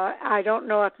 I don't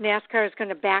know if NASCAR is going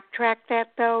to backtrack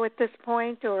that, though, at this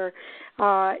point, or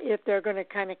if they're going to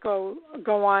kind of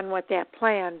go on with that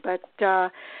plan. But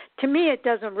to me, it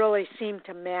doesn't really seem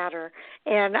to matter.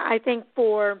 And I think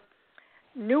for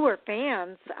newer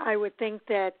fans, I would think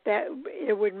that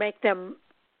it would make them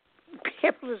be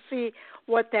able to see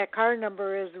what that car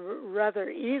number is rather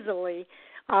easily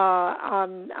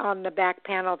on the back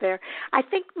panel there. I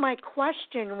think my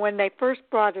question when they first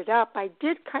brought it up, I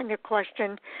did kind of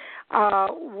question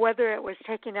whether it was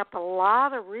taking up a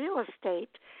lot of real estate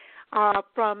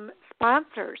from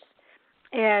sponsors.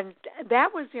 And that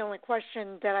was the only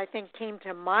question that I think came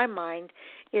to my mind,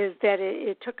 is that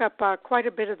it took up quite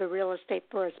a bit of the real estate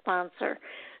for a sponsor.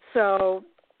 So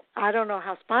I don't know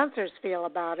how sponsors feel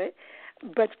about it,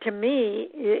 but to me,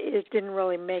 it didn't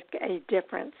really make a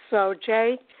difference. So,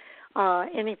 Jay,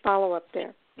 any follow-up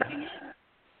there?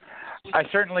 I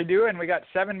certainly do, and we got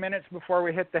 7 minutes before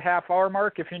we hit the half-hour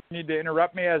mark. If you need to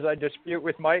interrupt me as I dispute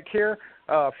with Mike here,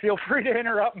 feel free to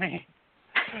interrupt me.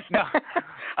 No,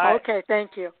 okay,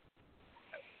 thank you.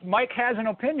 Mike has an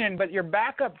opinion, but your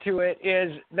backup to it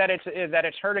is that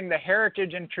it's hurting the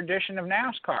heritage and tradition of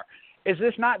NASCAR. Is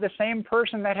this not the same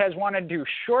person that has wanted to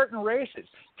shorten races,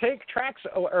 take tracks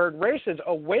or races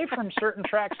away from certain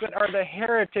tracks that are the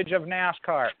heritage of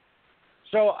NASCAR?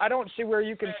 So I don't see where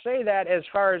you can say that as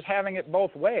far as having it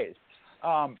both ways.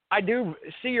 I do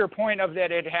see your point of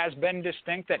that it has been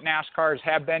distinct that NASCARs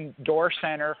have been door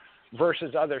center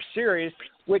versus other series,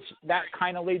 which that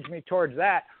kind of leads me towards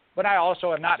that. But I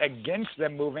also am not against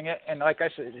them moving it. And like I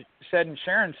said and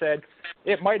Sharon said,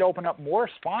 it might open up more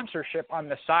sponsorship on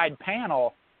the side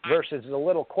panel versus the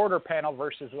little quarter panel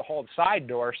versus the whole side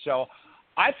door. So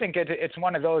I think it's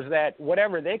one of those that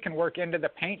whatever they can work into the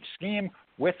paint scheme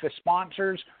with the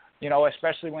sponsors, you know,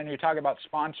 especially when you talk about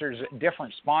sponsors,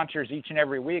 different sponsors each and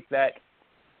every week, that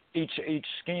each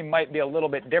scheme might be a little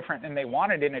bit different and they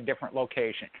want it in a different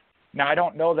location. Now, I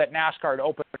don't know that NASCAR would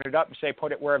open it up and say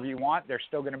put it wherever you want. There's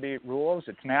still going to be rules.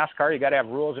 It's NASCAR. You got to have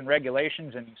rules and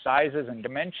regulations and sizes and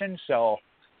dimensions. So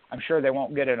I'm sure they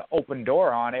won't get an open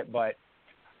door on it. But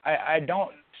I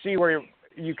don't see where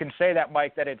you can say that,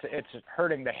 Mike, that it's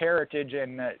hurting the heritage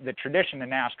and the tradition of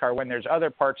NASCAR when there's other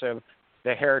parts of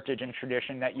the heritage and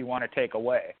tradition that you want to take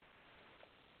away.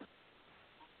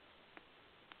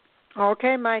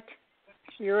 Okay, Mike.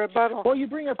 Your rebuttal. Well, you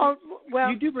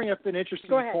do bring up an interesting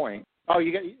point. Oh,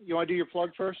 you want to do your plug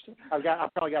first? I've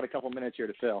probably got a couple minutes here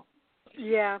to fill.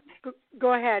 Yeah,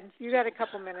 go ahead. You got a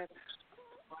couple minutes.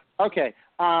 Okay.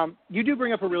 You do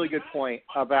bring up a really good point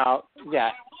about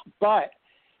that, but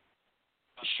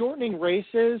shortening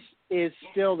races is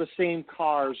still the same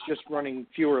cars, just running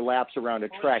fewer laps around a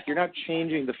track. You're not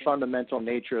changing the fundamental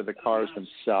nature of the cars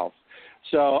themselves.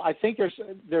 So I think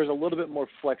there's a little bit more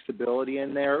flexibility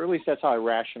in there, or at least that's how I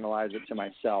rationalize it to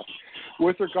myself.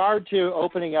 With regard to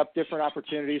opening up different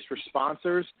opportunities for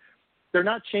sponsors, they're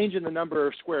not changing the number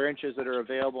of square inches that are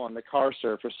available on the car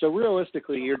surface. So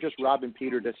realistically, you're just robbing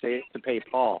Peter to pay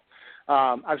Paul.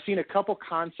 I've seen a couple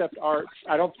concept arts.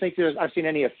 I don't think I've seen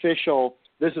any official,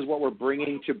 this is what we're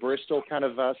bringing to Bristol kind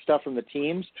of stuff from the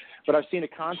teams. But I've seen a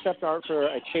concept art for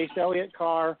a Chase Elliott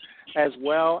car, as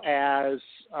well as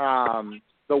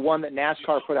the one that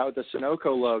NASCAR put out with the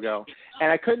Sunoco logo.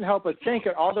 And I couldn't help but think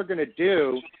that all they're going to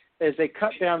do is they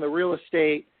cut down the real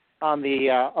estate on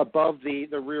the above the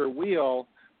rear wheel,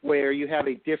 where you have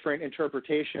a different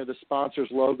interpretation of the sponsor's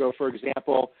logo. For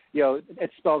example,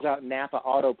 it spells out Napa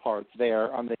Auto Parts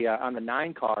there on the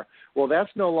 9 car. Well,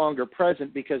 that's no longer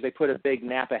present because they put a big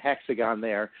Napa hexagon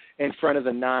there in front of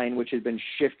the 9, which has been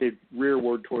shifted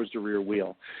rearward towards the rear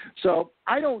wheel. So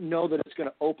I don't know that it's going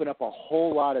to open up a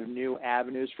whole lot of new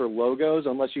avenues for logos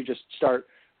unless you just start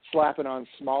slapping on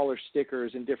smaller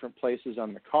stickers in different places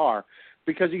on the car.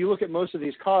 Because you look at most of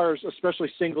these cars,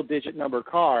 especially single-digit number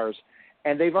cars,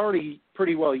 and they've already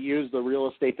pretty well used the real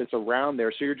estate that's around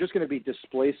there. So you're just going to be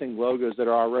displacing logos that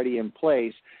are already in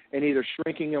place and either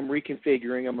shrinking them,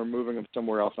 reconfiguring them, or moving them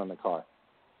somewhere else on the car.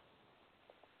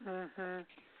 Mm-hmm.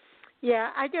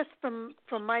 Yeah, I guess from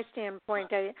my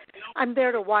standpoint, I'm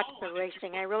there to watch the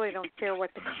racing. I really don't care what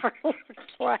the car looks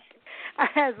like.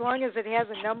 As long as it has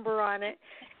a number on it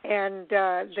and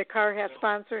the car has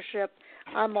sponsorship,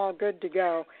 I'm all good to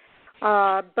go.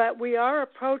 But we are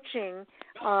approaching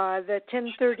the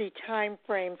 10:30 time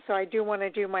frame, so I do want to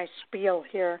do my spiel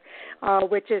here,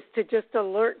 which is to just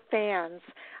alert fans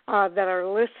that are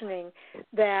listening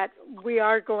that we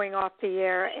are going off the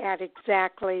air at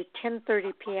exactly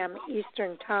 10:30 p.m.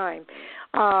 Eastern Time.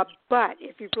 But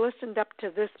if you've listened up to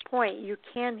this point, you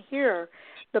can hear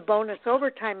the bonus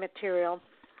overtime material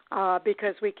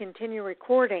because we continue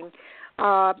recording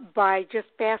by just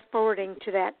fast-forwarding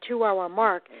to that 2-hour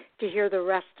mark to hear the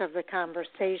rest of the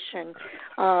conversation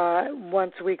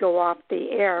once we go off the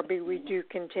air, but we do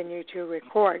continue to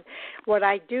record. What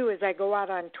I do is I go out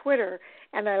on Twitter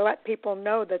and I let people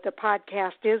know that the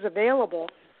podcast is available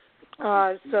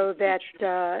so that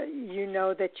you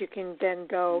know that you can then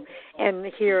go and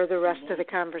hear the rest of the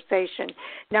conversation.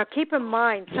 Now, keep in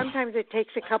mind, sometimes it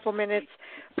takes a couple minutes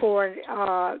for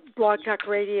Blog Talk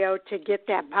Radio to get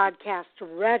that podcast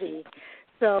ready,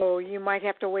 so you might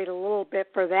have to wait a little bit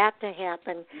for that to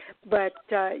happen, but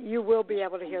you will be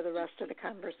able to hear the rest of the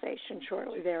conversation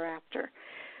shortly thereafter.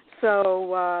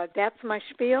 So that's my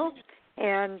spiel,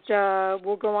 and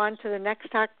we'll go on to the next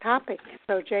topic.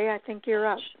 So, Jay, I think you're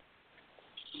up.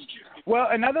 Well,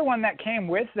 another one that came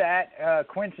with that,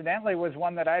 coincidentally, was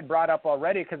one that I had brought up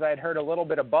already because I had heard a little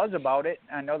bit of buzz about it.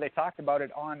 I know they talked about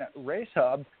it on Race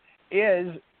Hub, is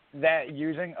that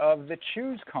using of the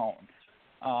choose cone.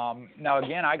 Now,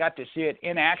 again, I got to see it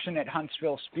in action at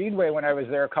Huntsville Speedway when I was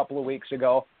there a couple of weeks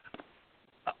ago.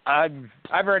 I've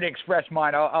already expressed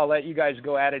mine. I'll let you guys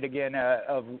go at it again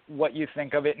of what you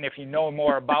think of it, and if you know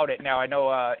more about it now. I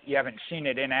know you haven't seen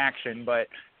it in action, but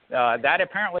that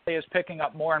apparently is picking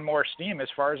up more and more steam as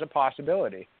far as a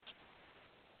possibility.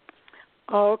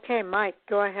 Okay, Mike,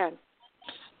 go ahead.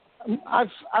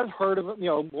 I've heard of it,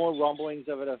 more rumblings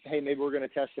of it of, hey, maybe we're going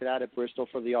to test it out at Bristol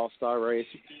for the All-Star race.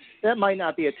 That might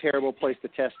not be a terrible place to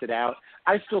test it out.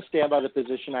 I still stand by the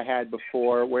position I had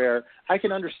before where I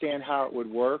can understand how it would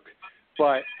work,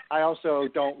 but I also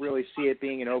don't really see it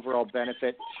being an overall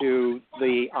benefit to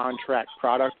the on-track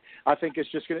product. I think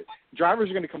it's just drivers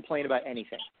are going to complain about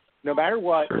anything. No matter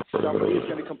what, somebody is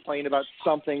going to complain about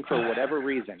something for whatever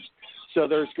reason. So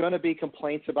there's going to be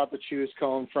complaints about the choose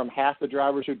cone from half the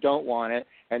drivers who don't want it,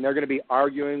 and they're going to be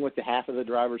arguing with the half of the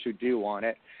drivers who do want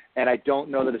it. And I don't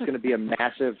know that it's going to be a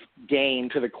massive gain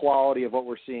to the quality of what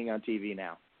we're seeing on TV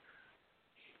now.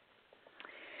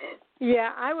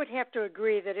 Yeah, I would have to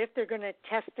agree that if they're going to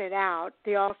test it out,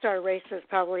 the All-Star race is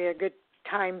probably a good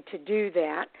time to do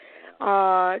that,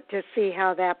 to see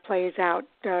how that plays out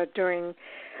during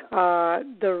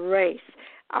the race.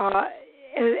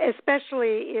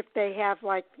 Especially if they have,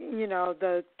 like,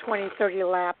 the 20, 30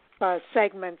 lap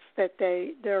segments that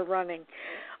they're running.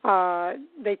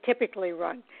 They typically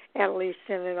run, at least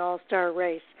in an all-star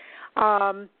race.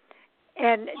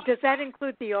 And does that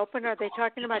include the Open? Are they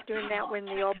talking about doing that when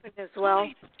the Open as well,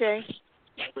 Jay?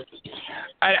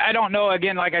 I don't know.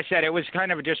 Again, like I said, it was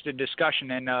kind of just a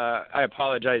discussion, and I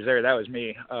apologize there. That was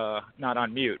me, not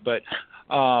on mute. But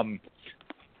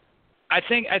I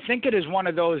think it is one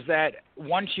of those that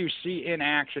once you see in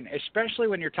action, especially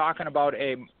when you're talking about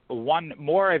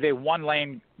more of a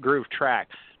one-lane groove track,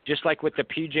 just like with the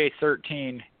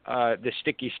PJ13, the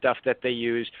sticky stuff that they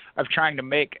use of trying to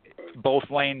make both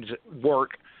lanes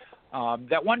work.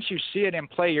 that once you see it in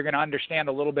play, you're going to understand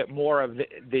a little bit more of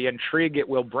the intrigue it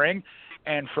will bring.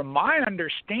 And from my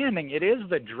understanding, it is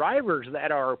the drivers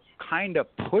that are kind of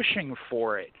pushing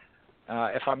for it,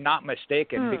 if I'm not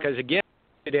mistaken, because, again,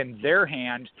 it's in their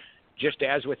hands, just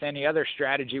as with any other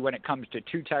strategy when it comes to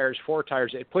 2 tires, 4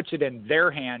 tires, it puts it in their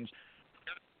hands.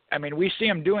 I mean, we see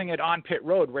them doing it on pit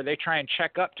road where they try and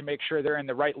check up to make sure they're in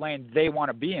the right lane they want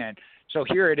to be in. So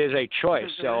here it is a choice.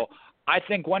 So I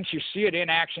think once you see it in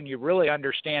action, you really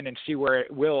understand and see where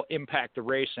it will impact the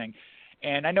racing.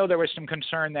 And I know there was some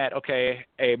concern that, okay,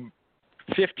 a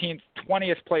 15th,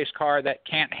 20th place car that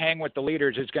can't hang with the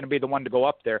leaders is going to be the one to go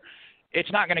up there. It's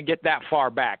not going to get that far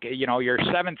back. You know, your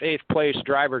 7th, 8th place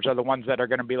drivers are the ones that are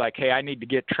going to be like, hey, I need to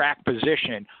get track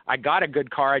position. I got a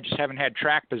good car, I just haven't had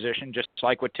track position, just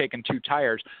like with taking 2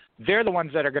 tires. They're the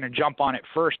ones that are going to jump on it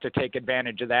first to take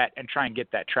advantage of that and try and get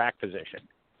that track position.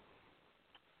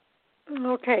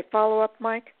 Okay, follow up,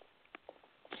 Mike?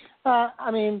 I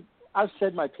mean, I've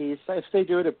said my piece. If they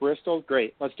do it at Bristol,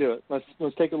 great. Let's do it.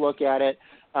 Let's take a look at it.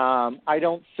 I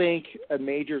don't think a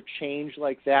major change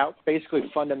like that, basically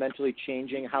fundamentally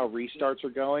changing how restarts are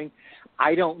going,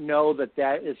 I don't know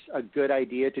that is a good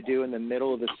idea to do in the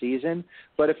middle of the season.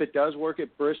 But if it does work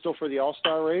at Bristol for the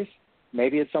All-Star race,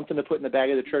 maybe it's something to put in the bag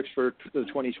of the tricks for the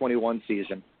 2021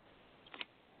 season.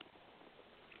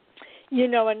 You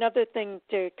know, another thing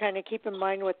to kind of keep in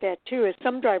mind with that, too, is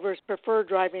some drivers prefer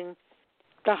driving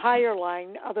the higher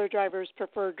line. Other drivers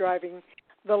prefer driving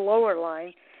the lower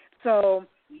line. So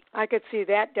I could see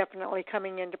that definitely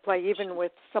coming into play, even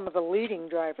with some of the leading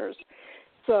drivers.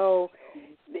 So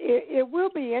it will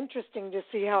be interesting to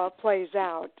see how it plays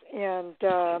out. And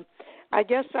I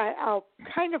guess I'll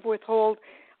kind of withhold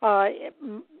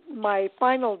my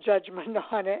final judgment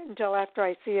on it until after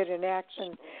I see it in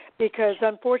action, because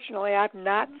unfortunately I've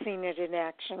not seen it in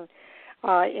action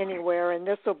anywhere, and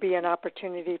this will be an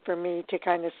opportunity for me to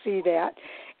kind of see that.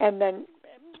 And then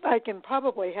I can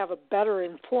probably have a better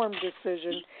informed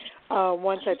decision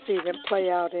once I've seen it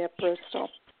play out at Bristol.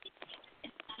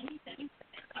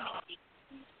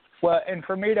 Well, and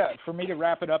for me to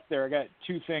wrap it up there, I got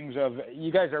 2 things.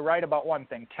 You guys are right about one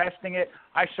thing. Testing it,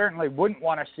 I certainly wouldn't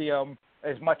want to see them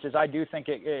as much as I do think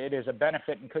it is a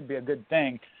benefit and could be a good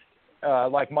thing.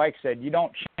 Like Mike said, you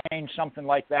don't change something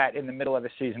like that in the middle of the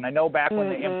season. I know back when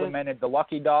they implemented the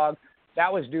Lucky Dog,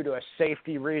 that was due to a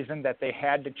safety reason that they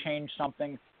had to change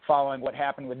something following what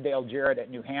happened with Dale Jarrett at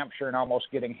New Hampshire and almost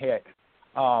getting hit.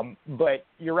 But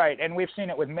you're right, and we've seen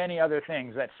it with many other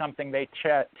things. That's something they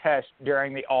test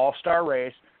during the All-Star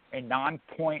race, a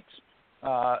non-points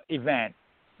event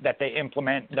that they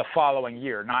implement the following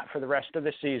year, not for the rest of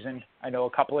the season. I know a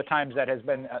couple of times that has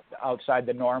been outside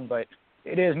the norm, but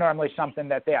it is normally something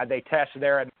that they test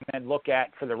there and then look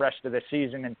at for the rest of the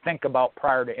season and think about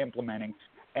prior to implementing.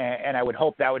 And I would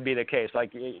hope that would be the case.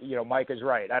 Like, you know, Mike is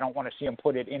right. I don't want to see them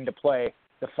put it into play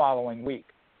the following week,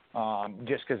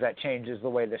 just because that changes the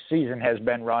way the season has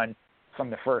been run from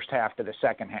the first half to the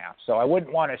second half. So I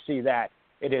wouldn't want to see that.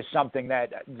 It is something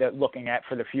that looking at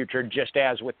for the future, just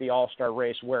as with the All-Star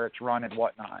race, where it's run and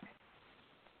whatnot.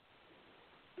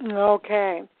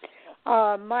 Okay.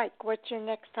 Mike, what's your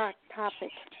next topic?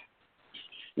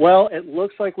 Well, it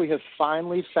looks like we have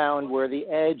finally found where the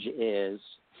edge is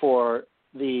for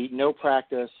the no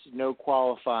practice, no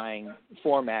qualifying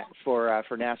format for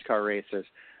NASCAR races.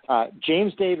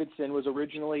 James Davidson was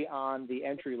originally on the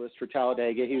entry list for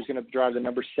Talladega. He was going to drive the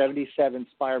number 77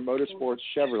 Spire Motorsports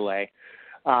Chevrolet.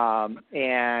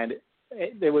 And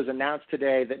it was announced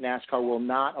today that NASCAR will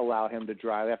not allow him to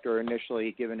drive after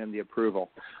initially giving him the approval.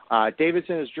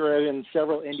 Davidson has driven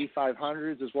several Indy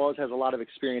 500s as well as has a lot of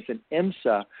experience in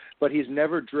IMSA, but he's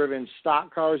never driven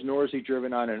stock cars, nor has he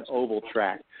driven on an oval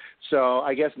track. So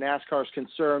I guess NASCAR's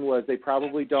concern was they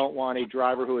probably don't want a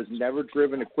driver who has never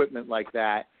driven equipment like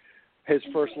that, his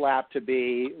first lap to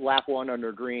be lap 1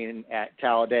 under green at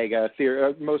Talladega,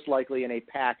 most likely in a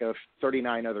pack of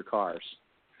 39 other cars.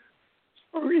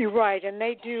 You're right, and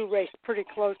they do race pretty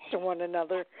close to one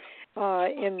another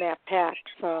in that pack.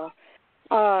 So,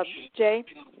 Jay?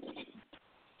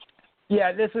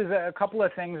 Yeah, this is a couple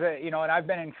of things that, and I've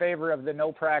been in favor of the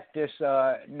no practice,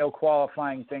 no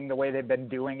qualifying thing, the way they've been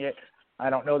doing it. I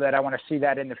don't know that I want to see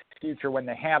that in the future when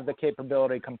they have the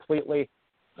capability completely.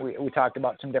 We talked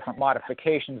about some different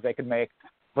modifications they could make,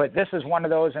 but this is one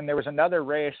of those, and there was another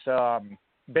race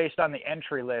based on the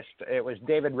entry list. It was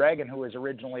David Reagan who was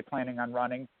originally planning on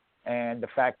running, and the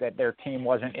fact that their team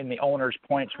wasn't in the owner's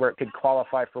points where it could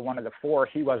qualify for one of the 4,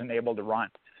 he wasn't able to run.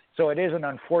 So it is an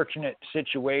unfortunate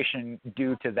situation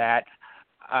due to that.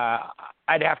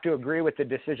 I'd have to agree with the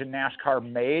decision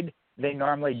NASCAR made they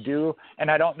normally do. And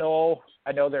I don't know,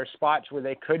 I know there's spots where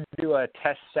they could do a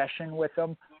test session with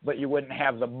them, but you wouldn't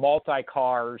have the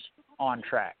multi-cars on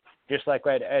track. Just like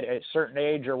at a certain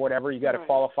age or whatever, you got to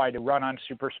qualify to run on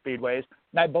super speedways.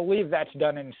 And I believe that's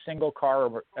done in single car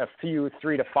or a few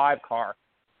 3 to 5 car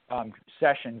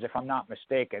sessions, if I'm not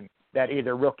mistaken, that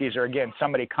either rookies or, again,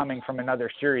 somebody coming from another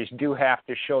series do have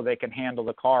to show they can handle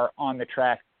the car on the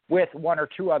track with 1 or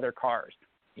 2 other cars.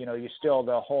 You know,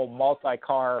 the whole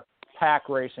multi-car pack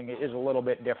racing is a little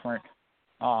bit different.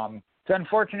 It's an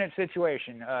unfortunate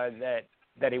situation that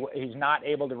he's not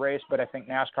able to race, but I think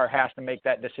NASCAR has to make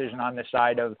that decision on the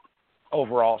side of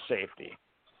overall safety.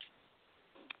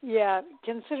 Yeah,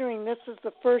 considering this is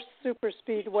the first super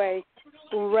speedway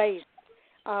race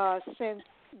since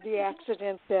the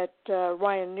accident that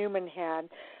Ryan Newman had,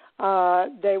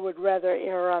 they would rather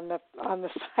err on the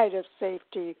side of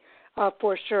safety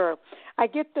for sure. I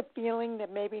get the feeling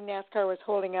that maybe NASCAR was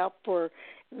holding out for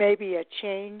maybe a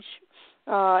change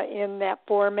in that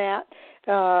format,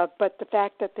 but the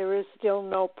fact that there is still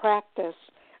no practice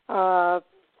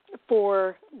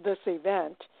for this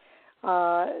event,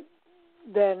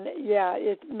 then, yeah,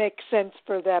 it makes sense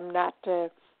for them not to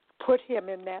put him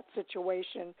in that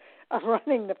situation of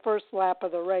running the first lap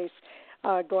of the race,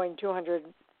 going 200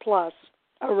 plus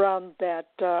around that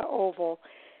oval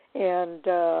and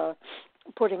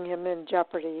putting him in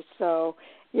jeopardy. So,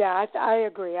 yeah, I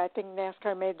agree. I think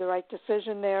NASCAR made the right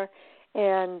decision there.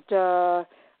 And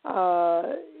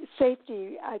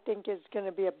safety, I think, is going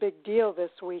to be a big deal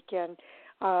this weekend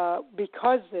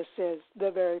because this is the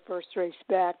very first race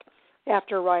back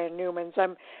after Ryan Newman's.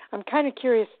 I'm kind of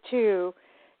curious, too,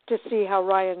 to see how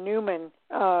Ryan Newman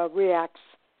reacts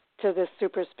to this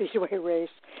super speedway race.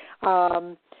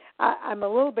 I'm a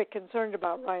little bit concerned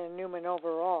about Ryan Newman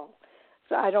overall.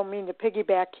 So I don't mean to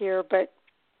piggyback here, but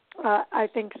I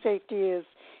think safety is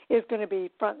going to be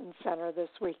front and center this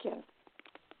weekend.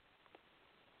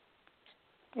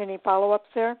 Any follow-ups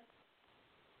there?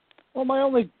 Well, my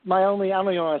only I don't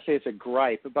even want to say it's a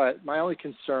gripe, but my only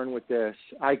concern with this,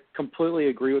 I completely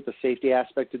agree with the safety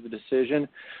aspect of the decision.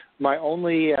 My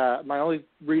only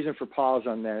reason for pause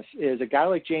on this is a guy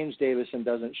like James Davison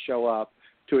doesn't show up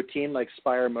to a team like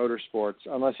Spire Motorsports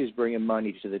unless he's bringing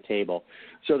money to the table.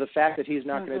 So the fact that he's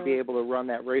not going to be able to run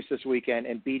that race this weekend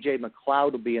and B.J.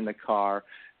 McLeod will be in the car,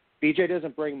 B.J.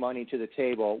 doesn't bring money to the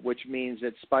table, which means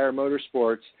that Spire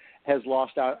Motorsports has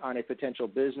lost out on a potential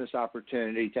business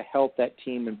opportunity to help that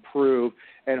team improve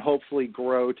and hopefully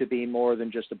grow to be more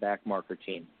than just a backmarker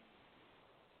team.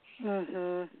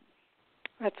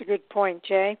 That's a good point,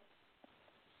 Jay.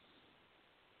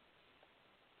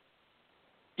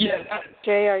 Yeah,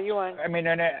 Jay, are you on? I mean,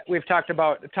 and we've talked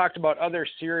about other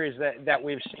series that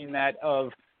we've seen that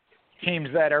of teams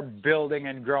that are building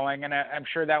and growing, and I'm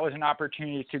sure that was an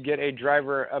opportunity to get a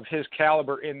driver of his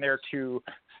caliber in there to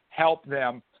help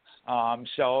them.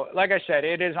 So, like I said,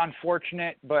 it is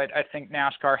unfortunate, but I think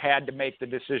NASCAR had to make the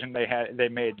decision they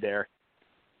made there.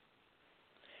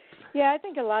 Yeah, I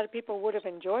think a lot of people would have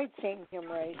enjoyed seeing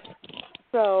him race.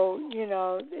 So, you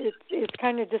know, it's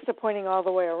kind of disappointing all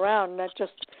the way around, not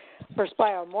just for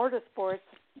Spire Motorsports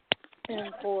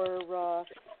and for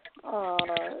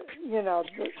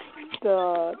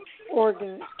the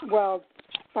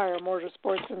Spire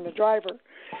Motorsports and the driver.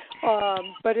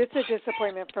 But it's a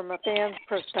disappointment from a fan's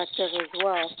perspective as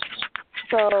well.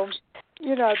 So,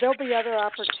 you know, there'll be other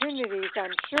opportunities,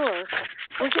 I'm sure.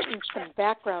 We're getting some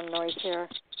background noise here.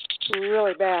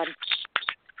 Really bad.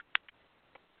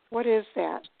 What is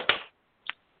that?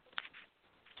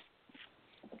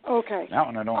 Okay. That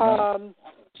one I don't know.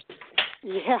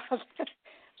 Yeah,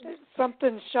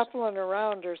 something's shuffling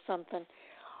around or something.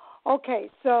 Okay,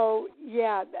 so,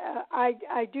 yeah,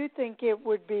 I do think it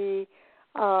would be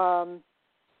there'll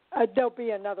be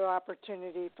another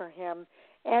opportunity for him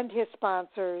and his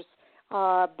sponsors.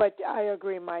 But I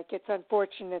agree, Mike. It's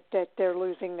unfortunate that they're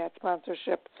losing that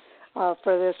sponsorship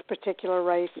for this particular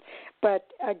race. But,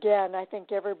 again, I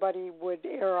think everybody would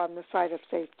err on the side of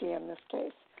safety in this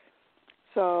case.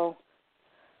 So,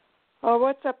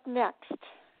 what's up next?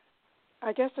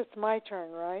 I guess it's my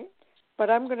turn, right? But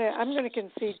I'm gonna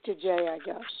concede to Jay, I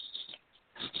guess.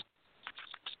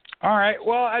 All right.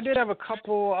 Well, I did have a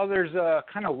couple others,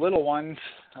 kind of little ones.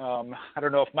 I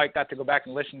don't know if Mike got to go back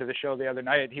and listen to the show the other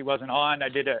night. He wasn't on. I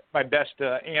did my best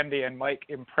Andy and Mike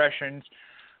impressions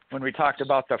when we talked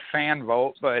about the fan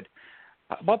vote, but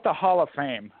about the Hall of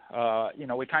Fame. You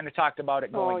know, we kind of talked about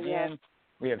it going in.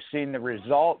 We have seen the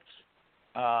results.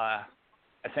 I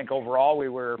think overall we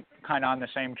were kind of on the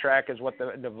same track as what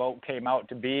the vote came out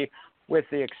to be, with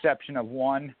the exception of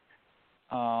one.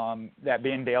 that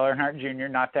being Dale Earnhardt Jr.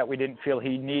 Not that we didn't feel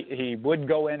he would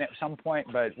go in at some point,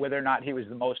 but whether or not he was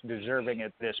the most deserving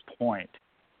at this point.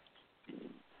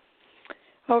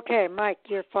 Okay, Mike,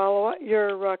 your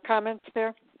comments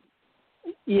there?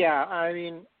 Yeah, I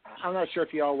mean, I'm not sure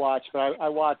if you all watched, but I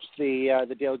watched the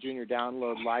Dale Jr.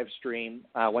 Download live stream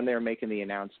when they were making the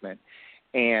announcement,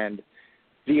 and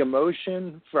the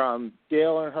emotion from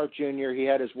Dale Earnhardt Jr., he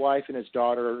had his wife and his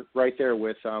daughter right there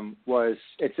with him,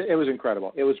 it was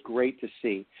incredible. It was great to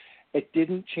see. It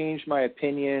didn't change my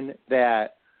opinion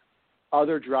that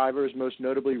other drivers, most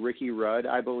notably Ricky Rudd,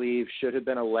 I believe, should have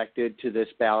been elected to this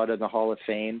ballot in the Hall of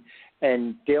Fame.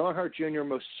 And Dale Earnhardt Jr.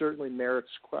 most certainly merits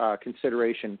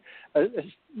consideration.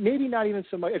 Maybe not even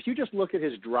so much. If you just look at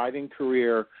his driving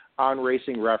career on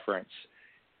Racing Reference,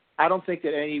 I don't think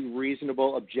that any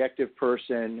reasonable, objective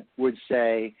person would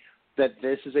say that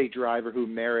this is a driver who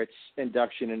merits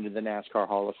induction into the NASCAR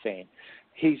Hall of Fame.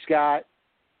 He's got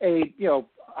a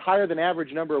higher than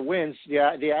average number of wins.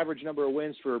 Yeah, the average number of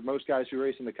wins for most guys who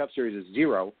race in the Cup Series is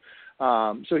 0.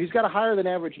 So he's got a higher than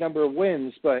average number of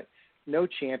wins, but no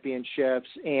championships,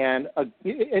 and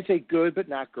it's a good but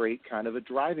not great kind of a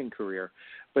driving career.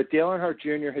 But Dale Earnhardt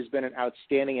Jr. has been an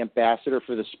outstanding ambassador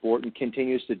for the sport and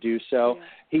continues to do so. Yeah.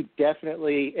 He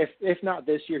definitely, if not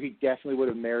this year, he definitely would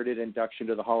have merited induction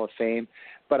to the Hall of Fame.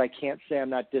 But I can't say I'm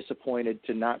not disappointed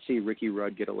to not see Ricky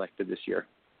Rudd get elected this year.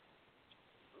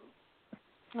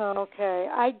 Okay.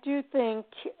 I do think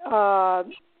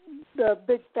the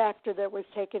big factor that was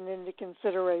taken into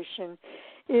consideration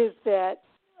is that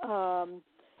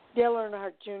Dale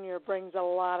Earnhardt Jr. brings a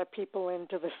lot of people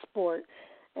into the sport.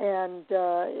 And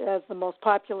as the most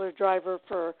popular driver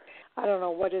for,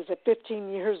 15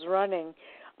 years running,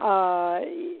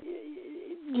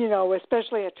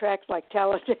 especially at tracks like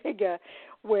Talladega,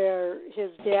 where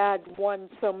his dad won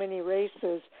so many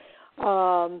races,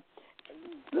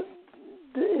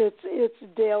 it's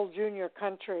Dale Jr.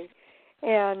 country.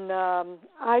 And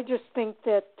I just think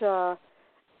that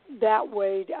that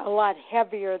weighed a lot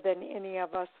heavier than any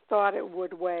of us thought it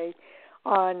would weigh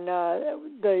on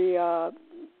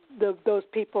those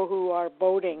people who are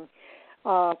voting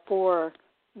for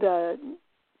the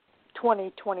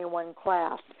 2021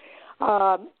 class.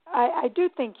 I do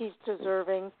think he's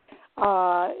deserving,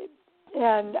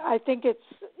 and I think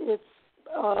it's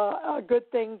a good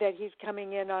thing that he's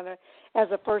coming in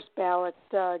as a first ballot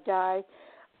guy.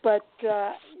 But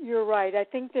you're right. I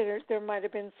think that there might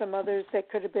have been some others that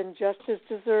could have been just as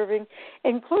deserving,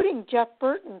 including Jeff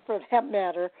Burton, for that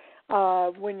matter.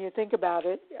 When you think about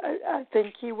it, I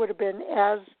think he would have been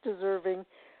as deserving,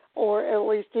 or at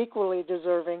least equally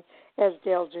deserving, as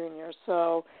Dale Jr.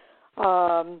 So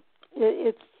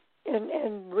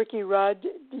and Ricky Rudd,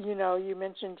 you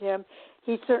mentioned him.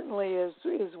 He certainly is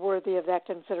worthy of that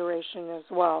consideration as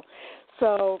well.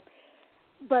 So,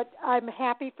 but I'm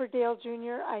happy for Dale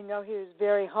Jr. I know he was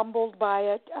very humbled by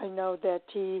it. I know that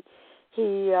he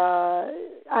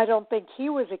I don't think he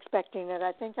was expecting it.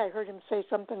 I think I heard him say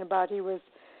something about he was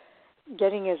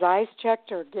getting his eyes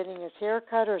checked or getting his hair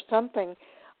cut or something,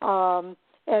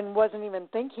 and wasn't even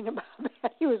thinking about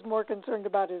that. He was more concerned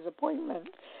about his appointment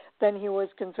than he was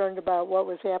concerned about what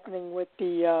was happening with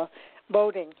the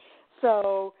voting.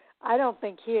 So I don't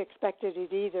think he expected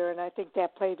it either, and I think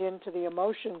that played into the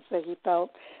emotions that he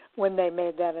felt when they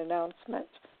made that announcement.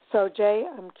 So, Jay,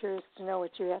 I'm curious to know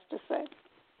what you have to say.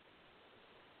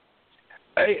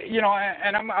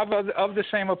 And I'm of the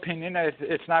same opinion.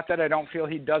 It's not that I don't feel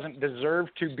he doesn't deserve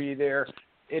to be there.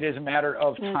 It is a matter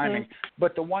of timing. Mm-hmm.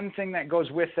 But the one thing that goes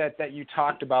with that you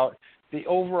talked about, the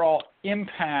overall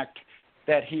impact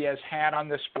that he has had on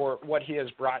the sport, what he has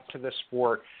brought to the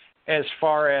sport, as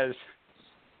far as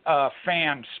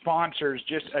fans, sponsors,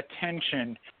 just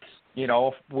attention,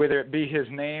 whether it be his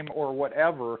name or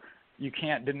whatever, you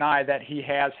can't deny that he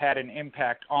has had an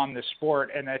impact on the sport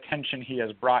and the attention he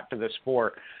has brought to the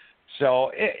sport.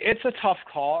 So it's a tough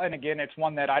call, and again, it's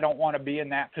one that I don't want to be in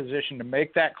that position to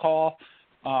make that call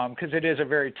because it is a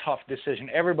very tough decision.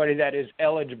 Everybody that is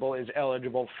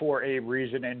eligible for a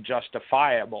reason and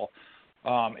justifiable.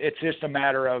 It's just a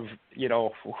matter of,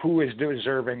 who is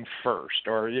deserving first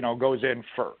or, goes in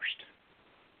first.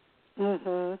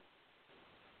 Mhm.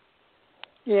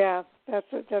 Yeah,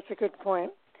 that's a good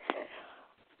point.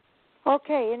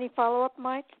 Okay, any follow-up,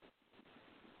 Mike?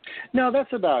 No,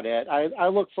 that's about it. I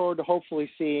look forward to hopefully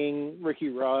seeing Ricky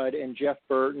Rudd and Jeff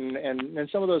Burton and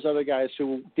some of those other guys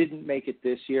who didn't make it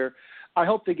this year. I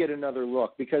hope they get another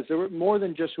look because there were more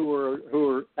than just who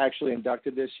were actually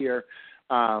inducted this year.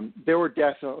 there were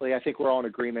definitely, I think we're all in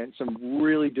agreement, some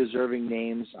really deserving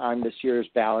names on this year's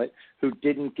ballot who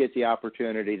didn't get the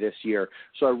opportunity this year.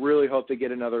 So I really hope they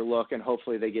get another look, and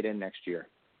hopefully they get in next year.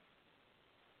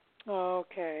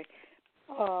 Okay.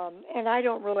 And I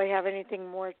don't really have anything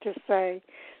more to say.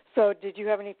 So did you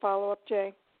have any follow-up,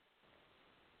 Jay?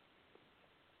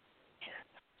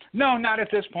 No, not at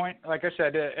this point. Like I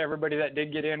said, everybody that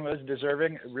did get in was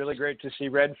deserving. Really great to see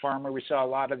Red Farmer. We saw a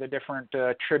lot of the different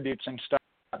tributes and stuff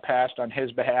passed on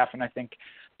his behalf, and I think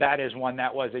that is one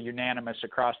that was a unanimous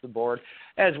across the board,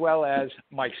 as well as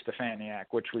Mike Stefaniak,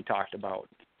 which we talked about.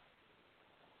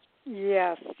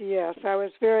 Yes. I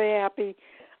was very happy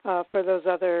for those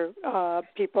other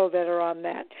people that are on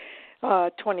that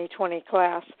 2020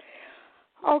 class.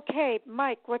 Okay,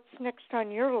 Mike, what's next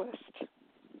on your list?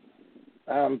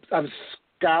 I'm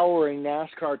scouring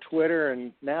NASCAR Twitter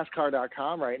and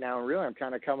NASCAR.com right now, and really I'm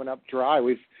kind of coming up dry.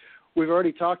 We've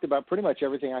already talked about pretty much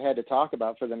everything I had to talk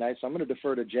about for the night, so I'm going to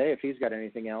defer to Jay if he's got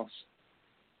anything else.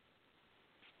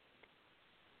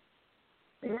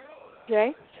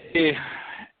 Jay?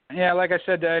 Yeah, like I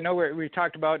said, I know we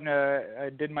talked about, and I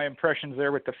did my impressions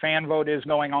there with the fan vote is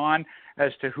going on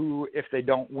as to who, if they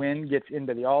don't win, gets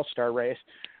into the All-Star race.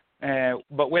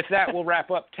 But with that, we'll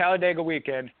wrap up Talladega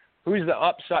weekend. Who's the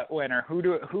upset winner?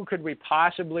 Who could we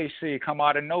possibly see come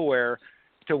out of nowhere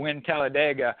to win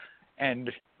Talladega and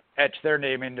etch their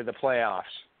name into the playoffs?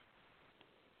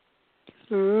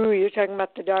 Ooh, you're talking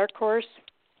about the dark horse?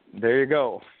 There you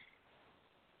go.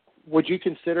 Would you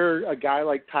consider a guy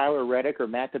like Tyler Reddick or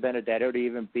Matt DiBenedetto to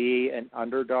even be an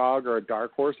underdog or a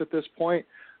dark horse at this point?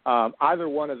 Either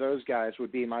one of those guys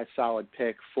would be my solid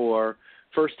pick for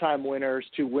first-time winners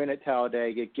to win at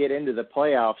Talladega, get into the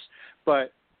playoffs.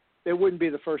 But it wouldn't be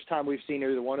the first time we've seen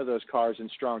either one of those cars in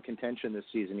strong contention this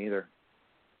season either.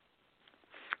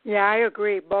 Yeah, I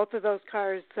agree. Both of those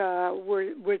cars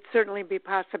would certainly be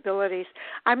possibilities.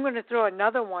 I'm going to throw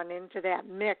another one into that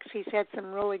mix. He's had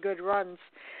some really good runs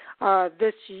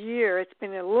this year. It's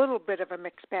been a little bit of a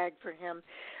mixed bag for him.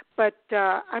 But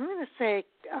I'm going to say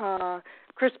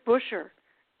Chris Buescher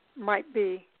might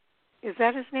be. Is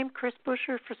that his name, Chris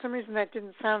Buescher? For some reason that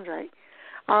didn't sound right.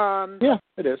 Yeah,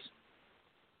 it is.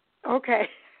 Okay.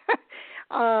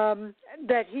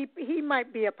 That he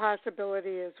might be a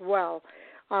possibility as well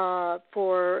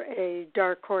for a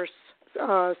dark horse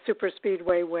super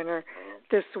speedway winner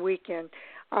this weekend.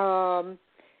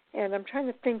 And I'm trying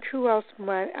to think who else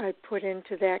might I put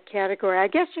into that category. I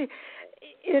guess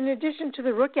in addition to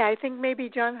the rookie, I think maybe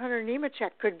John Hunter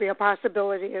Nemechek could be a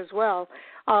possibility as well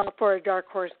for a dark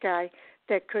horse guy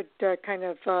that could kind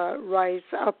of rise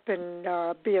up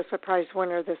and be a surprise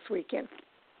winner this weekend.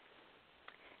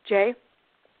 Jay?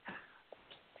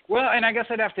 Well, and I guess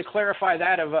I'd have to clarify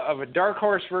that of a dark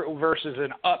horse versus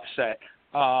an upset.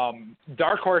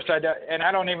 Dark horse, and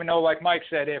I don't even know, like Mike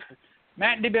said, if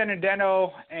Matt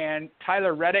DiBenedetto and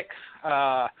Tyler Reddick,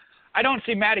 I don't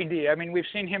see Matty D. I mean, we've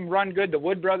seen him run good. The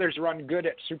Wood brothers run good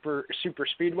at super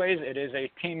speedways. It is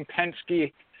a Team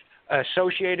Penske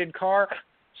associated car.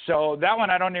 So that one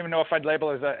I don't even know if I'd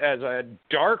label as a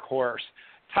dark horse.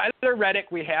 Tyler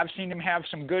Reddick, we have seen him have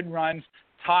some good runs.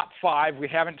 Top 5. We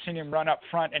haven't seen him run up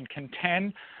front and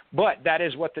contend, but that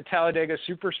is what the Talladega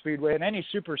Superspeedway and any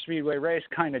superspeedway race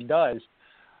kind of does.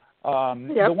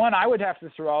 The one I would have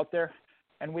to throw out there,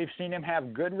 and we've seen him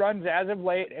have good runs as of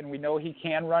late, and we know he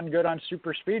can run good on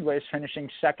superspeedways, finishing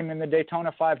second in the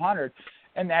Daytona 500,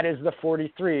 and that is the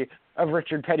 43 of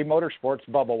Richard Petty Motorsports,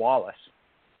 Bubba Wallace.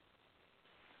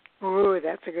 Ooh,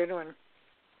 that's a good one.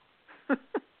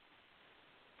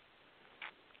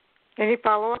 Any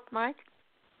follow-up, Mike?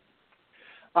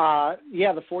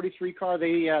 Yeah, the 43 car,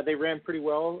 they ran pretty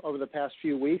well over the past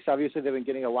few weeks. Obviously, they've been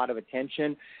getting a lot of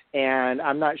attention, and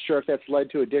I'm not sure if that's led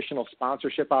to additional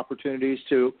sponsorship opportunities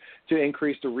to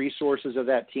increase the resources of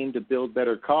that team to build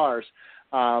better cars.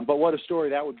 But what a story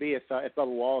that would be if Bubba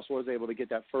Wallace was able to get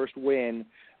that first win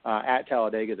at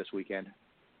Talladega this weekend.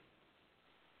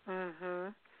 Mm-hmm.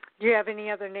 Do you have any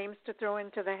other names to throw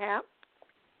into the hat?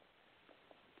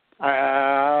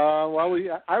 I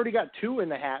already got 2 in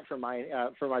the hat for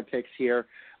my picks here.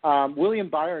 William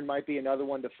Byron might be another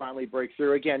one to finally break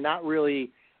through. Again, not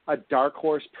really a dark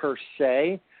horse per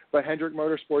se, but Hendrick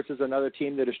Motorsports is another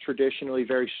team that is traditionally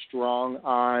very strong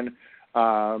on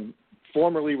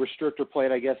formerly restrictor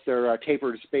plate. I guess they're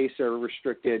tapered spacer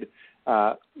restricted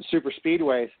super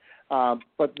speedways.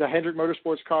 But the Hendrick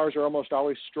Motorsports cars are almost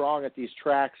always strong at these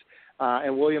tracks.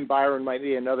 And William Byron might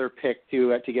be another pick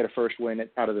to get a first win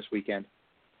out of this weekend.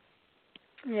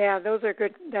 Yeah, those are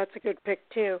good. That's a good pick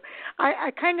too.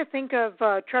 I kind of think of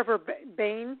Trevor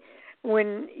Bayne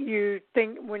when you're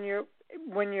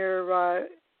when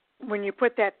you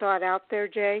put that thought out there,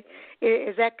 Jay?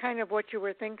 Is that kind of what you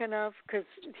were thinking of? Because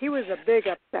he was a big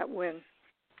upset win.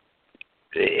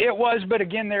 It was, but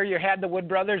again, there you had the Wood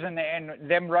brothers and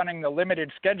them running the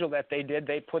limited schedule that they did.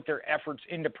 They put their efforts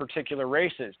into particular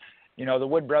races. You know, the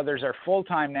Wood brothers are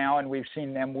full-time now, and we've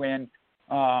seen them win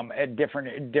at different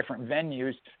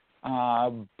venues.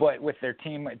 But with their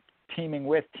teaming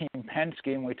with Team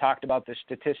Penske, and we talked about the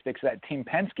statistics that Team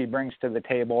Penske brings to the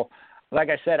table, like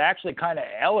I said, actually kind of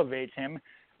elevates him.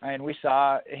 And we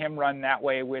saw him run that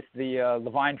way with the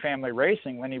Levine Family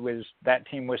Racing when that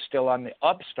team was still on the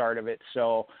upstart of it.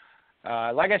 So,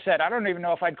 like I said, I don't even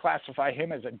know if I'd classify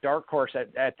him as a dark horse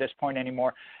at this point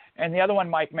anymore. And the other one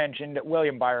Mike mentioned,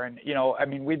 William Byron, you know, I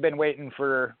mean, we've been waiting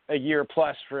for a year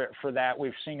plus for that.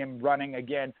 We've seen him running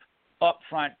again up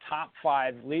front, top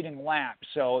 5, leading laps.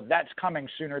 So that's coming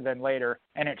sooner than later,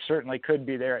 and it certainly could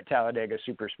be there at Talladega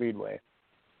Superspeedway.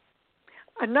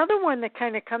 Another one that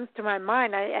kind of comes to my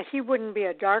mind, he wouldn't be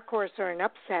a dark horse or an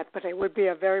upset, but it would be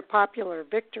a very popular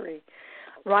victory.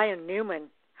 Ryan Newman.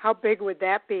 How big would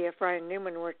that be if Ryan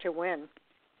Newman were to win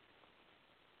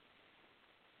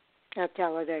at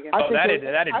Talladega?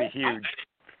 That'd be huge.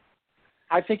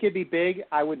 I think it'd be big.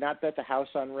 I would not bet the house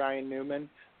on Ryan Newman.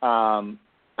 I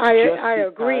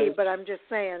agree, but I'm just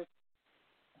saying.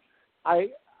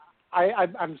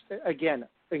 I'm again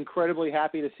incredibly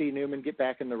happy to see Newman get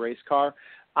back in the race car.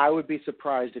 I would be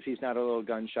surprised if he's not a little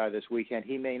gun shy this weekend.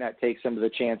 He may not take some of the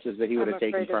chances that he would have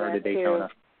taken prior to Daytona.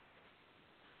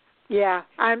 Too. Yeah,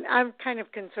 I'm kind of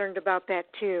concerned about that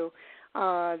too,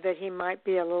 that he might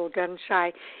be a little gun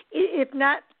shy. If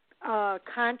not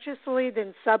consciously,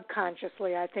 then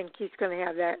subconsciously, I think he's going to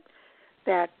have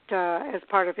that as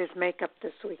part of his makeup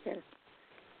this weekend.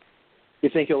 You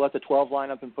think he'll let the 12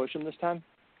 line up and push him this time?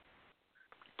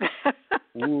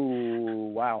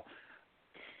 Ooh, wow.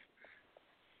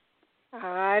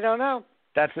 I don't know.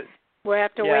 We'll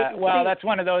have to wait and see. Well, that's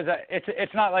one of those.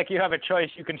 It's not like you have a choice.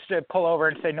 You can still pull over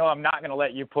and say, no, I'm not going to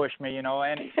let you push me, you know.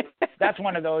 And that's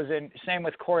one of those. And same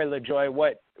with Corey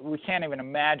LaJoie. We can't even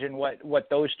imagine what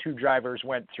those two drivers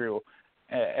went through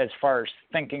as far as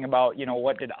thinking about, you know,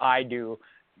 what did I do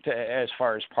as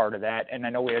far as part of that. And I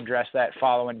know we addressed that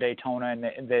following Daytona,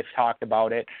 and they've talked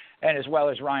about it. And as well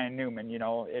as Ryan Newman, you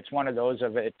know, it's one of those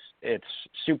of it's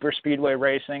super speedway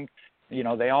racing. You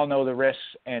know, they all know the risks,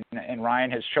 and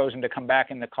Ryan has chosen to come back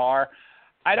in the car.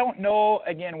 I don't know,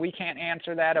 again, we can't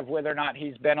answer that of whether or not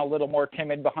he's been a little more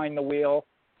timid behind the wheel.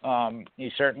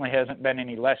 He certainly hasn't been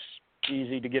any less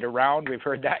easy to get around. We've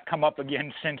heard that come up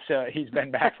again since he's been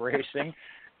back racing.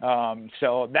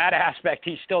 So that aspect,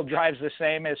 he still drives the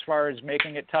same as far as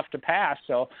making it tough to pass.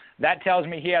 So that tells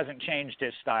me he hasn't changed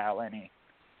his style any.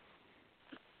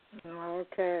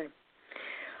 Okay.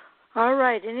 All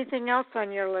right. Anything else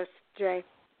on your list, Jay?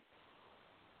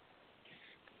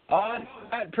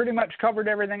 That pretty much covered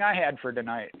everything I had for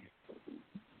tonight.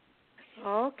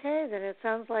 Okay. Then it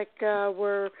sounds like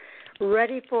we're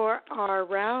ready for our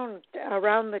around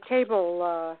the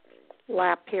table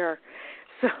lap here.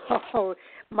 So,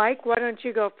 Mike, why don't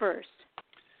you go first?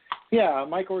 Yeah,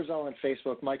 Mike Orzel on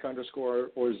Facebook,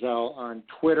 Mike_Orzel on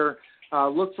Twitter.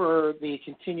 Look for the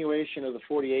continuation of the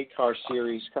 48-car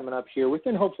series coming up here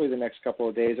within hopefully the next couple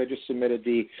of days. I just submitted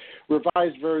the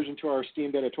revised version to our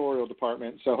esteemed editorial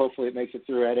department, so hopefully it makes it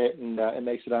through edit and it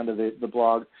makes it onto the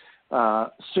blog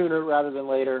sooner rather than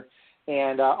later.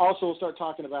 And also we'll start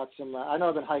talking about some, I know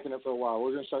I've been hyping it for a while,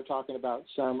 we're going to start talking about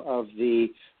some of the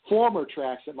former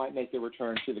tracks that might make their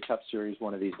return to the Cup Series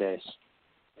one of these days.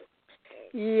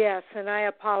 Yes, and I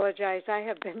apologize. I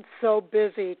have been so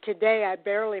busy. Today I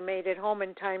barely made it home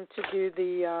in time to do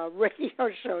the radio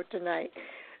show tonight.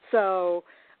 So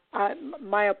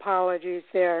my apologies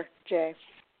there, Jay.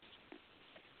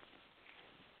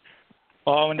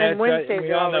 Oh, and that's,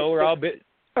 we all know we're all bit.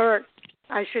 Or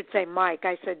I should say Mike.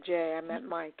 I said Jay. I meant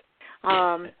Mike.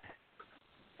 And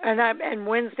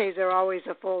Wednesdays are always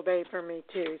a full day for me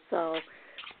too. So.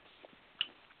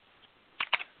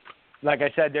 Like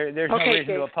I said, there's no reason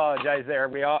Dave. to apologize there.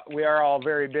 We are all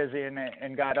very busy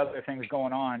and got other things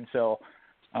going on. So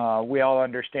we all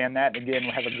understand that. Again,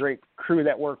 we have a great crew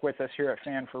that work with us here at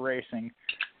Fan4Racing.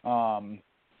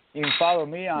 You can follow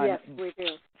me on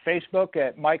Facebook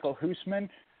at Michael Husmann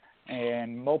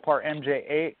and Mopar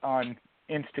MJ8 on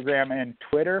Instagram and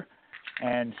Twitter.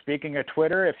 And speaking of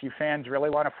Twitter, if you fans really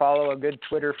want to follow a good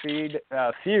Twitter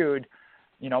feud,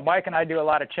 you know, Mike and I do a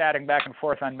lot of chatting back and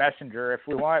forth on Messenger. If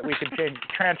we want, we can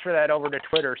transfer that over to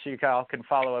Twitter so you all can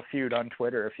follow a feud on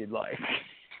Twitter if you'd like.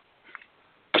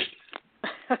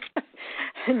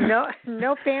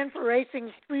 No Fan4Racing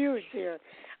feuds here.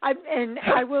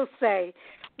 I will say,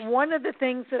 one of the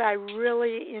things that I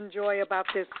really enjoy about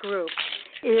this group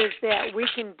is that we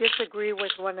can disagree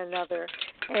with one another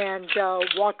and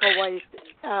walk away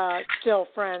still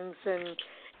friends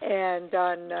and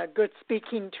on good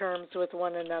speaking terms with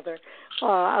one another.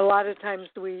 A lot of times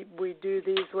we do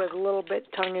these with a little bit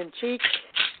tongue in cheek,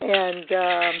 and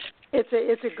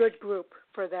it's a good group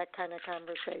for that kind of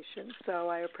conversation. So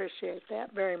I appreciate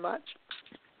that very much.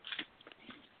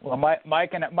 Well,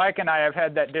 Mike and I have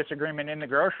had that disagreement in the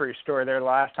grocery store there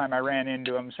last time I ran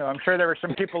into him. So I'm sure there were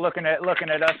some people looking at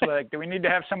us like, do we need to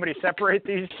have somebody separate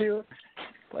these two?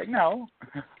 Like, no,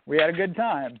 we had a good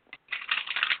time.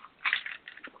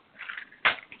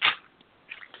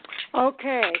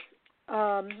 Okay.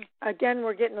 Again,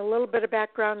 we're getting a little bit of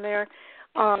background there.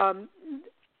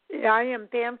 I am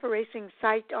Fan4Racing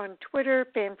site on Twitter,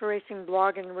 Fan4Racing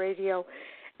blog and radio,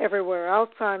 everywhere else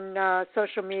on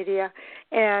social media,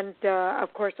 and,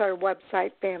 of course, our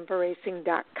website,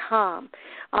 Fan4Racing.com.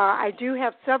 I do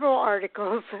have several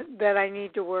articles that I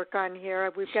need to work on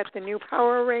here. We've got the new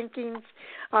power rankings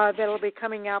that will be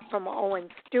coming out from Owen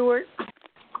Stewart.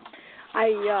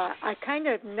 I kind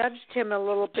of nudged him a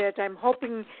little bit. I'm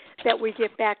hoping that we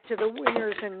get back to the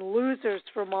winners and losers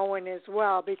from Owen as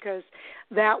well, because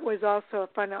that was also a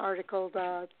fun article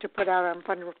to put out on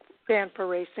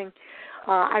Fan4Racing.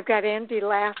 I've got Andy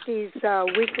Laskey's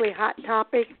weekly hot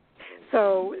topic,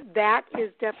 so that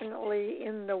is definitely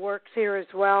in the works here as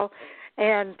well.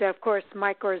 And, of course,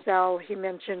 Mike Orzel, he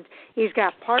mentioned he's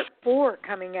got part 4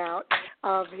 coming out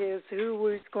of his who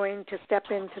is going to step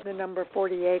into the number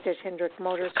 48 at Hendrick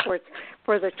Motorsports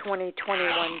for the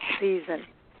 2021 season,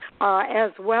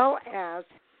 as well as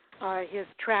his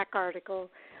track article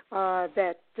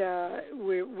that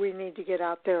we need to get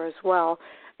out there as well.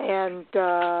 And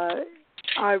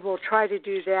I will try to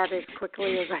do that as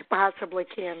quickly as I possibly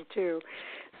can, too.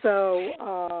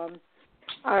 So,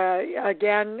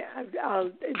 again,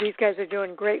 these guys are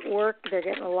doing great work. They're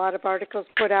getting a lot of articles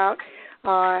put out,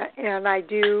 and I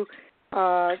do,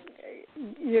 try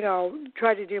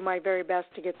to do my very best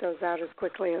to get those out as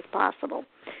quickly as possible.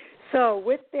 So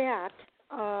with that,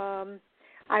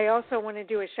 I also want to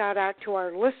do a shout-out to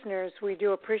our listeners. We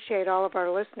do appreciate all of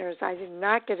our listeners. I did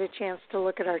not get a chance to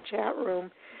look at our chat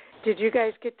room. Did you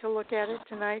guys get to look at it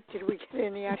tonight? Did we get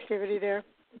any activity there?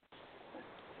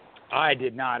 I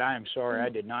did not. I am sorry. I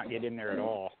did not get in there at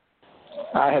all.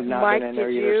 I have not Mike, been in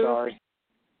there did either. you? Sorry.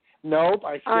 Nope,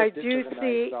 I skipped it do for the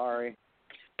see. night. Sorry.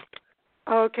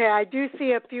 Okay, I do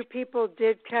see a few people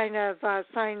did kind of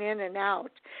sign in and out.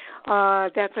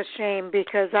 That's a shame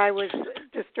because I was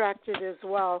distracted as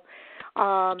well.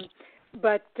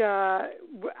 But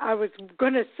I was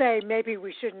going to say maybe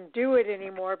we shouldn't do it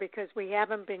anymore because we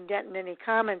haven't been getting any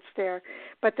comments there.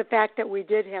 But the fact that we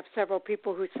did have several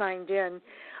people who signed in,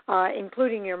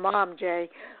 including your mom, Jay,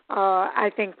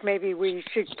 I think maybe we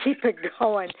should keep it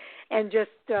going and just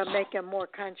make a more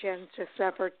conscientious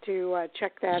effort to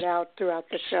check that out throughout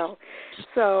the show.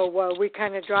 So we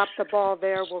kind of dropped the ball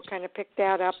there. We'll kind of pick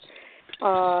that up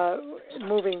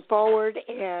moving forward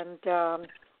and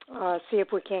see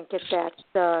if we can't get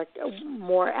that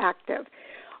more active.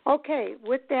 Okay,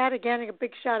 with that, again, a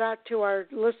big shout-out to our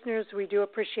listeners. We do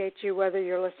appreciate you, whether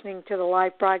you're listening to the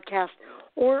live broadcast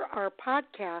or our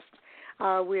podcast.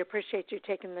 We appreciate you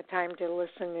taking the time to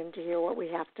listen and to hear what we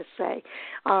have to say.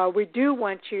 We do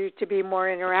want you to be more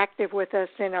interactive with us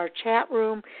in our chat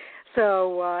room.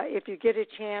 So if you get a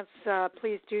chance,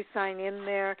 please do sign in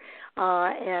there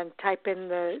and type in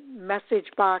the message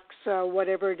box,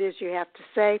 whatever it is you have to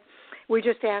say. We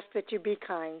just ask that you be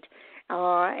kind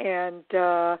and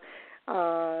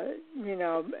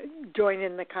join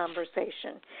in the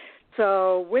conversation.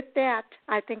 So with that,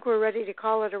 I think we're ready to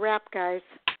call it a wrap, guys.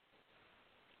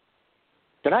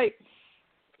 Good night.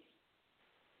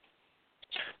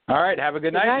 All right, have a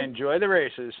good night and enjoy the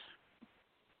races.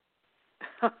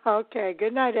 Okay,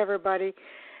 good night, everybody.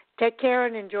 Take care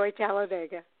and enjoy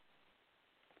Talladega.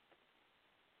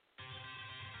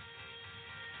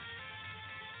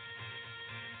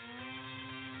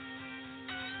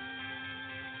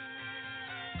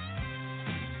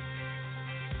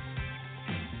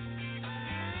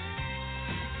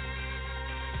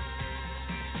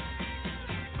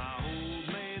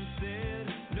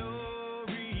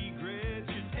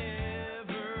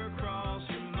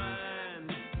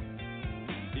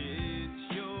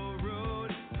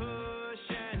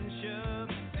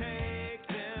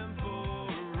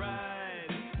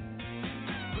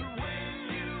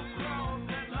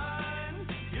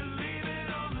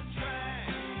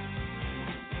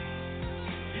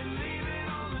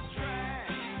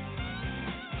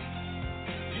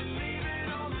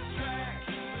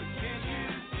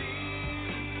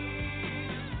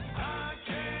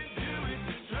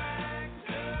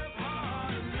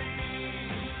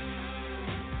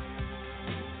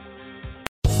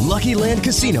 Lucky Land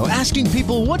Casino, asking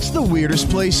people, what's the weirdest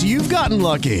place you've gotten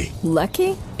lucky?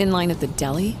 Lucky? In line at the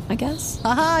deli, I guess?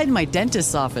 Aha, in my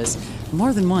dentist's office.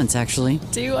 More than once, actually.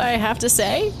 Do I have to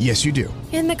say? Yes, you do.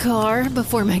 In the car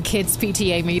before my kids'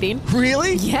 PTA meeting.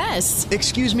 Really? Yes.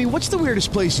 Excuse me, what's the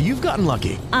weirdest place you've gotten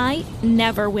lucky? I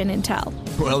never win and tell.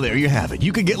 Well, there you have it.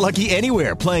 You can get lucky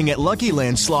anywhere, playing at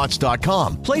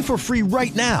LuckyLandSlots.com. Play for free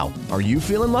right now. Are you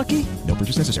feeling lucky? No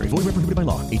purchase necessary. Void where prohibited by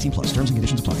law. 18+. Terms and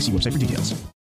conditions apply. See website for details.